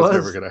 He That was was.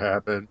 never going to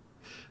happen.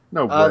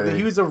 No way.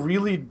 He was a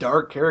really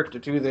dark character,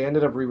 too. They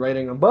ended up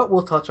rewriting him, but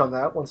we'll touch on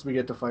that once we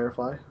get to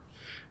Firefly.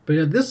 But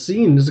yeah, this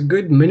scene is a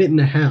good minute and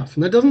a half,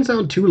 and that doesn't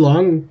sound too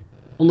long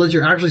unless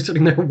you're actually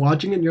sitting there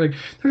watching it and you're like,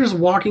 they're just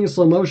walking in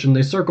slow motion.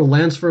 They circle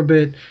Lance for a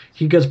bit,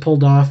 he gets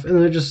pulled off, and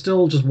they're just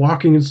still just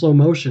walking in slow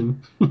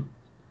motion.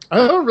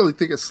 I don't really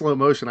think it's slow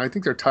motion. I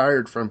think they're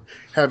tired from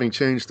having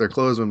changed their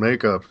clothes and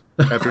makeup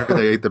after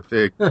they ate the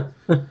pig.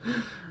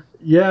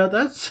 Yeah,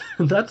 that's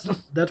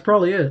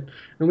probably it.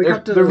 And we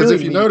got to they're Because really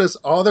if you neat. notice,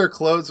 all their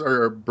clothes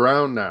are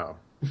brown now.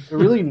 They're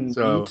really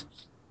So- neat.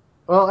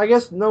 Well, I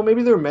guess, no,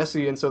 maybe they're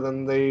messy, and so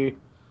then they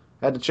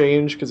had to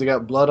change because they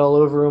got blood all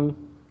over them.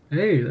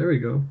 Hey, there we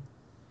go.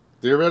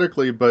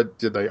 Theoretically, but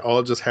did they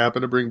all just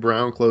happen to bring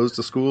brown clothes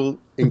to school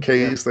in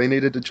case they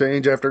needed to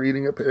change after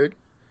eating a pig?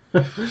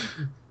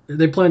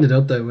 They planned it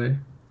out that way.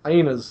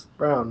 Hyenas,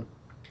 brown.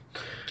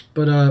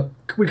 But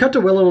we cut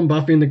to Willow and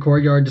Buffy in the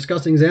courtyard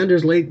discussing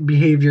Xander's late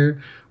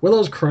behavior.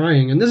 Willow's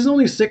crying, and this is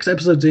only 6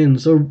 episodes in,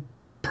 so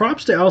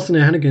props to Alison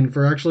Hannigan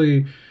for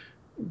actually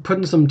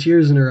putting some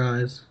tears in her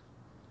eyes.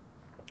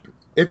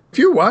 If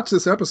you watch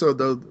this episode,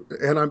 though,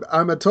 and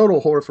I'm a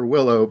total whore for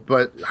Willow,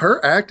 but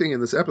her acting in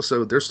this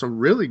episode, there's some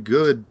really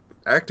good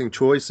acting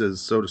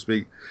choices, so to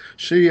speak.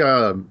 She,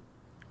 one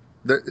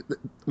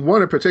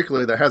in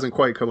particular that hasn't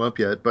quite come up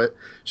yet, but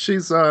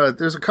she's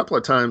there's a couple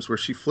of times where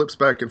she flips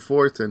back and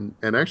forth and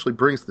actually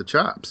brings the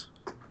chops.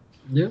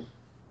 Yeah,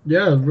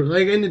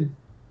 like, and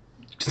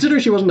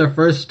considering she wasn't their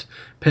first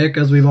pick,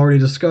 as we've already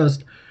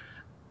discussed,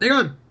 they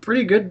got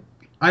pretty good.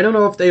 I don't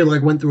know if they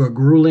like went through a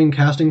grueling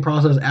casting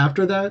process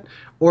after that,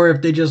 or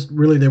if they just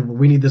really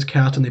we need this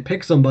cast and they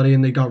picked somebody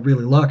and they got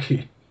really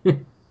lucky.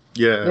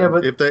 Yeah,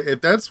 but- if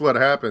that's what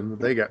happened,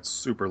 they got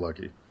super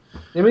lucky.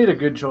 They made a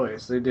good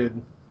choice. They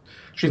did.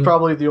 She's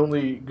probably the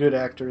only good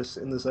actress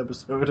in this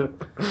episode.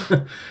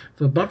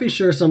 So Buffy's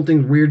sure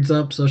something weird's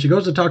up, so she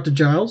goes to talk to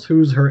Giles,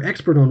 who's her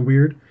expert on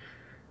weird.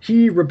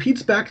 He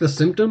repeats back the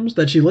symptoms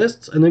that she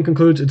lists and then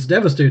concludes it's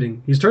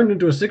devastating. He's turned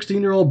into a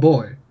 16-year-old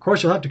boy. Of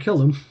course, you'll have to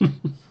kill him.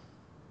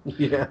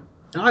 Yeah.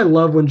 I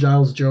love when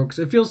Giles jokes.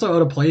 It feels so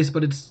out of place,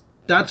 but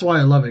that's why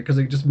I love it, because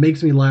it just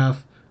makes me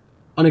laugh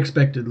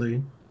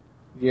unexpectedly.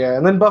 Yeah,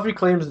 and then Buffy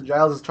claims that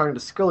Giles is trying to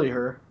Scully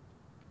her.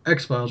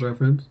 X-Files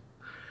reference,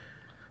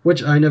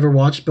 which I never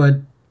watched, but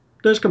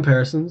there's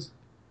comparisons,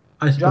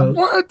 I suppose.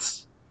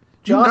 What?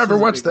 You Joss never is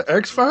a watched big- the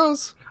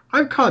X-Files?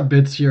 I've caught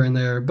bits here and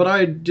there, but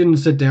I didn't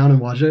sit down and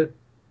watch it.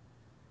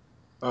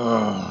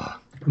 Oh,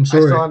 I'm I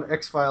sorry. saw an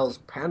X-Files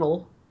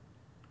panel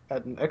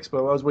at an expo.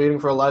 I was waiting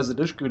for Eliza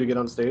Dushku to get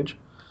on stage,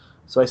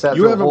 so I sat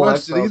You through a haven't whole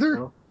watched it X-Files either?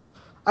 panel.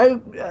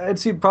 I'd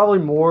seen probably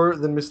more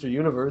than Mr.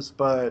 Universe,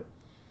 but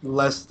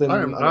less than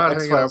I am an not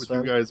hanging out X-Files with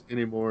you fan. guys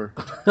anymore.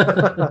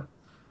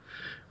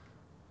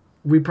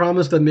 We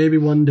promised that maybe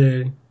one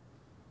day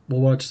we'll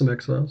watch some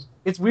X-Files.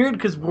 It's weird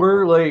because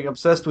we're like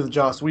obsessed with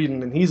Joss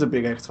Whedon, and he's a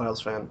big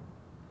X-Files fan.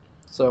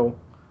 So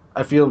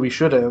I feel we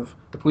should have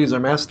to please our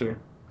master.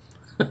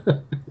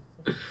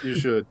 You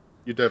should.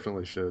 You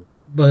definitely should.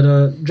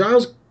 But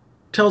Giles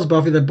tells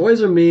Buffy that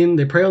boys are mean,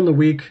 they prey on the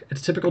weak,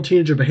 it's typical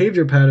teenager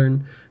behavior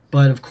pattern.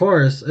 But of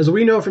course, as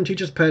we know from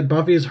Teacher's Pet,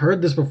 Buffy has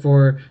heard this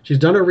before. She's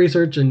done her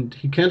research, and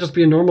he can't just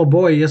be a normal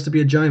boy, he has to be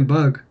a giant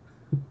bug.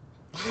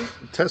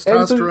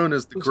 Testosterone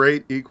is the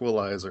great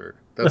equalizer.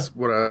 That's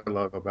what I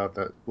love about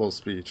that little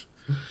speech.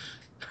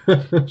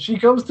 She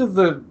comes to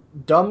the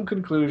dumb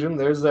conclusion,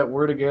 there's that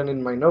word again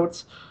in my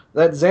notes,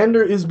 that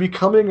Xander is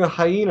becoming a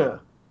hyena.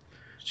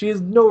 She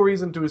has no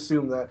reason to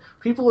assume that.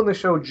 People in the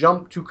show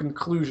jump to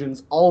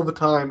conclusions all the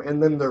time,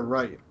 and then they're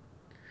right.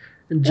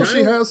 And Well, Giles,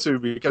 she has to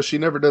because she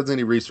never does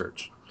any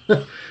research.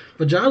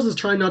 but Giles is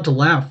trying not to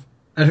laugh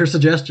at her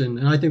suggestion,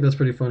 and I think that's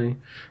pretty funny.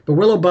 But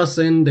Willow busts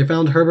in, they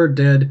found Herbert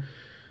dead,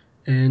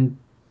 and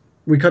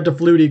we cut to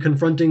Flutie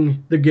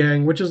confronting the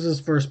gang, which is his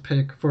first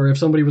pick for if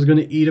somebody was going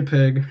to eat a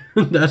pig.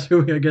 That's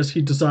who I guess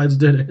he decides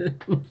did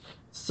it.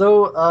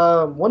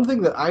 So, one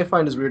thing that I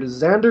find is weird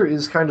is Xander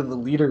is kind of the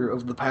leader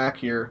of the pack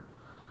here.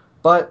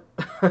 But,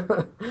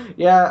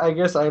 yeah, I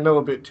guess I know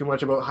a bit too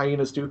much about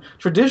hyenas too.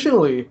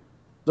 Traditionally,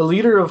 the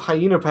leader of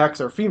hyena packs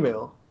are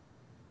female.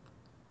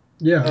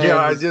 Yeah. And- Yeah,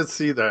 I did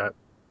see that.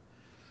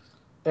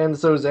 And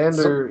so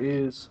Xander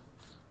is...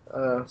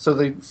 so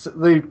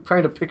they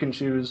kind of pick and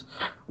choose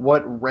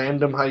what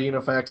random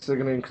hyena facts they're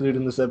going to include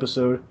in this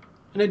episode.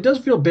 And it does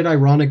feel a bit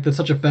ironic that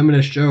such a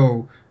feminist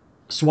show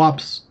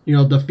swaps,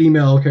 the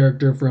female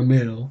character for a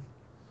male.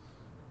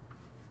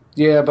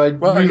 Yeah, but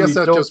Well, I guess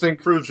that don't just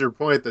think proves your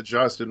point that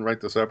Joss didn't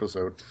write this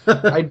episode.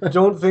 I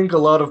don't think a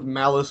lot of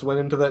malice went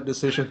into that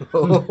decision,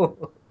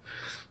 though.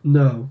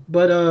 No.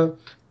 But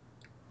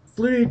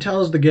Flutie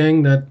tells the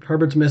gang that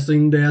Herbert's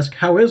missing. They ask,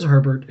 how is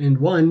Herbert? And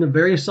one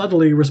very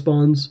subtly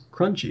responds,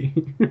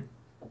 crunchy.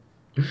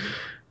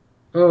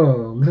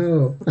 Oh,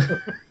 no.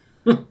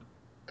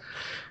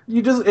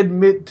 You just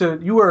admit to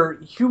you are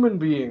human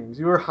beings,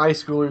 you are high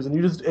schoolers, and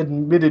you just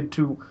admitted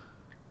to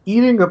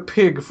eating a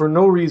pig for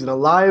no reason.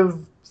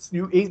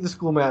 You ate the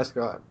school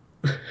mascot.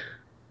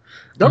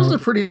 That was a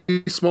pretty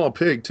small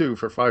pig, too,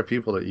 for 5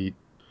 people to eat.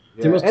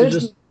 They must And have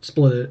just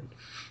split it.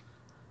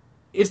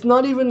 it's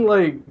not even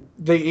like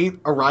they ate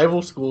a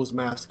rival school's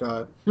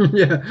mascot.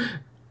 Yeah.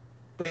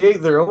 They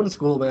ate their own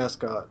school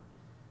mascot.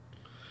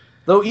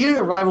 Though eating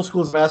a rival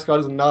school's mascot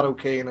is not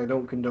okay, and I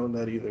don't condone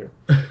that either.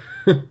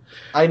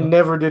 I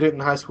never did it in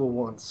high school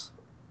once.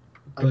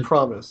 I But-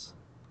 promise.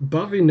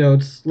 Buffy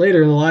notes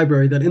later in the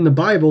library that in the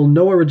Bible,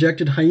 Noah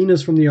rejected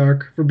hyenas from the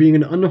ark for being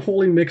an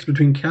unholy mix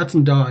between cats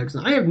and dogs.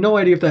 I have no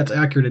idea if that's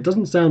accurate. It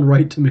doesn't sound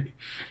right to me.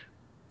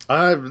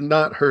 I've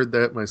not heard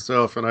that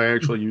myself, and I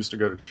actually used to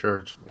go to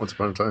church once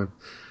upon a time.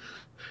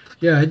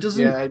 Yeah, it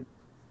doesn't... Yeah,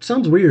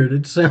 sounds weird.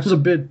 It sounds a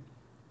bit...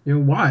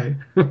 why?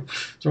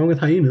 What's wrong with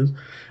hyenas?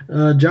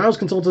 Giles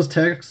consults his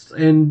text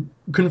and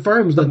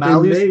confirms the that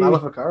Malleus they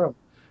Maleficarum.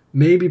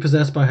 may be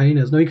possessed by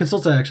hyenas. No, he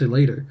consults that actually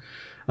later.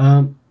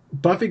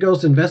 Buffy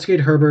goes to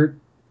investigate Herbert,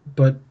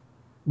 but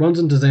runs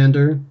into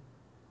Xander,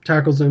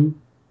 tackles him,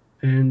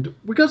 and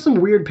we got some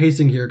weird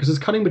pacing here because it's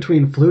cutting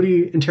between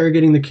Flutie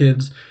interrogating the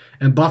kids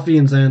and Buffy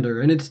and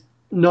Xander, and it's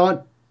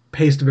not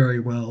paced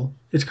very well.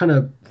 It's kind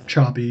of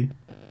choppy.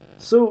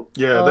 So,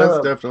 Yeah,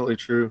 that's definitely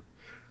true.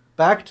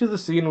 back to the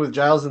scene with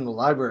Giles in the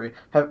library.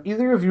 Have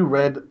either of you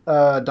read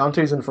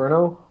Dante's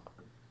Inferno?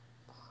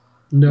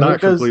 No, Not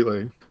because-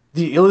 completely.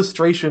 The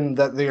illustration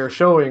that they are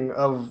showing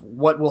of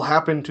what will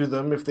happen to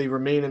them if they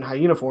remain in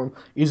hyena form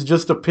is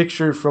just a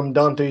picture from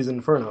Dante's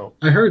Inferno.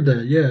 I heard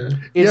that. Yeah,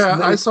 It's Yeah,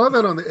 the- I saw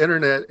that on the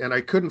internet, and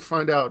I couldn't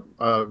find out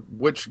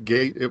which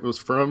gate it was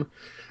from,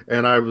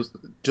 and I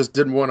just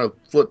didn't want to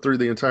flip through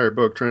the entire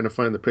book trying to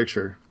find the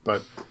picture.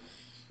 But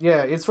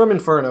Yeah, it's from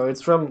Inferno.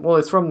 It's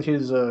from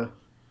his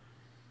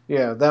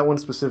yeah, that one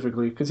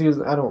specifically because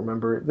I don't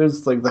remember.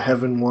 There's like the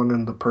heaven one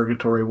and the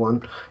purgatory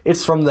one.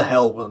 It's from the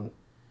hell one.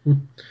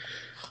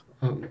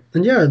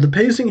 and yeah, the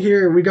pacing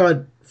here, we got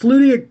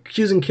Flutie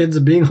accusing kids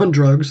of being on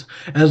drugs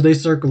as they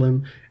circle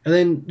him, and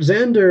then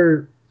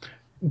Xander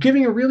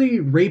giving a really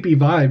rapey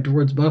vibe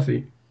towards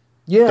Buffy.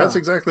 Yeah. that's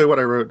exactly what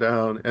I wrote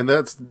down, and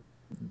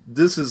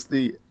this is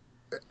the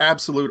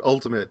absolute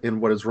ultimate in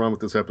what is wrong with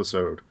this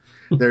episode.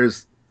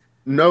 There's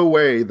no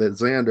way that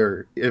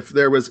Xander, if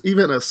there was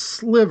even a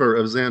sliver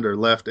of Xander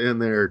left in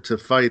there to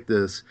fight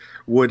this,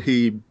 would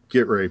he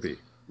get rapey.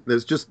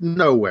 There's just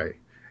no way.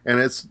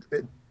 and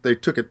they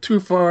took it too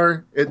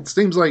far. It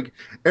seems like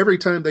every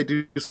time they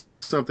do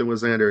something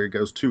with Xander, it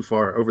goes too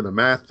far over the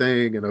math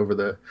thing and over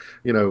the,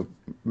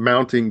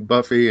 mounting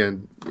Buffy,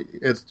 and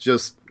it's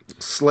just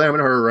slamming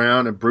her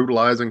around and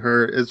brutalizing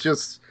her. It's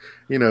just,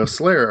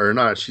 Slayer or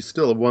not, she's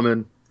still a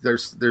woman.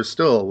 There's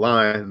still a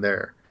line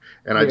there,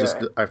 and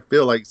Yeah. I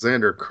feel like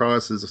Xander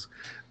crosses.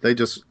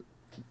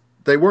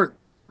 They weren't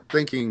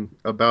thinking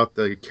about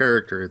the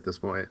character at this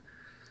point.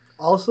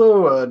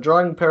 Also,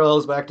 drawing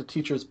parallels back to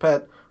Teacher's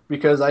Pet,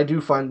 because I do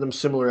find them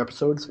similar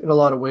episodes in a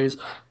lot of ways.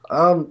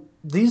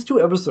 These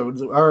two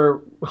episodes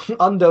are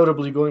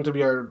undoubtedly going to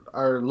be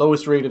our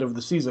lowest rated of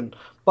the season,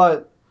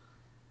 but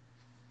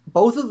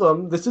both of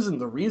them, this isn't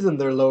the reason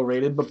they're low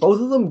rated, but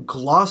both of them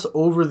gloss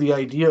over the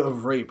idea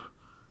of rape.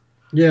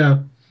 Yeah.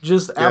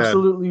 Just Yeah.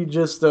 absolutely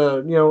just,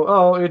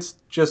 oh, it's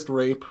just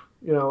rape.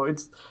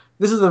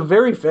 This is a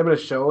very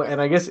feminist show,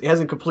 and I guess it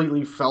hasn't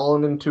completely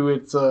fallen into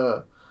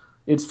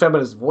its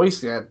feminist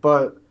voice yet,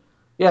 but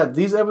yeah,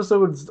 these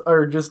episodes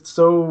are just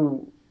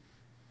so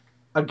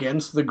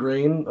against the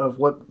grain of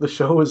what the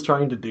show is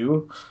trying to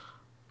do.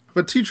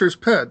 But Teacher's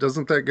Pet,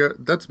 doesn't that go?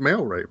 That's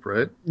male rape,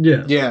 right?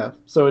 Yes. Yeah,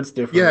 so it's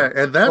different. Yeah,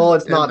 and that. Well,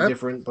 it's and not that-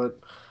 different, but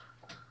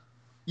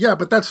Yeah,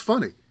 but that's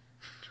funny.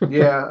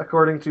 yeah,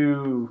 according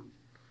to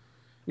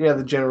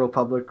the general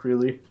public,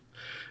 really.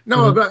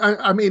 No, but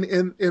I mean,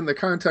 in the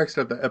context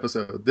of the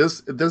episode,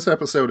 this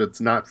episode, it's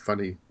not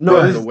funny. No,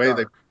 But it the is way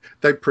not.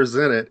 they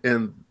present it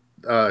in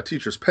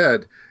Teacher's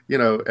Pet,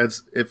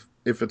 as if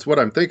it's what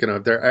I'm thinking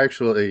of, they're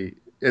actually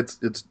it's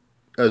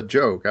a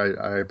joke.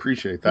 I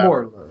appreciate that.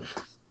 More or less.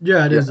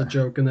 Yeah, it is a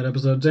joke in that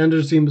episode.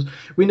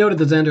 We noted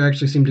that Xander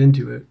actually seemed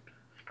into it.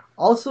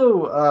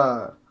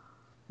 Also,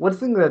 one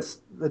thing that's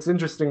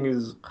interesting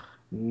is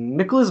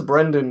Nicholas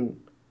Brendan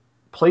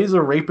plays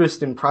a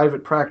rapist in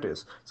private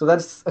practice. So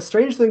that's a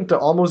strange thing to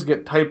almost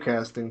get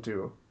typecast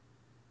into.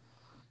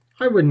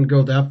 I wouldn't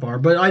go that far,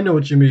 but I know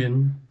what you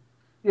mean.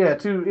 Yeah,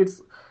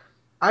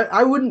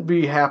 I wouldn't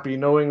be happy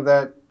knowing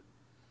that,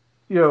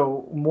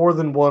 more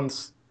than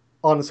once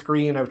on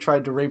screen I've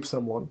tried to rape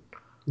someone.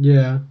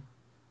 Yeah.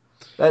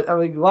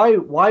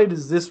 Why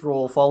does this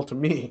role fall to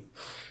me?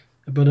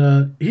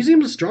 But he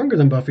seems stronger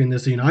than Buffy in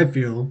this scene, I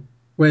feel.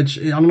 Which,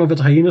 I don't know if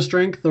it's hyena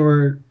strength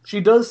or...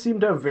 She does seem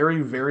to have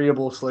very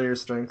variable Slayer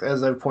strength,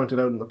 as I've pointed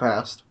out in the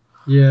past.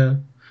 Yeah.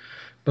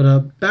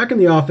 But back in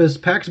the office,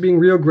 Pack's being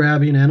real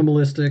grabby and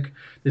animalistic.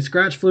 They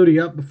scratch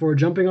Flutie up before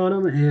jumping on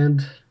him,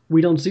 and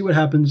we don't see what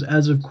happens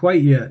as of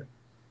quite yet.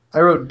 I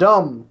wrote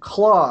dumb,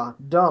 claw,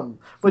 dumb.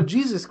 But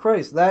Jesus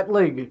Christ, that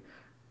leg,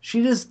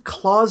 she just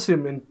claws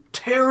him and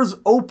tears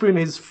open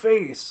his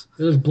face.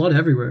 There's blood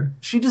everywhere.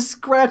 She just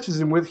scratches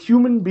him with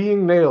human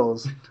being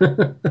nails.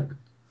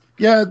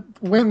 Yeah,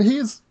 when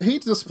he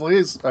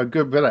displays a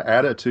good bit of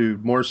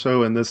attitude, more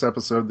so in this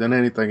episode than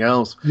anything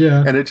else.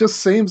 Yeah. And it just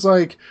seems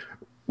like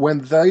when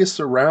they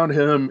surround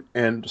him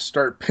and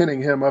start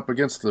pinning him up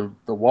against the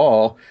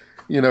wall,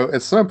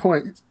 at some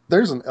point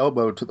there's an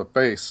elbow to the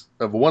face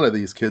of one of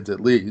these kids at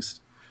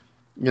least.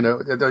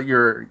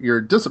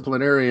 Your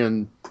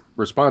disciplinarian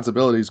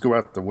responsibilities go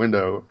out the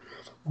window.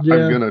 Yeah.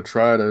 I'm gonna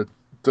try to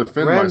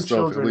defend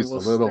myself at Grandchildren least a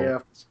will little. stay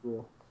after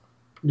school.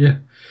 Yeah.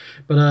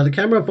 But the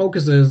camera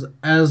focuses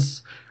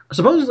as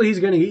supposedly he's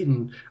getting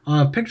eaten.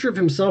 A picture of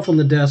himself on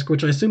the desk,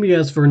 which I assume he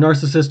has for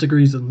narcissistic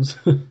reasons.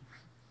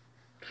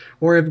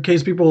 Or in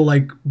case people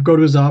go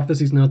to his office,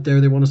 he's not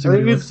there, they want to see I what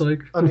think he it's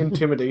looks like. an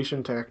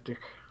intimidation tactic.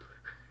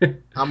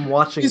 I'm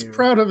watching He's you.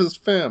 proud of his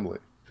family.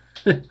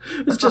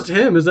 It's just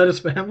him. Is that his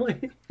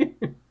family?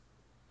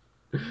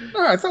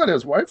 No, I thought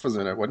his wife was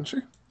in it, wasn't she?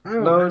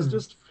 No, it's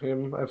just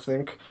him, I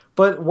think.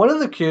 But one of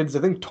the kids, I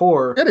think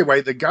Tor,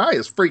 Anyway, the guy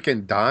is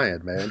freaking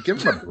dying, man.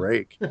 Give him a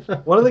break.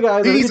 one of the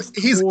guys, I think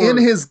He's it's Tor. in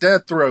his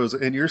death throes,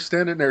 and you're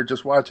standing there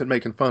just watching,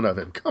 making fun of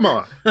him. Come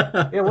on.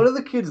 Yeah, one of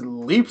the kids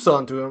leaps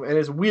onto him, and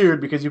it's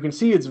weird because you can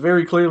see it's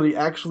very clearly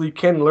actually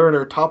Ken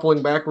Lerner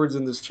toppling backwards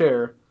in this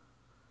chair.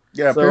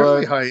 Yeah, So,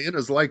 apparently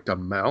hyenas like to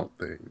mount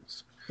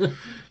things.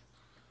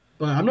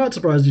 But I'm not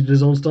surprised he did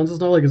his own stunts.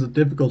 It's not like it's a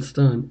difficult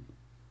stunt.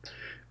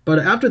 But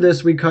after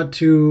this, we cut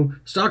to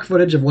stock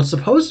footage of what's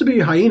supposed to be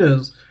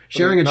hyenas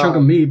sharing a chunk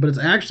of meat, but it's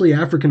actually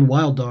African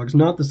wild dogs,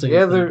 not the same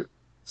Yeah, thing.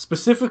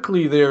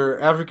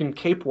 they're African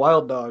Cape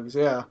wild dogs.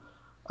 Yeah,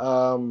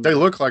 They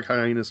look like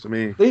hyenas to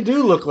me. they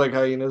do look like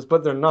hyenas,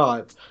 but they're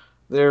not.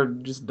 They're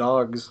just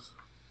dogs.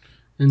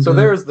 And, So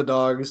there's the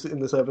dogs in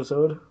this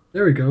episode.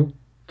 There we go.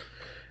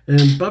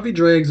 And Buffy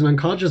drags an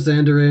unconscious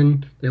Xander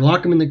in. They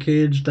lock him in the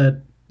cage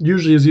that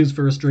usually is used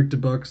for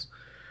restricted books.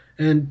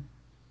 And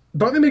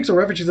Buffy makes a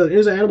reference. She says, in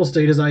his animal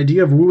state, his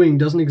idea of wooing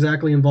doesn't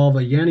exactly involve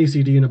a Yanni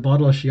CD and a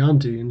bottle of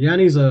Chianti. And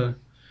Yanni's a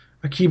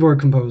keyboard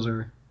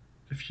composer,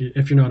 if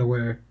you're not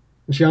aware.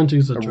 And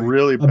Chianti's a drink,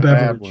 really a bad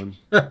beverage.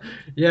 one.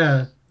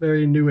 Yeah,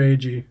 very new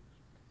agey.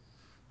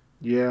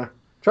 Yeah,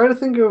 trying to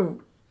think of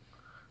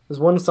there's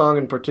one song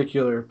in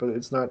particular, but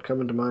it's not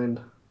coming to mind.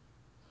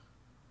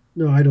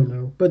 No, I don't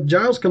know. But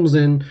Giles comes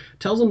in,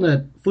 tells him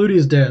that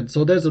Flutie's dead,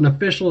 so there's an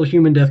official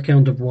human death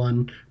count of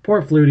 1.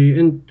 Poor Flutie.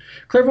 And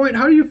Clairvoyant,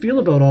 how do you feel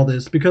about all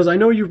this? Because I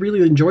know you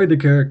really enjoyed the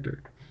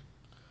character.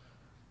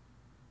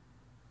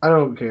 I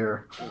don't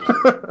care.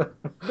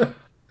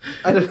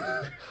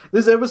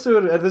 This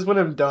episode, at this point,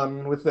 I'm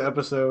done with the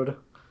episode,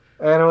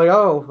 and I'm like,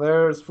 oh,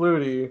 there's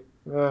Flutie.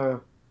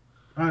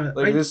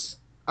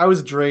 I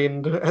was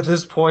drained at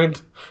this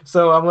point,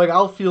 so I'm like,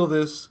 I'll feel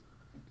this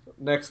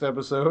next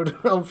episode.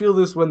 I'll feel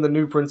this when the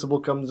new principal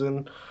comes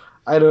in.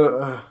 I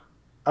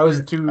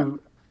was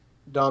too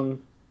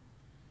done.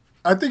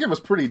 I think it was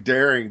pretty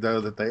daring, though,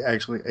 that they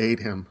actually ate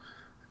him.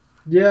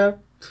 Yeah.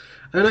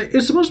 And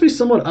it's supposed to be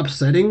somewhat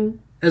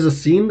upsetting as a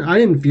scene. I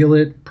didn't feel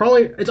it.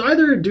 Probably, it's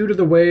either due to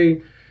the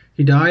way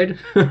he died,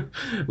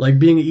 like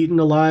being eaten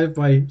alive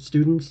by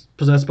students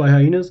possessed by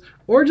hyenas,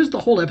 or just the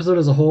whole episode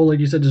as a whole, like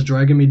you said, just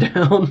dragging me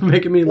down,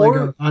 making me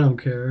I don't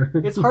care.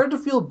 It's hard to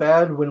feel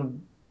bad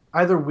when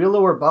either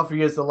Willow or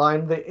Buffy has the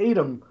line, they ate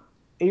him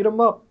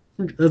up.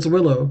 That's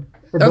Willow.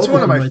 That's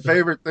one of my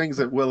favorite things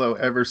that Willow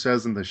ever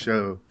says in the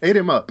show. Ate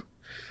him up.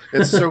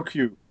 It's so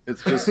cute.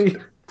 It's just...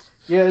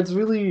 Yeah, it's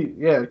really...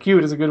 Yeah,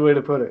 cute is a good way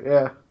to put it,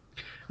 yeah.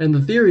 And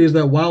the theory is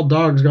that wild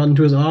dogs got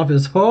into his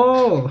office.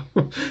 Oh!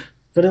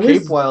 But at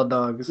least... wild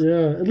dogs.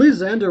 Yeah, at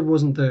least Xander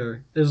wasn't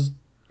there.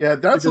 Yeah,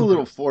 that's a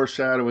little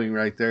foreshadowing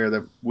right there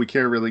that we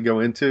can't really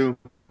go into.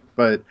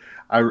 But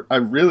I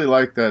really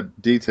like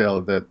that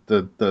detail that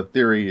the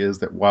theory is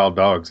that wild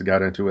dogs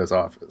got into his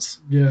office.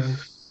 Yeah.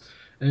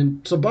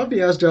 And so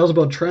Buffy asked Giles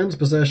about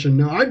transpossession.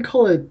 Now, I'd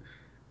call it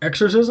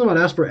exorcism. I'd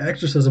ask for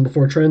exorcism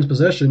before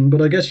transpossession,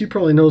 but I guess she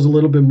probably knows a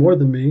little bit more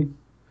than me.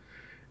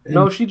 And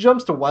no, she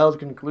jumps to wild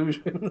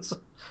conclusions.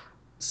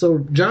 So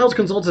Giles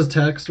consults his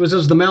text, which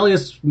is the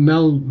Malleus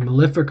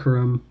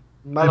Maleficarum.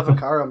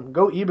 Maleficarum.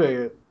 Go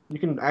eBay it. You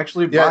can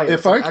actually buy it.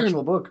 It's an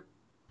actual book.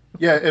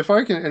 Yeah, if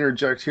I can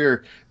interject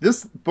here,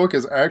 this book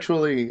is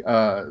actually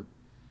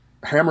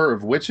Hammer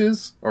of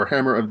Witches, or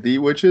Hammer of the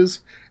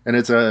Witches, and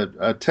it's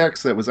a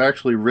text that was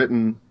actually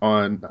written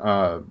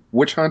on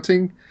witch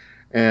hunting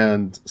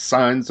and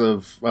signs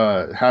of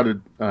how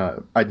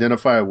to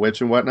identify a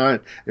witch and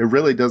whatnot. It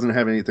really doesn't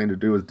have anything to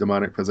do with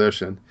demonic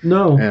possession.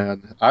 No.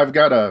 And I've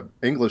got a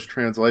English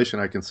translation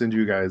I can send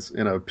you guys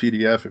in a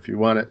PDF if you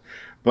want it.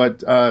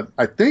 But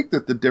I think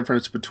that the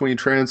difference between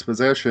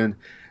transpossession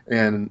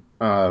and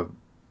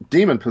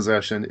demon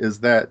possession is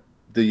that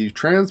the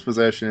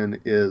transpossession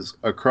is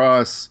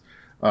across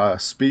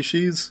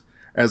species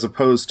as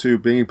opposed to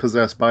being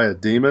possessed by a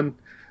demon.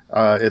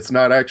 It's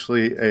not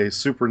actually a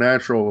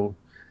supernatural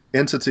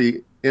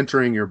entity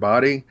entering your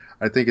body.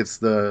 I think it's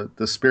the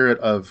spirit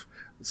of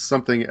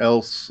something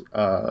else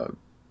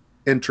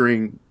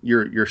entering.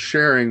 You're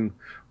sharing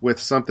with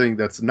something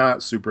that's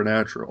not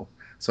supernatural.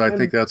 So I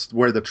think that's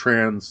where the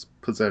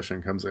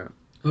transpossession comes in.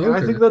 Okay. And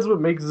I think that's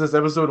what makes this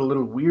episode a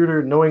little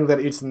weirder, knowing that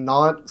it's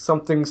not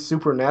something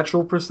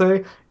supernatural per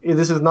se.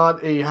 This is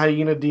not a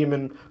hyena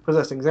demon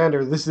possessing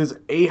Xander. This is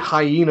a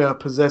hyena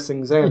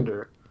possessing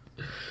Xander.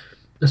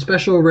 A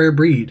special rare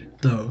breed,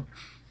 though.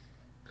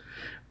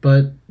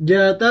 But,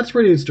 yeah, that's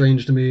pretty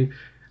strange to me.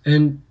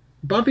 And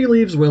Buffy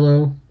leaves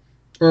Willow.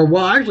 Or,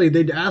 well, actually,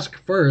 they'd ask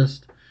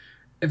first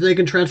if they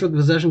can transfer the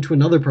possession to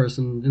another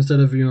person instead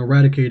of,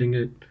 eradicating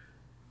it.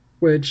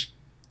 Which,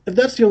 if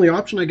that's the only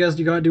option, I guess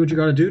you gotta do what you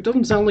gotta do. It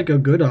doesn't sound like a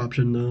good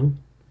option, though.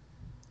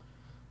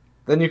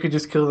 Then you could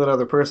just kill that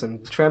other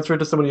person. Transfer it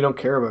to someone you don't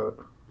care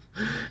about.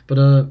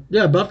 But,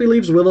 yeah, Buffy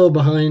leaves Willow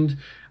behind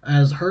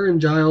as her and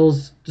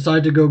Giles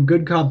decide to go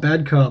good cop,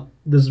 bad cop,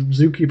 this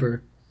zookeeper.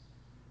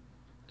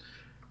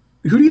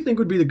 Who do you think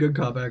would be the good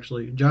cop,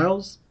 actually?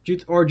 Giles?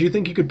 Or do you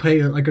think he could play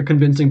a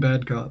convincing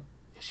bad cop?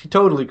 She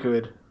totally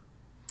could.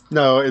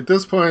 No, at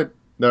this point,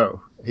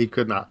 no, he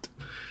could not.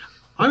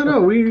 I don't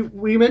know.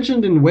 We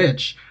mentioned in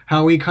Witch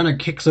how he kind of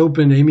kicks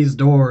open Amy's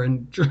door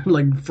and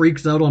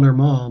freaks out on her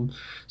mom.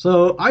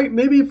 So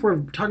maybe if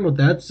we're talking about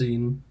that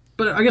scene,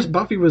 but I guess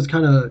Buffy was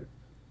kind of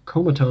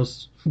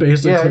comatose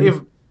basically. Yeah,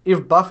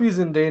 if Buffy's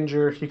in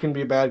danger, he can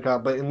be a bad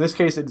cop. But in this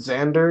case, it's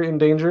Xander in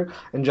danger,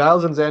 and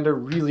Giles and Xander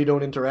really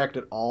don't interact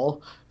at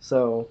all.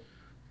 So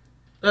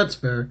that's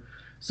fair.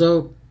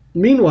 So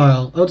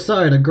meanwhile,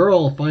 outside, a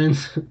girl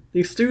finds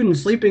these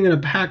students sleeping in a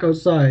pack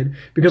outside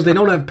because they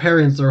don't have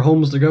parents or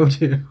homes to go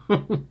to.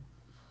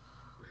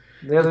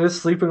 Yeah, they're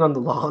just sleeping on the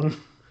lawn.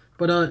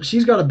 But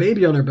she's got a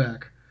baby on her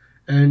back.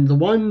 And the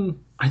one,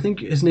 I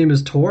think his name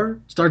is Tor,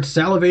 starts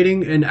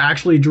salivating and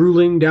actually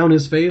drooling down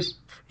his face.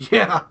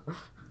 Yeah.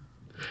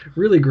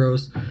 Really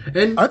gross.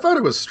 And I thought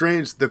it was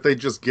strange that they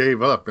just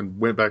gave up and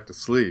went back to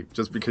sleep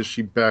just because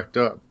she backed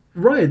up.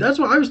 Right, that's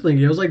what I was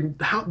thinking. I was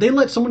like, how they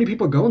let so many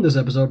people go in this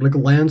episode, like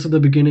Lance at the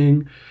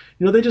beginning.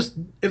 They just,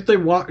 if they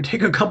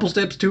take a couple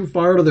steps too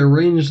far to their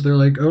range, they're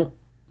like, oh,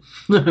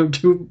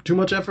 too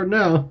much effort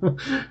now.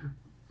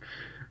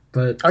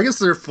 But I guess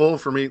they're full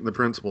for meeting the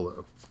principal,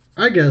 though.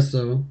 I guess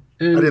so.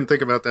 And, I didn't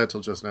think about that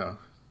till just now.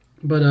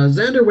 But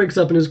Xander wakes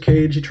up in his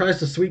cage. He tries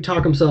to sweet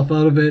talk himself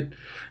out of it.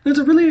 And it's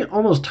a really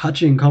almost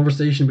touching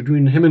conversation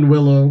between him and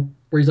Willow.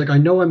 where he's like, I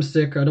know I'm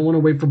sick. I don't want to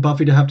wait for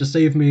Buffy to have to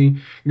save me.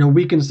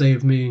 We can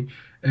save me.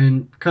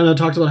 And kind of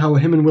talks about how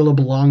him and Willow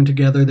belong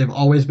together. They've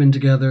always been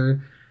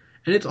together.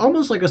 And it's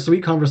almost like a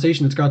sweet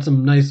conversation. It's got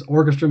some nice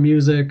orchestra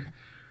music.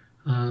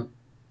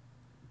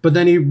 But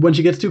then when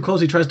she gets too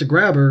close, he tries to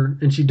grab her,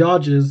 and she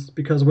dodges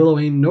because Willow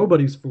ain't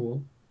nobody's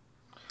fool.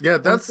 Yeah,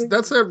 that's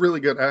that really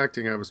good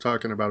acting I was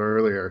talking about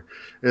earlier,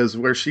 is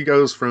where she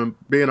goes from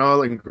being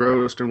all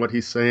engrossed in what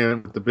he's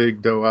saying with the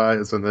big doe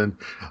eyes, and then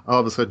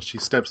all of a sudden she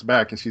steps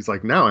back and she's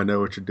like, "Now I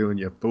know what you're doing,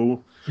 you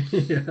fool."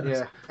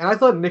 Yeah, and I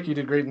thought Nicky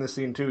did great in this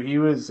scene too.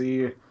 He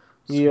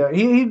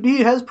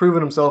has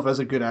proven himself as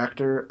a good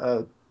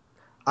actor.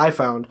 I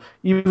found,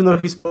 even though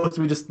he's supposed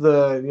to be just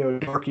the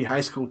dorky high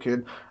school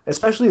kid,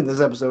 especially in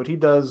this episode, he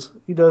does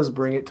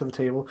bring it to the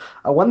table.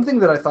 One thing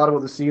that I thought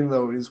about the scene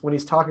though is when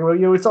he's talking about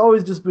it's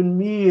always just been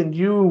me and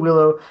you,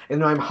 Willow,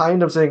 and I'm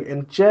behind him saying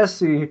and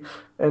Jesse,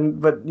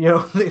 but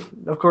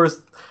of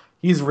course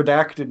he's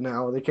redacted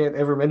now. They can't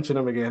ever mention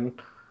him again.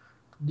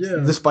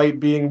 Yeah. Despite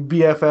being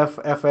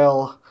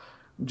BFF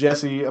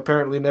Jesse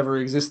apparently never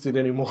existed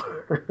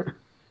anymore.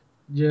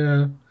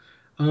 Yeah.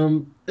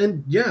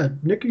 And yeah,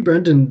 Nicky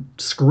Brenton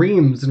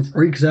screams and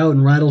freaks out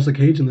and rattles the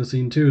cage in the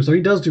scene too, so he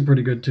does do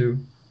pretty good too.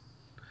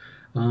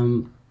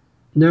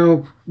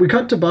 Now, we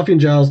cut to Buffy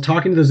and Giles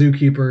talking to the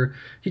zookeeper.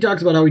 He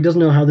talks about how he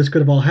doesn't know how this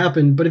could have all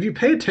happened, but if you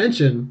pay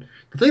attention,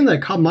 the thing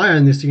that caught my eye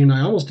in this scene,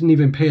 I almost didn't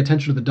even pay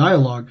attention to the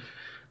dialogue.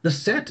 The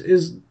set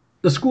is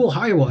the school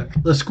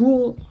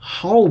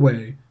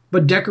hallway,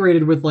 but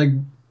decorated with like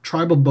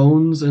tribal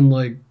bones and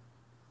like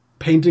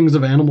paintings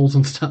of animals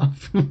and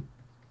stuff.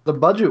 The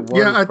budget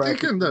was I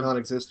practically think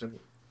non-existent.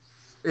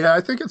 Yeah,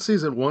 I think in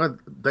season 1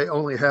 they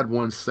only had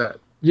one set.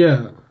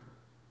 Yeah.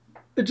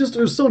 It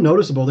was so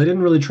noticeable. They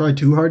didn't really try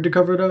too hard to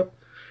cover it up.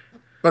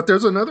 But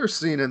there's another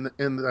scene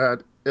in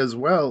that as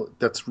well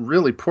that's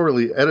really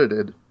poorly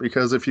edited,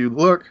 because if you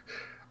look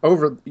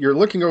over, you're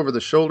looking over the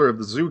shoulder of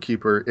the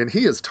zookeeper, and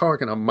he is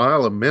talking a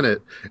mile a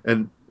minute,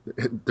 and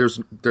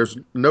there's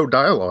no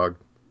dialogue.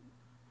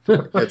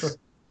 I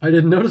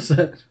didn't notice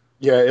that.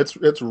 Yeah,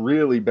 it's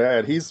really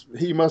bad.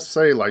 He must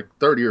say like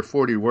 30 or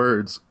 40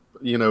 words,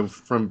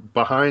 from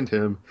behind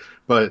him,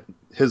 but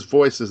his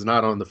voice is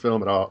not on the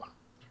film at all.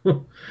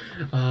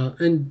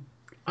 And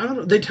I don't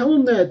know. They tell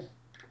him that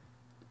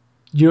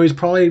he's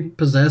probably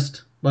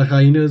possessed by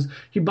hyenas.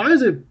 He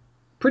buys it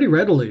pretty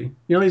readily.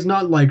 He's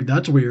not like,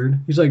 that's weird.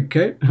 He's like,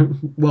 okay,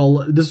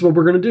 well, this is what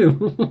we're gonna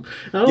do.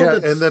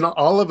 And then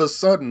all of a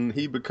sudden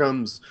he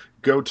becomes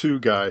go-to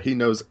guy. He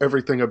knows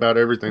everything about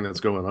everything that's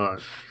going on.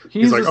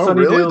 He's like, oh,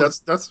 really?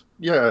 That's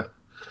yeah.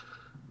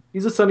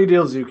 He's a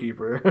Sunnydale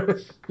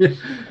zookeeper. Yeah.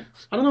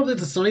 I don't know if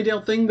it's a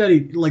Sunnydale thing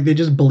that they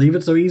just believe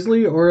it so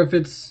easily, or if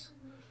it's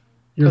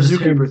a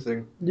zookeeper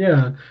thing.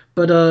 Yeah,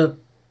 but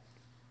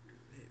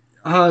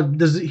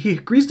he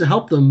agrees to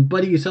help them,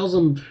 but he tells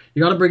them,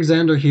 you gotta bring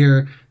Xander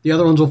here, the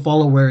other ones will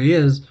follow where he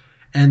is,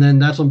 and then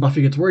that's when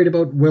Buffy gets worried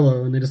about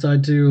Willow, and they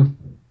decide to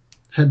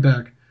head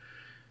back.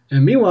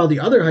 And meanwhile, the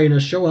other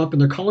hyenas show up,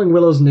 and they're calling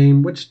Willow's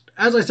name, which,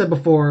 as I said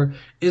before,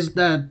 is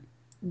that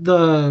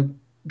the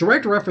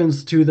direct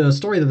reference to the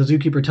story that the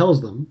zookeeper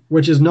tells them,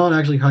 which is not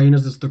actually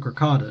hyenas, it's the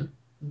Crocata.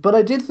 But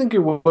I did think it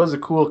was a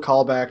cool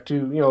callback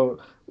to,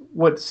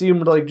 what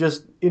seemed like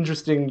just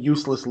interesting,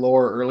 useless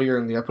lore earlier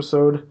in the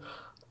episode.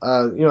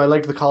 I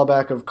liked the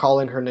callback of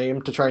calling her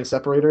name to try and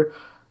separate her,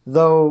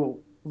 though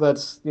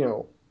that's,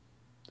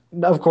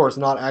 of course,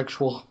 not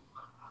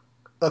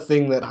a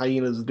thing that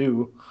hyenas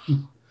do.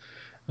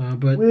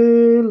 But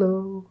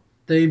Willow.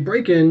 They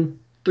break in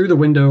through the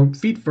window,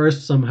 feet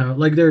first somehow.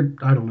 Like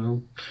I don't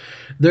know.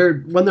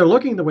 When they're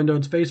looking at the window,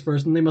 it's face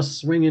first, and they must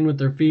swing in with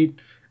their feet.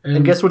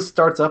 And guess what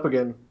starts up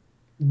again?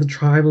 The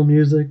tribal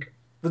music.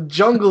 The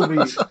jungle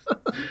beat.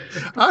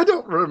 I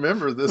don't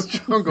remember this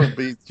jungle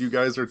beat you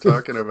guys are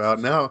talking about.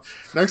 Now,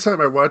 next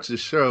time I watch this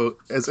show,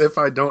 as if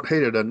I don't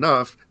hate it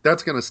enough,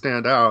 that's going to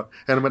stand out,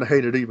 and I'm going to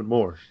hate it even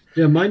more.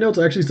 Yeah, my notes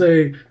actually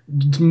say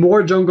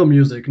more jungle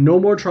music, no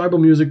more tribal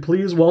music,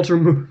 please, Walter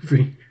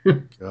Murphy.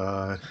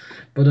 God.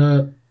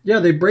 But yeah,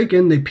 they break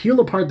in, they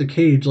peel apart the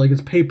cage like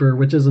it's paper,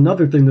 which is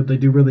another thing that they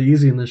do really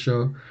easy in this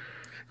show.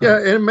 Yeah,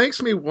 and it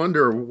makes me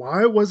wonder,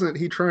 why wasn't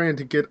he trying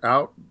to get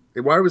out?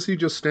 Why was he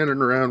just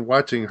standing around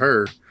watching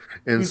her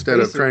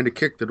instead of trying to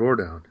kick the door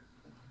down?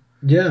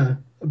 Yeah,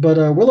 but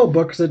Willow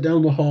books it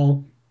down the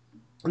hall,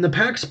 and the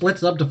pack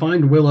splits up to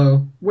find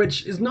Willow,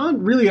 which is not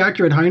really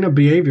accurate hyena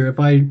behavior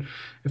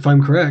if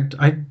I'm correct.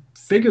 I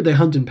figured they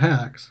hunt in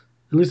packs.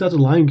 At least that's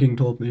what Lion King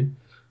told me.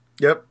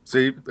 Yep,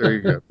 see, there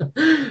you go.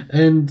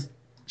 And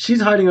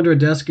she's hiding under a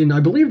desk in, I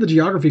believe, the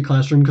geography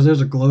classroom, because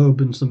there's a globe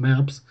and some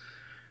maps.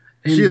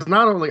 And she is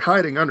not only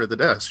hiding under the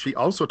desk, she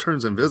also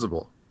turns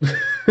invisible.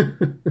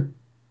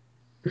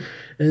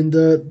 And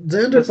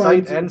Xander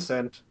finds her. And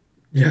scent.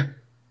 Yeah.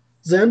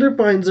 Xander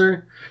finds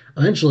her,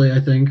 eventually, I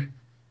think.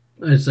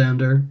 It's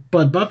Xander.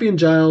 But Buffy and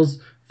Giles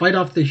fight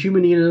off the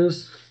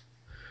humaninas,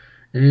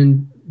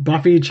 and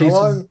Buffy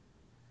chases,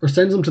 or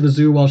sends them to the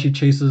zoo while she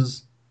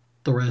chases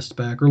the rest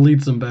back, or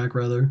leads them back,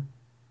 rather.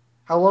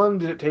 How long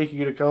did it take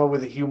you to come up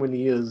with a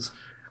humaninas?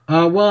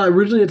 Well,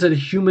 originally it said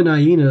human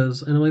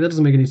hyenas, and I'm like, that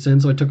doesn't make any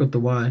sense, so I took out the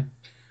Y.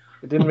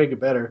 It didn't make it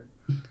better.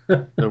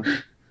 No,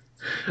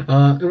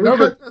 And we no,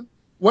 cut, but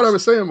what I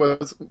was saying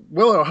was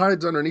Willow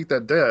hides underneath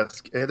that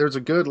desk, and there's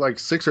a good like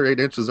 6 or 8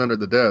 inches under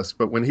the desk.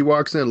 But when he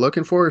walks in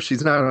looking for her,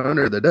 she's not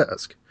under the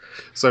desk,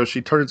 so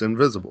she turns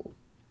invisible.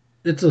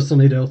 it's a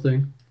Sunnydale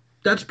thing.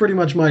 That's pretty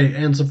much my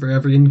answer for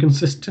every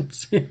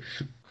inconsistency.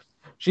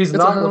 She's It's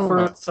not a the home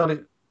first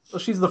well,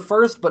 she's the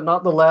first, but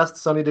not the last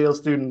Sunnydale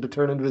student to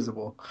turn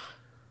invisible.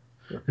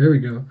 There we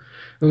go.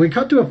 And we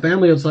cut to a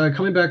family outside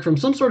coming back from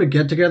some sort of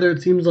get-together,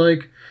 it seems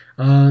like.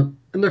 And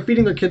they're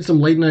feeding their kid some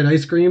late-night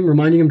ice cream,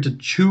 reminding him to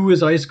chew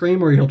his ice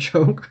cream or he'll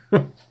choke.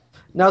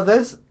 Now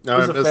this No,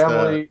 I is a missed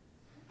family.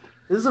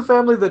 This is a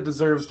family that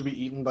deserves to be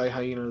eaten by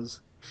hyenas.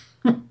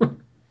 Yeah,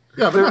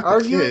 but They're not the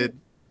arguing. kid.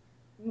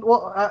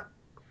 Well,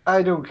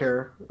 I don't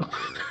care.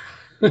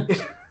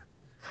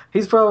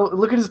 He's probably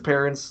look at his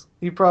parents.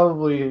 He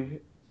probably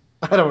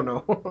I don't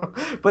know,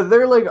 but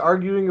they're like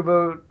arguing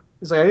about.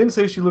 He's like, I didn't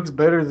say she looks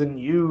better than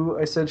you.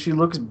 I said she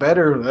looks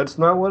better. That's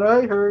not what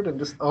I heard. And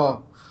just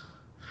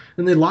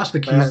And they lost the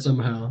keys Man.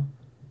 somehow.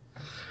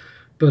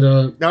 But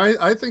No,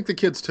 I think the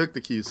kids took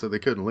the keys so they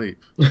couldn't leave.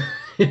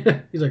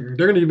 he's like, they're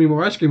going to give me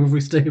more ice cream if we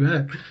stay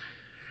back.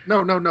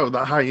 No,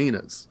 the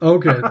hyenas.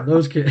 Okay,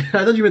 those kids.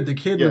 I thought you meant the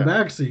kid in Yeah. the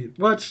back seat.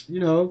 But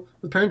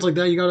with parents like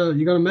that, you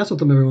gotta mess with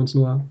them every once in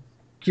a while,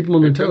 keep them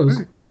on their toes.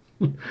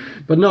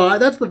 But no,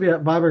 that's the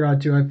vibe I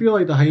got too. I feel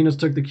like the hyenas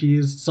took the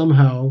keys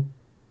somehow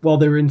while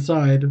they were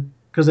inside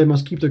because they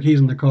must keep their keys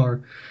in the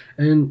car,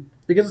 and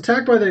it gets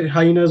attacked by the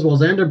hyenas while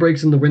Xander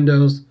breaks in the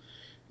windows.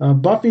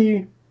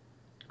 Buffy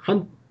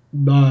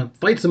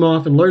fights him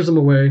off and lures him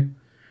away,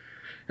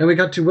 and we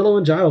got to Willow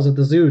and Giles at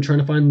the zoo trying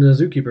to find the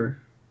zookeeper.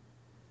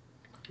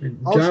 And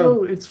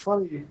Also, it's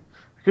funny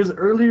because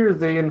earlier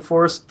they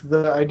enforced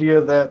the idea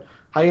that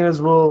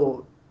hyenas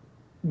will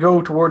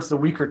go towards the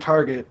weaker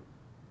target,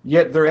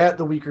 yet they're at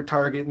the weaker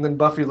target, and then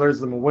Buffy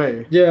lures them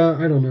away. Yeah,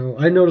 I don't know.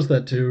 I noticed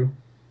that too.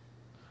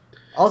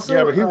 Also,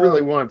 Yeah, but he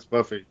really wants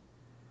Buffy.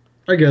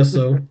 I guess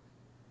so.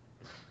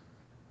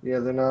 Yeah,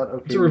 they're not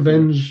okay. It's a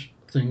revenge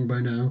thing by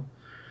now.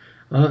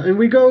 And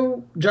we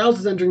go. Giles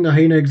is entering the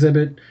hyena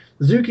exhibit.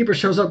 The zookeeper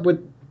shows up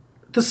with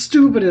the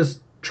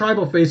stupidest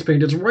tribal face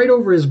paint. It's right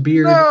over his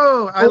beard.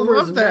 No, I over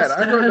love his that.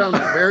 I wrote down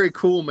mustache. very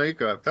cool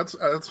makeup. That's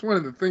one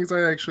of the things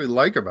I actually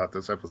like about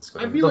this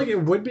episode. I feel like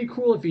it would be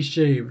cool if he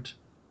shaved.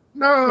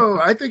 No,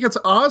 I think it's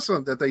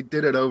awesome that they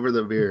did it over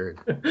the beard.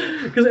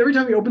 Because every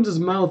time he opens his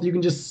mouth, you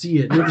can just see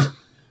it.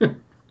 And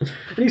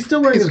he's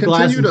still wearing He's his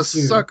glasses continued to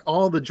too. suck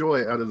all the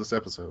joy out of this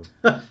episode.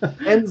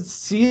 And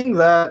seeing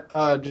that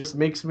just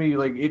makes me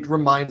like it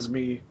reminds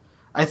me.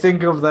 I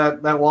think of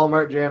that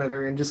Walmart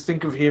janitor and just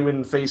think of him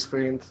in face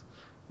paint.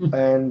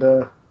 And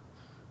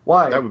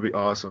why? That would be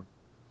awesome.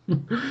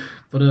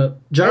 But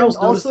Giles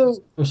And also-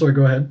 notices... Oh, sorry,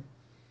 go ahead.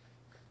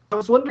 I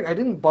was wondering. I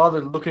didn't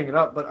bother looking it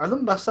up, but are the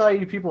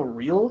Maasai people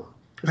real?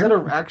 Is that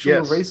an actual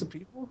Yes. race of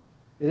people?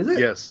 Is it?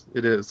 Yes,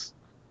 it is.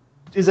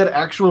 Is that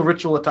actual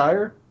ritual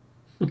attire?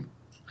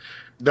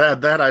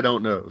 That I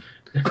don't know,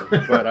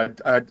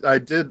 but I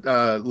did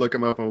look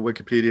them up on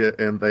Wikipedia,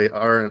 and they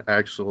are an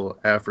actual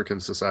African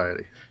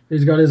society.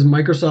 He's got his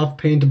Microsoft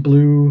Paint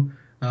blue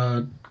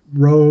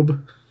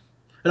robe.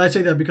 And I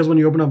say that because when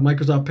you open up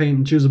Microsoft Paint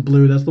and choose a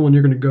blue, that's the one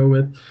you're going to go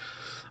with.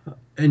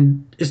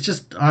 And it's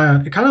just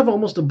kind of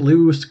almost a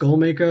blue skull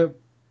makeup,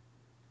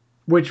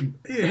 which,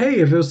 hey,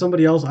 if it was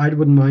somebody else, I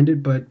wouldn't mind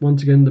it. But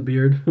once again, the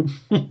beard.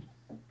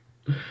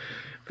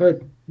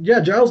 But yeah,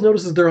 Giles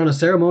notices they're on a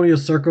ceremonial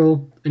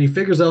circle, and he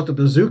figures out that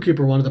the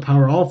zookeeper wanted the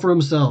power all for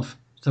himself.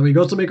 So he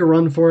goes to make a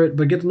run for it,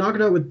 but gets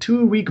knocked out with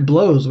 2 weak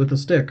blows with a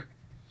stick.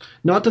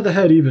 Not to the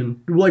head,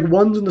 even. Like,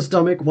 one's in the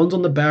stomach, one's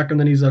on the back, and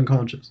then he's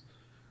unconscious.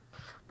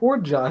 Poor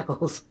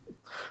Giles.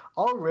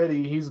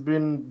 Already, he's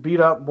been beat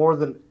up more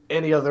than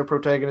any other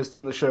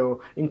protagonist in the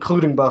show,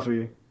 including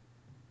Buffy.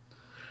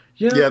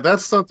 Yeah,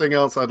 that's something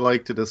else I'd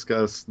like to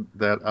discuss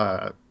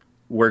that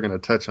we're going to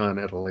touch on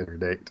at a later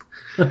date.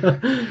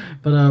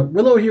 But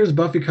Willow hears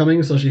Buffy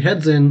coming, so she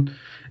heads in.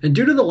 And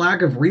due to the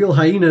lack of real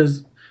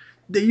hyenas,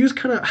 they use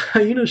kind of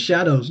hyena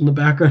shadows in the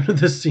background of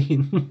this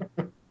scene.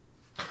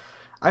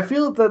 I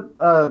feel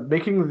that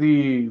making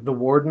the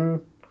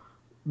warden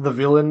the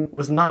villain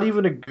was not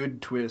even a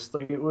good twist.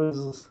 Like it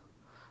was,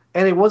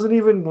 and it wasn't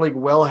even like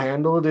well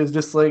handled. It's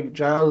just like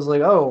Giles was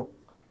like, "Oh,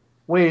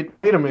 wait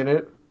a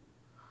minute,"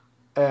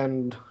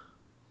 and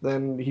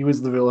then he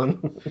was the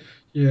villain.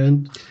 Yeah,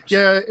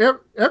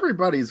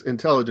 everybody's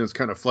intelligence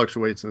kind of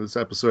fluctuates in this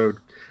episode,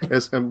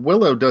 and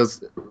Willow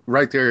does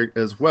right there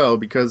as well,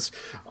 because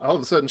all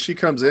of a sudden she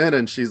comes in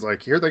and she's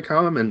like, "Here they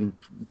come, and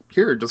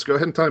here, just go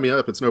ahead and tie me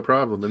up. It's no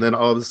problem." And then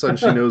all of a sudden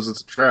she knows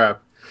it's a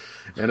trap,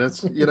 and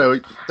it's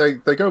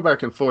they go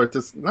back and forth.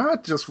 It's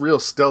not just real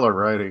stellar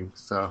writing.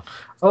 So,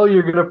 oh,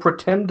 you're gonna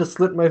pretend to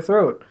slit my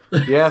throat?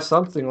 Yeah,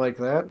 something like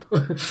that.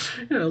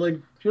 Yeah, like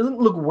she doesn't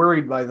look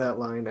worried by that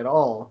line at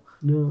all.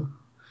 No.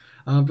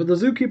 But the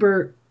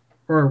zookeeper,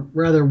 or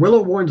rather,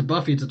 Willow warns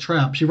Buffy it's a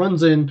trap. She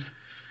runs in,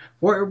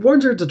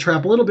 warns her it's a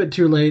trap a little bit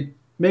too late.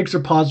 makes her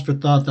pause for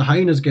thought. The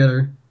hyenas get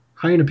her,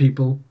 hyena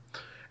people,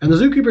 and the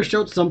zookeeper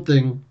shouts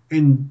something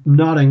in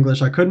not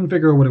English. I couldn't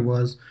figure out what it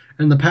was,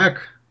 and the pack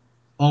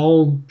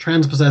all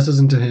transpossesses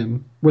into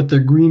him with their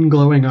green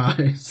glowing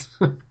eyes.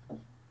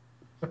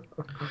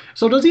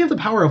 So does he have the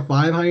power of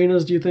 5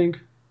 hyenas, do you think?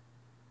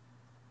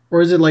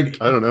 Or is it like...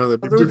 I don't know.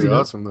 That'd be pretty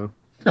awesome, though.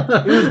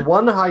 It was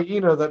one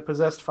hyena that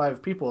possessed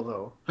 5 people,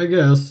 though. I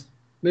guess.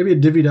 Maybe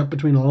it divvied up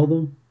between all of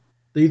them.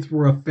 They each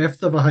were a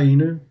fifth of a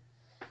hyena.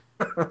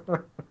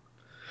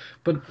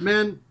 But,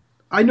 man,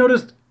 I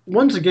noticed,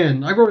 once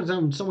again, I wrote it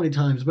down so many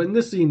times, but in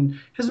this scene,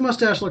 his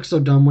mustache looks so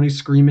dumb when he's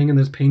screaming and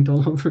there's paint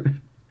all over it.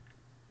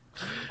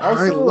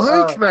 Also,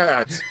 I like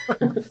that!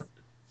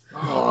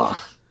 Oh.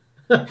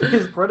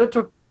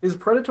 His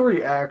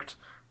predatory act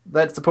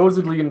that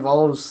supposedly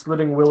involves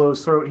slitting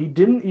Willow's throat, he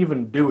didn't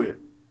even do it.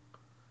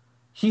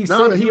 He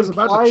was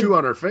about to chew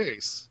on her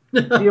face.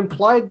 He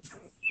implied,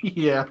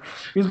 yeah,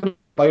 he was going to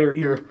bite her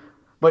ear,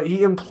 but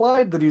he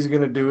implied that he's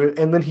going to do it,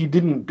 and then he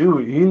didn't do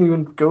it. He didn't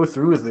even go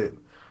through with it.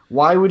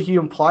 Why would he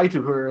imply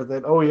to her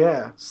that, oh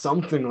yeah,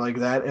 something like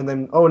that, and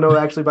then, oh no,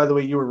 actually, by the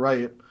way, you were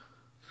right.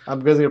 I'm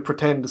going to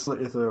pretend to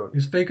slit your throat.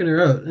 He's faking her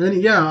out. And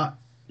then, yeah,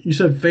 you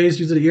said face,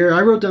 you said ear.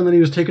 I wrote down that he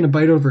was taking a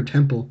bite out of her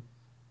temple.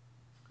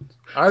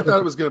 I thought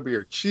it was going to be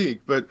her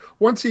cheek, but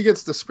once he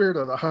gets the spirit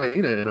of the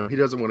hyena, he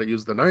doesn't want to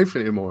use the knife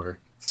anymore.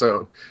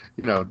 So,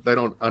 they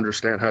don't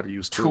understand how to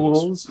use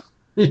tools.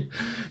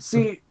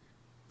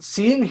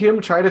 Seeing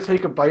him try to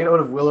take a bite out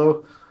of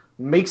Willow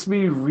makes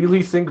me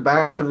really think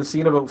back to the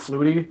scene about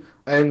Flutie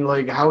and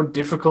like how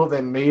difficult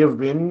that may have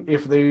been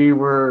if they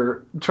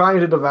were trying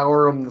to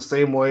devour him the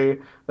same way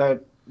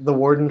that the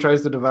warden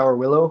tries to devour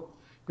Willow.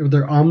 With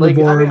their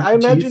omnivore I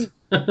imagine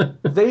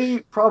they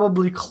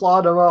probably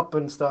clawed him up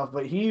and stuff,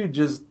 but he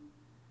just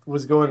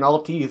was going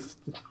all teeth.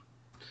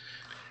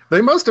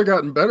 They must have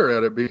gotten better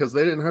at it because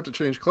they didn't have to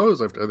change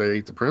clothes after they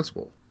ate the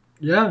principal.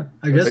 Yeah,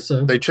 I guess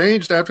so. They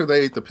changed after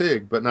they ate the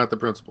pig, but not the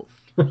principal.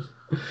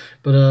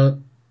 But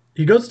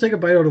he goes to take a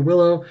bite out of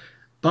Willow.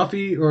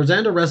 Buffy, or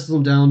Xander wrestles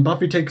him down.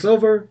 Buffy takes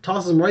over,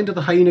 tosses him right into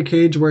the hyena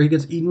cage where he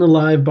gets eaten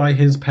alive by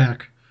his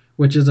pack,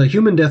 which is a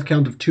human death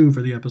count of 2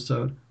 for the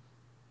episode.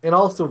 And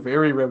also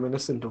very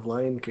reminiscent of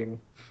Lion King.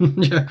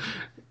 Yeah.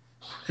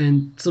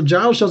 And so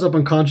Giles shows up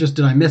unconscious.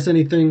 Did I miss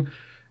anything?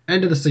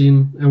 End of the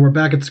scene, and we're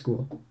back at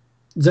school.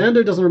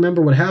 Xander doesn't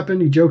remember what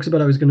happened. He jokes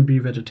about how he's going to be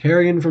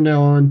vegetarian from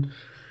now on.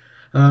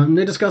 And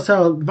they discuss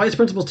how Vice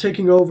Principal's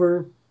taking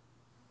over.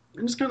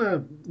 And just kind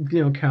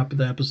of, cap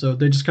the episode.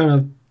 They just kind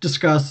of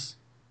discuss,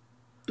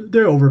 they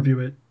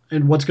overview it,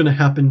 and what's going to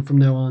happen from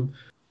now on.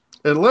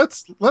 And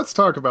let's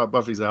talk about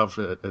Buffy's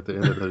outfit at the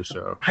end of the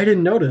show. I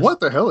didn't notice. What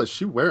the hell is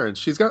she wearing?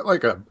 She's got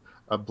like a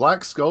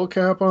black skull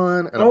cap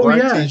on and a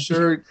black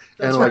t-shirt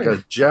and like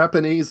a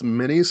Japanese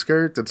mini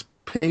skirt that's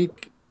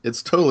pink.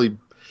 It's totally...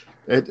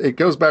 It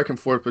goes back and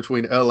forth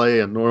between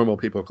LA and normal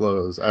people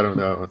clothes. I don't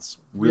know. It's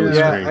really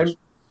strange.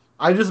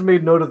 I just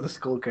made note of the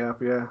skull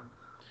cap, yeah.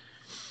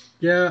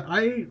 Yeah,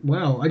 I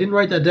didn't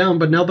write that down,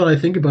 but now that I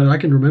think about it, I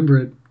can remember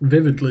it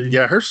vividly.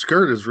 Yeah, her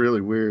skirt is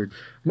really weird.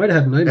 Might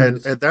have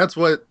nightmares. And that's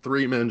what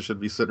 3 men should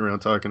be sitting around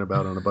talking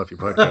about on a Buffy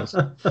podcast.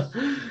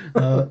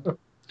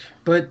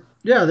 But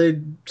yeah,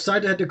 they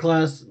decide to head to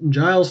class.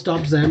 Giles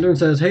stops Xander and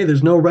says, "Hey,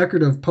 there's no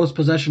record of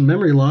post-possession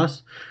memory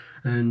loss."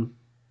 And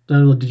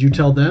then, did you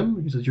tell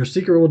them? He says, "Your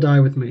secret will die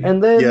with me."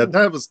 And then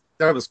that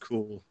was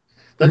cool.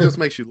 That just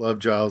makes you love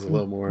Giles a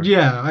little more.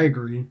 Yeah, I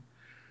agree.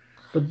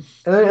 And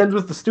then it ends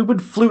with the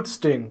stupid flute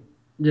sting.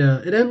 Yeah,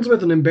 it ends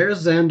with an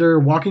embarrassed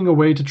Xander walking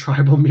away to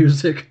tribal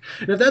music.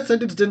 And if that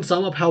sentence didn't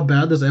sum up how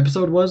bad this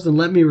episode was, then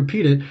let me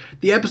repeat it.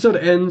 The episode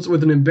ends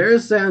with an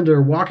embarrassed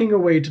Xander walking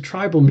away to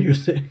tribal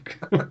music.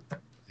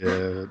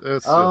 Yeah,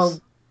 that's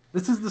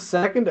this is the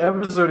second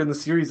episode in the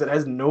series that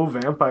has no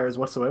vampires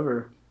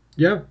whatsoever.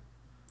 Yeah.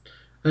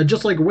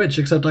 Just like Witch,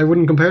 except I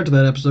wouldn't compare it to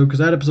that episode because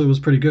that episode was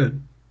pretty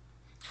good.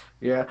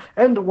 Yeah,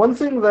 and one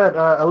thing that,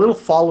 a little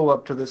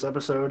follow-up to this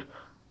episode,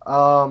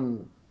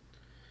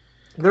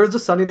 there's a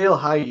Sunnydale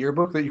High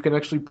yearbook that you can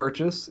actually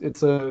purchase.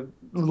 It's a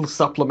little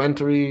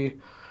supplementary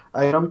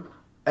item.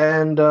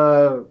 And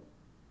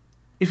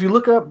if you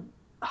look up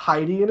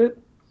Heidi in it,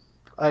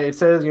 it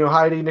says,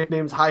 Heidi,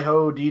 nicknames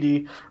Hi-Ho, Dee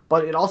Dee.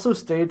 But it also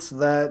states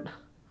that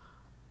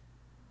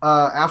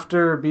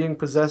after being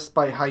possessed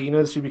by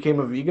hyenas, she became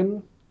a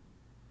vegan.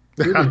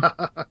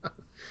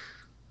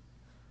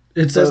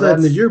 It says that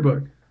in the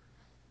yearbook.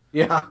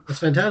 Yeah. That's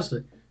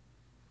fantastic.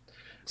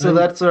 So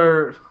that's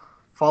our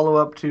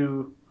follow-up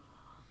to...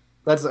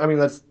 That's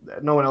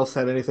no one else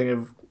had anything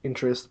of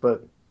interest,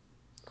 but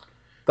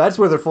that's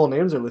where their full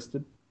names are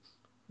listed.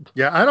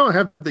 Yeah, I don't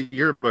have the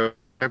yearbook.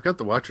 I've got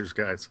the Watchers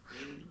guys.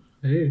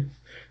 Hey.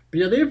 But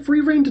yeah, they have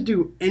free reign to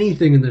do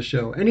anything in this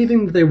show.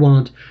 Anything that they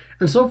want.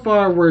 And so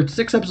far, we're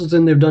 6 episodes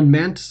in, they've done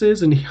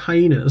mantises and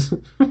hyenas.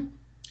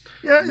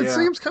 Yeah, it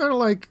seems kind of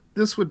like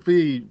this would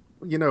be,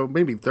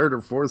 maybe 3rd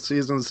or 4th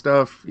season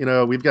stuff.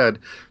 We've got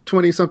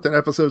 20-something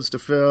episodes to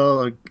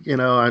fill.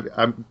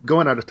 I'm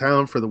going out of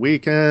town for the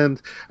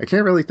weekend. I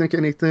can't really think of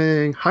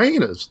anything.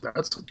 Hyenas,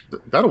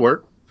 that'll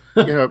work.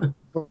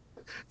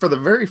 for the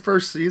very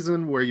first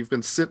season where you've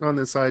been sitting on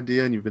this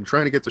idea and you've been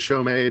trying to get the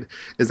show made,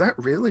 is that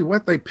really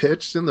what they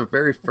pitched in the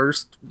very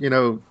first,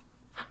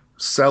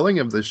 selling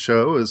of the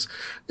show? Is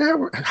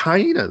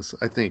hyenas?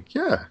 I think,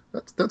 yeah,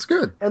 that's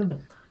good.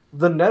 And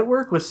the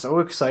network was so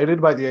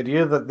excited by the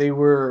idea that they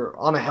were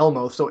on a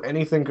hellmouth, so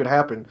anything could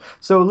happen.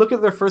 So look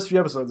at their first few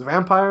episodes: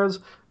 vampires,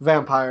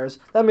 vampires.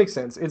 That makes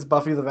sense. It's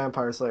Buffy the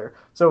Vampire Slayer.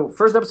 So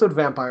first episode,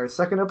 vampires.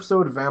 Second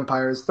episode,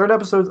 vampires. Third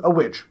episode, a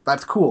witch.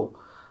 That's cool.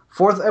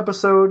 Fourth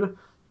episode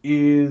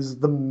is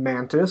the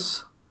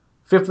mantis.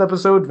 Fifth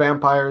episode,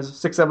 vampires.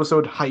 Sixth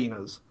episode,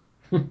 hyenas.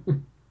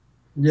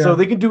 Yeah. So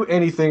they could do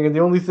anything, and the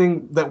only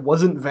thing that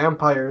wasn't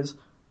vampires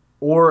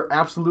or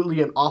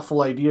absolutely an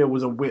awful idea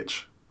was a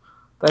witch.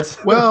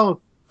 That's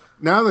Well,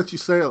 now that you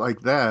say it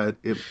like that,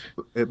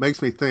 it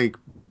makes me think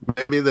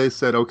maybe they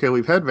said, okay,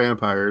 we've had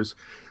vampires,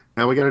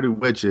 now we got to do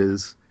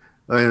witches,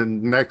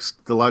 and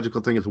next the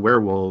logical thing is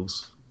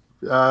werewolves.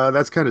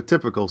 That's kind of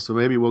typical, so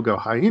maybe we'll go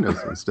hyenas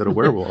instead of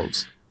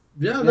werewolves.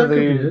 Yeah, that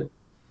could be it.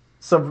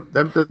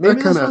 That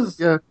maybe kind this of was-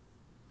 yeah.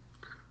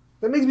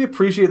 That makes me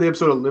appreciate the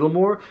episode a little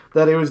more,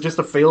 that it was just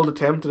a failed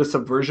attempt at a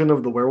subversion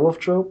of the werewolf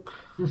trope.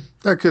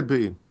 That could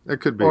be. That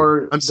could be.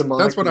 Or That's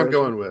demonic what I'm possession.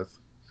 going with.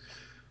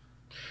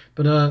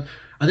 But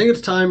I think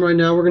it's time right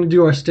now we're going to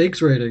do our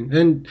stakes rating.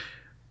 And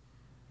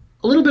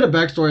a little bit of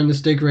backstory on the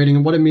stake rating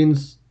and what it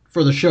means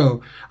for the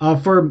show.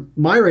 For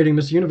my rating,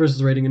 Mr.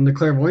 Universe's rating, and the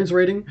Clairvoyance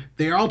rating,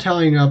 they are all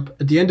tallying up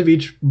at the end of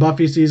each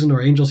Buffy season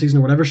or Angel season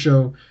or whatever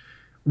show.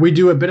 We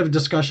do a bit of a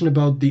discussion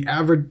about the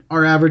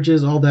our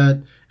averages, all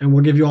that, and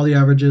we'll give you all the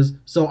averages.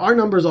 So our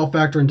numbers all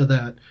factor into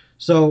that.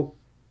 So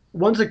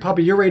One Sick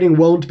Puppy, your rating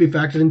won't be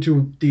factored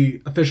into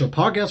the official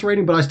podcast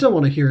rating, but I still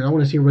want to hear it. I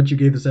want to hear what you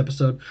gave this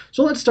episode.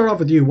 So let's start off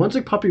with you. One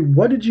Sick Puppy,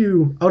 what did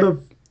you, out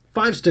of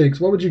 5 steaks,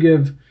 what would you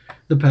give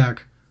the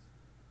pack?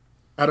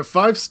 Out of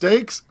 5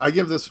 steaks, I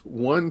give this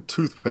 1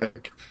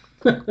 toothpick.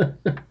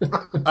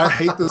 I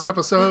hate this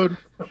episode.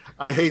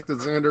 I hate that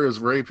Xander is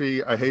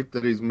rapey. I hate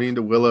that he's mean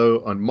to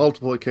Willow on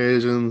multiple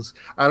occasions.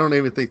 I don't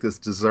even think this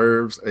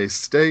deserves a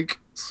steak,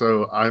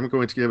 so I'm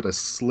going to give it a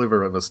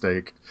sliver of a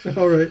steak.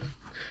 All right.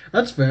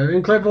 That's fair.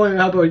 And Clairvoyant,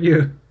 how about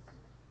you?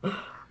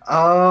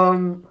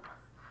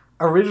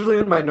 Originally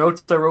in my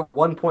notes I wrote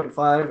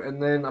 1.5,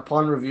 and then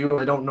upon review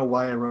I don't know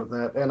why I wrote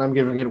that, and I'm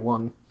giving it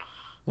 1.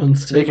 1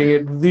 steak. Making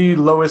it the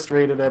lowest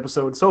rated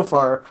episode so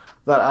far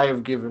that I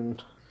have given.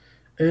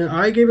 And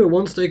I gave it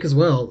 1 steak as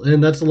well,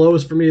 and that's the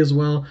lowest for me as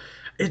well.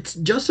 It's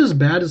just as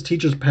bad as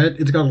Teacher's Pet.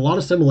 It's got a lot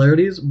of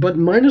similarities, but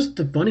minus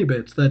the funny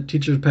bits that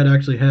Teacher's Pet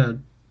actually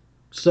had.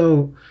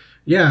 So,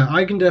 yeah,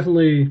 I can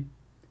definitely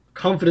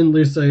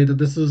confidently say that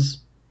this is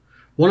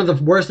one of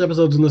the worst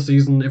episodes in the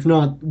season, if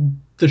not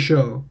the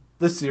show.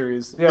 This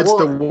series. Yeah, It's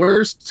the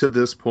worst to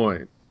this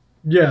point.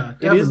 Yeah,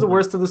 It is the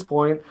worst to this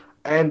point,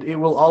 and it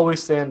will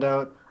always stand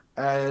out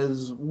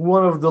as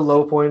one of the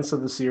low points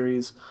of the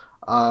series.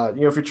 If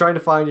you're trying to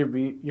find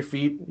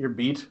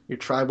your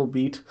tribal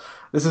beat,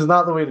 this is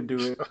not the way to do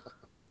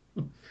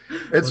it.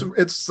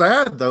 It's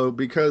sad though,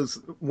 because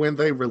when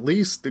they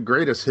release the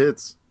greatest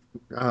hits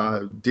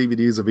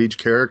DVDs of each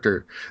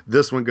character,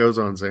 this one goes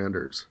on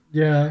Xander's.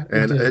 Yeah.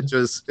 And did.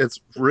 it's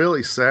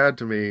really sad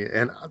to me,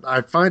 and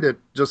I find it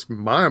just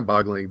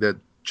mind-boggling that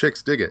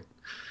chicks dig it.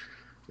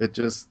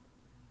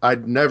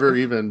 I'd never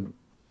even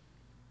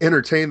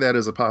entertained that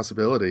as a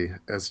possibility.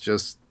 It's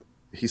just,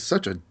 he's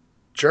such a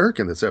jerk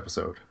in this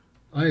episode.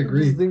 I I'm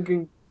agree. just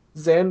thinking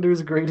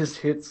Xander's greatest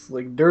hits,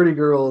 like Dirty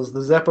Girls, the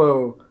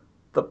Zeppo,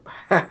 the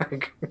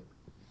Pack.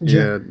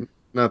 Yeah,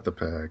 not the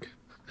pack.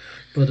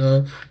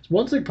 But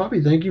One Sick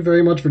Puppy, thank you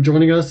very much for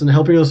joining us and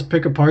helping us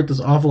pick apart this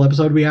awful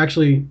episode. We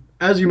actually,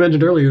 as you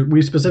mentioned earlier,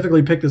 we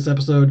specifically picked this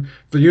episode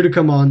for you to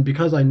come on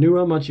because I knew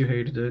how much you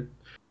hated it.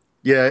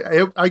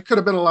 Yeah, I could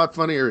have been a lot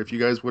funnier if you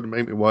guys would have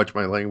made me watch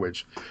my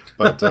language.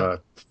 But,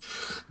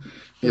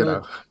 you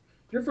know.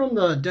 You're from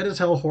the Dead as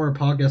Hell Horror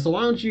Podcast, so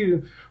why don't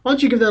you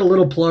give that a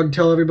little plug,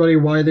 tell everybody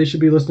why they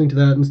should be listening to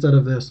that instead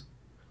of this?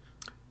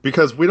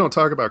 Because we don't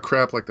talk about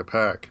crap like the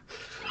pack.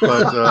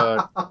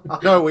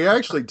 But no, we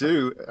actually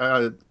do.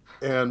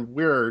 And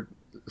we're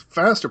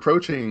fast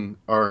approaching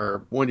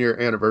our 1-year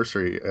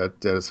anniversary at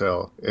Dead as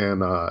Hell.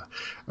 And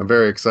I'm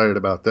very excited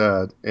about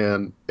that.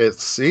 And it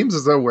seems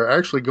as though we're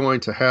actually going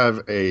to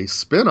have a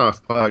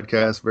spin-off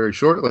podcast very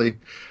shortly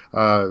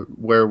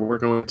where we're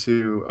going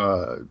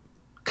to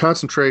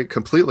concentrate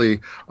completely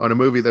on a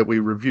movie that we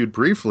reviewed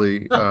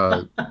briefly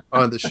on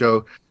the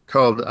show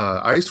called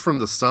Ice from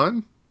the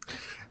Sun.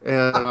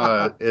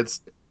 And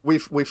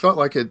we felt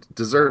like it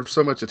deserved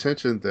so much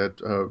attention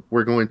that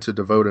we're going to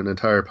devote an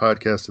entire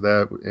podcast to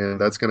that,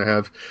 and that's going to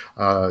have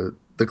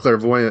the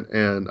Clairvoyant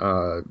and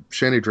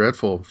Shani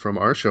Dreadful from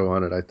our show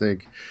on it, I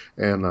think.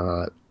 And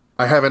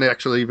I haven't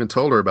actually even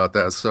told her about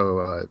that,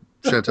 so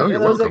Chantel, you're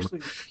welcome.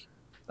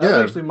 That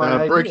was actually my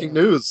idea. Breaking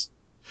news.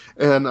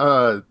 And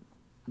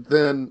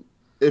then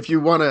If you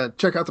want to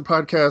check out the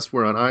podcast,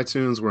 we're on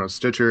iTunes, we're on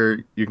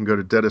Stitcher. You can go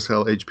to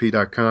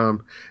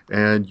deadashellhp.com,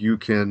 and you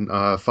can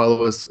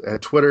follow us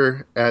at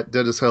Twitter at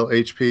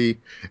deadashellhp,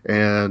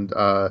 and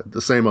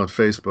the same on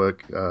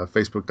Facebook,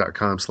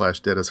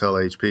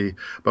 facebook.com/deadashellhp.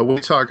 But we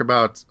talk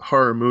about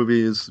horror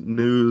movies,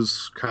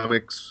 news,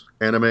 comics,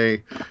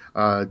 anime,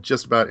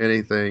 just about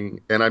anything.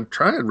 And I'm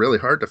trying really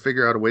hard to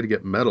figure out a way to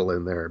get metal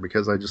in there,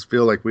 because I just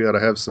feel like we ought to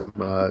have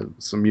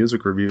some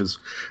music reviews,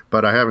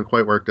 but I haven't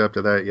quite worked up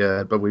to that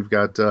yet. But we've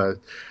got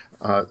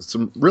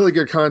some really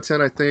good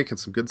content, I think, and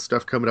some good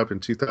stuff coming up in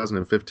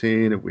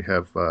 2015. And we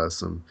have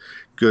some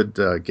good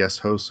guest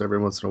hosts every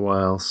once in a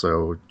while.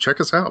 So check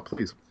us out,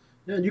 please.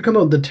 Yeah, and you come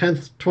out the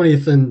 10th,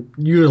 20th, and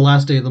usually the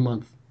last day of the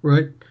month,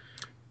 right?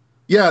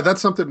 Yeah,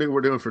 that's something new we're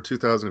doing for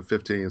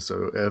 2015.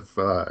 So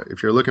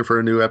if you're looking for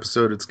a new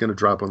episode, it's going to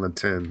drop on the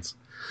 10s.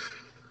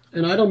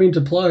 And I don't mean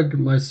to plug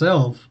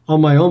myself on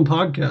my own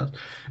podcast,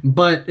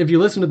 but if you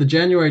listen to the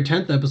January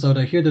 10th episode,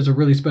 I hear there's a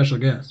really special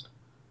guest.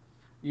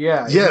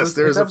 Yeah. Yes,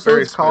 there's a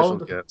very special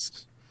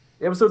guest.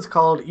 The episode's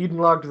called Eden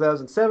Log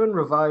 2007,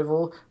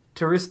 Revival,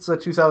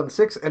 Terista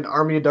 2006, and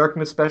Army of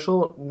Darkness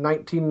Special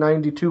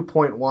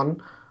 1992.1.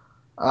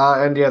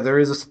 And yeah, there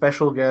is a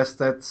special guest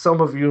that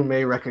some of you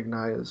may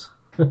recognize.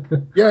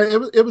 Yeah,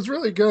 it was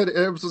really good.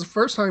 It was the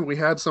first time we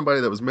had somebody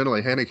that was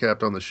mentally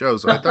handicapped on the show,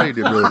 so I thought he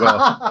did really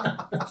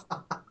well.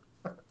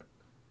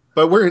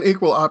 But we're an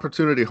equal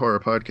opportunity horror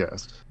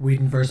podcast.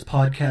 Whedonverse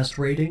podcast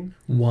rating,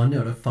 1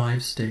 out of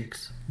 5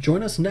 steaks.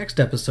 Join us next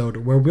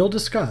episode where we'll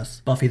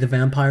discuss Buffy the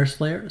Vampire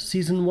Slayer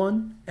Season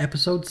 1,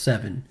 Episode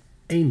 7,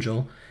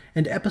 Angel,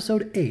 and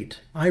Episode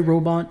 8,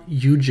 iRobot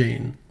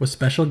Eugene, with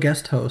special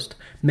guest host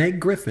Meg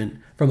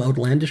Griffin from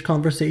Outlandish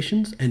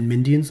Conversations and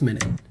Mindian's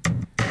Minute.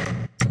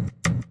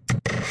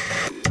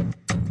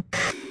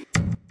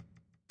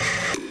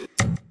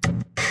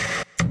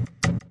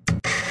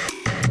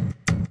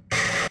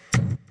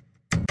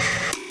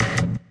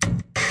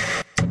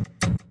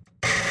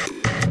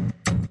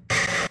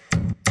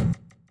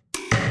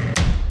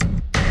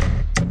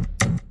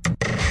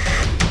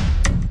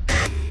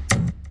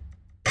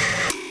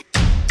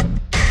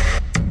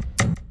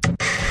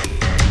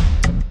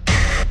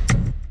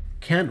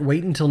 Can't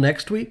wait until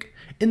next week?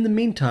 In the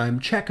meantime,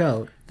 check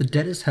out the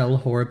Dead as Hell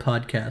Horror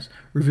Podcast,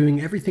 reviewing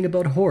everything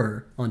about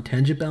horror on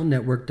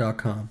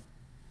tangentboundnetwork.com.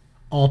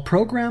 All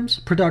programs,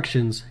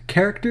 productions,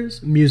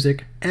 characters,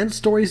 music, and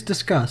stories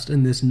discussed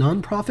in this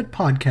non-profit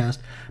podcast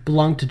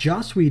belong to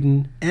Joss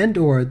Whedon and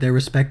or their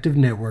respective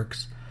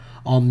networks.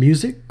 All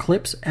music,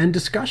 clips, and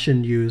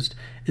discussion used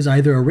is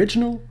either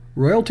original,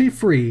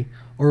 royalty-free,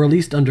 or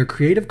released under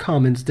Creative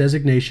Commons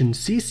designation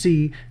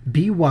CC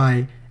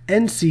BY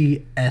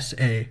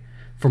NC-SA.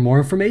 For more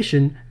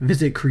information,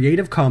 visit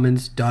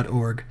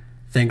creativecommons.org.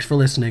 Thanks for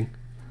listening.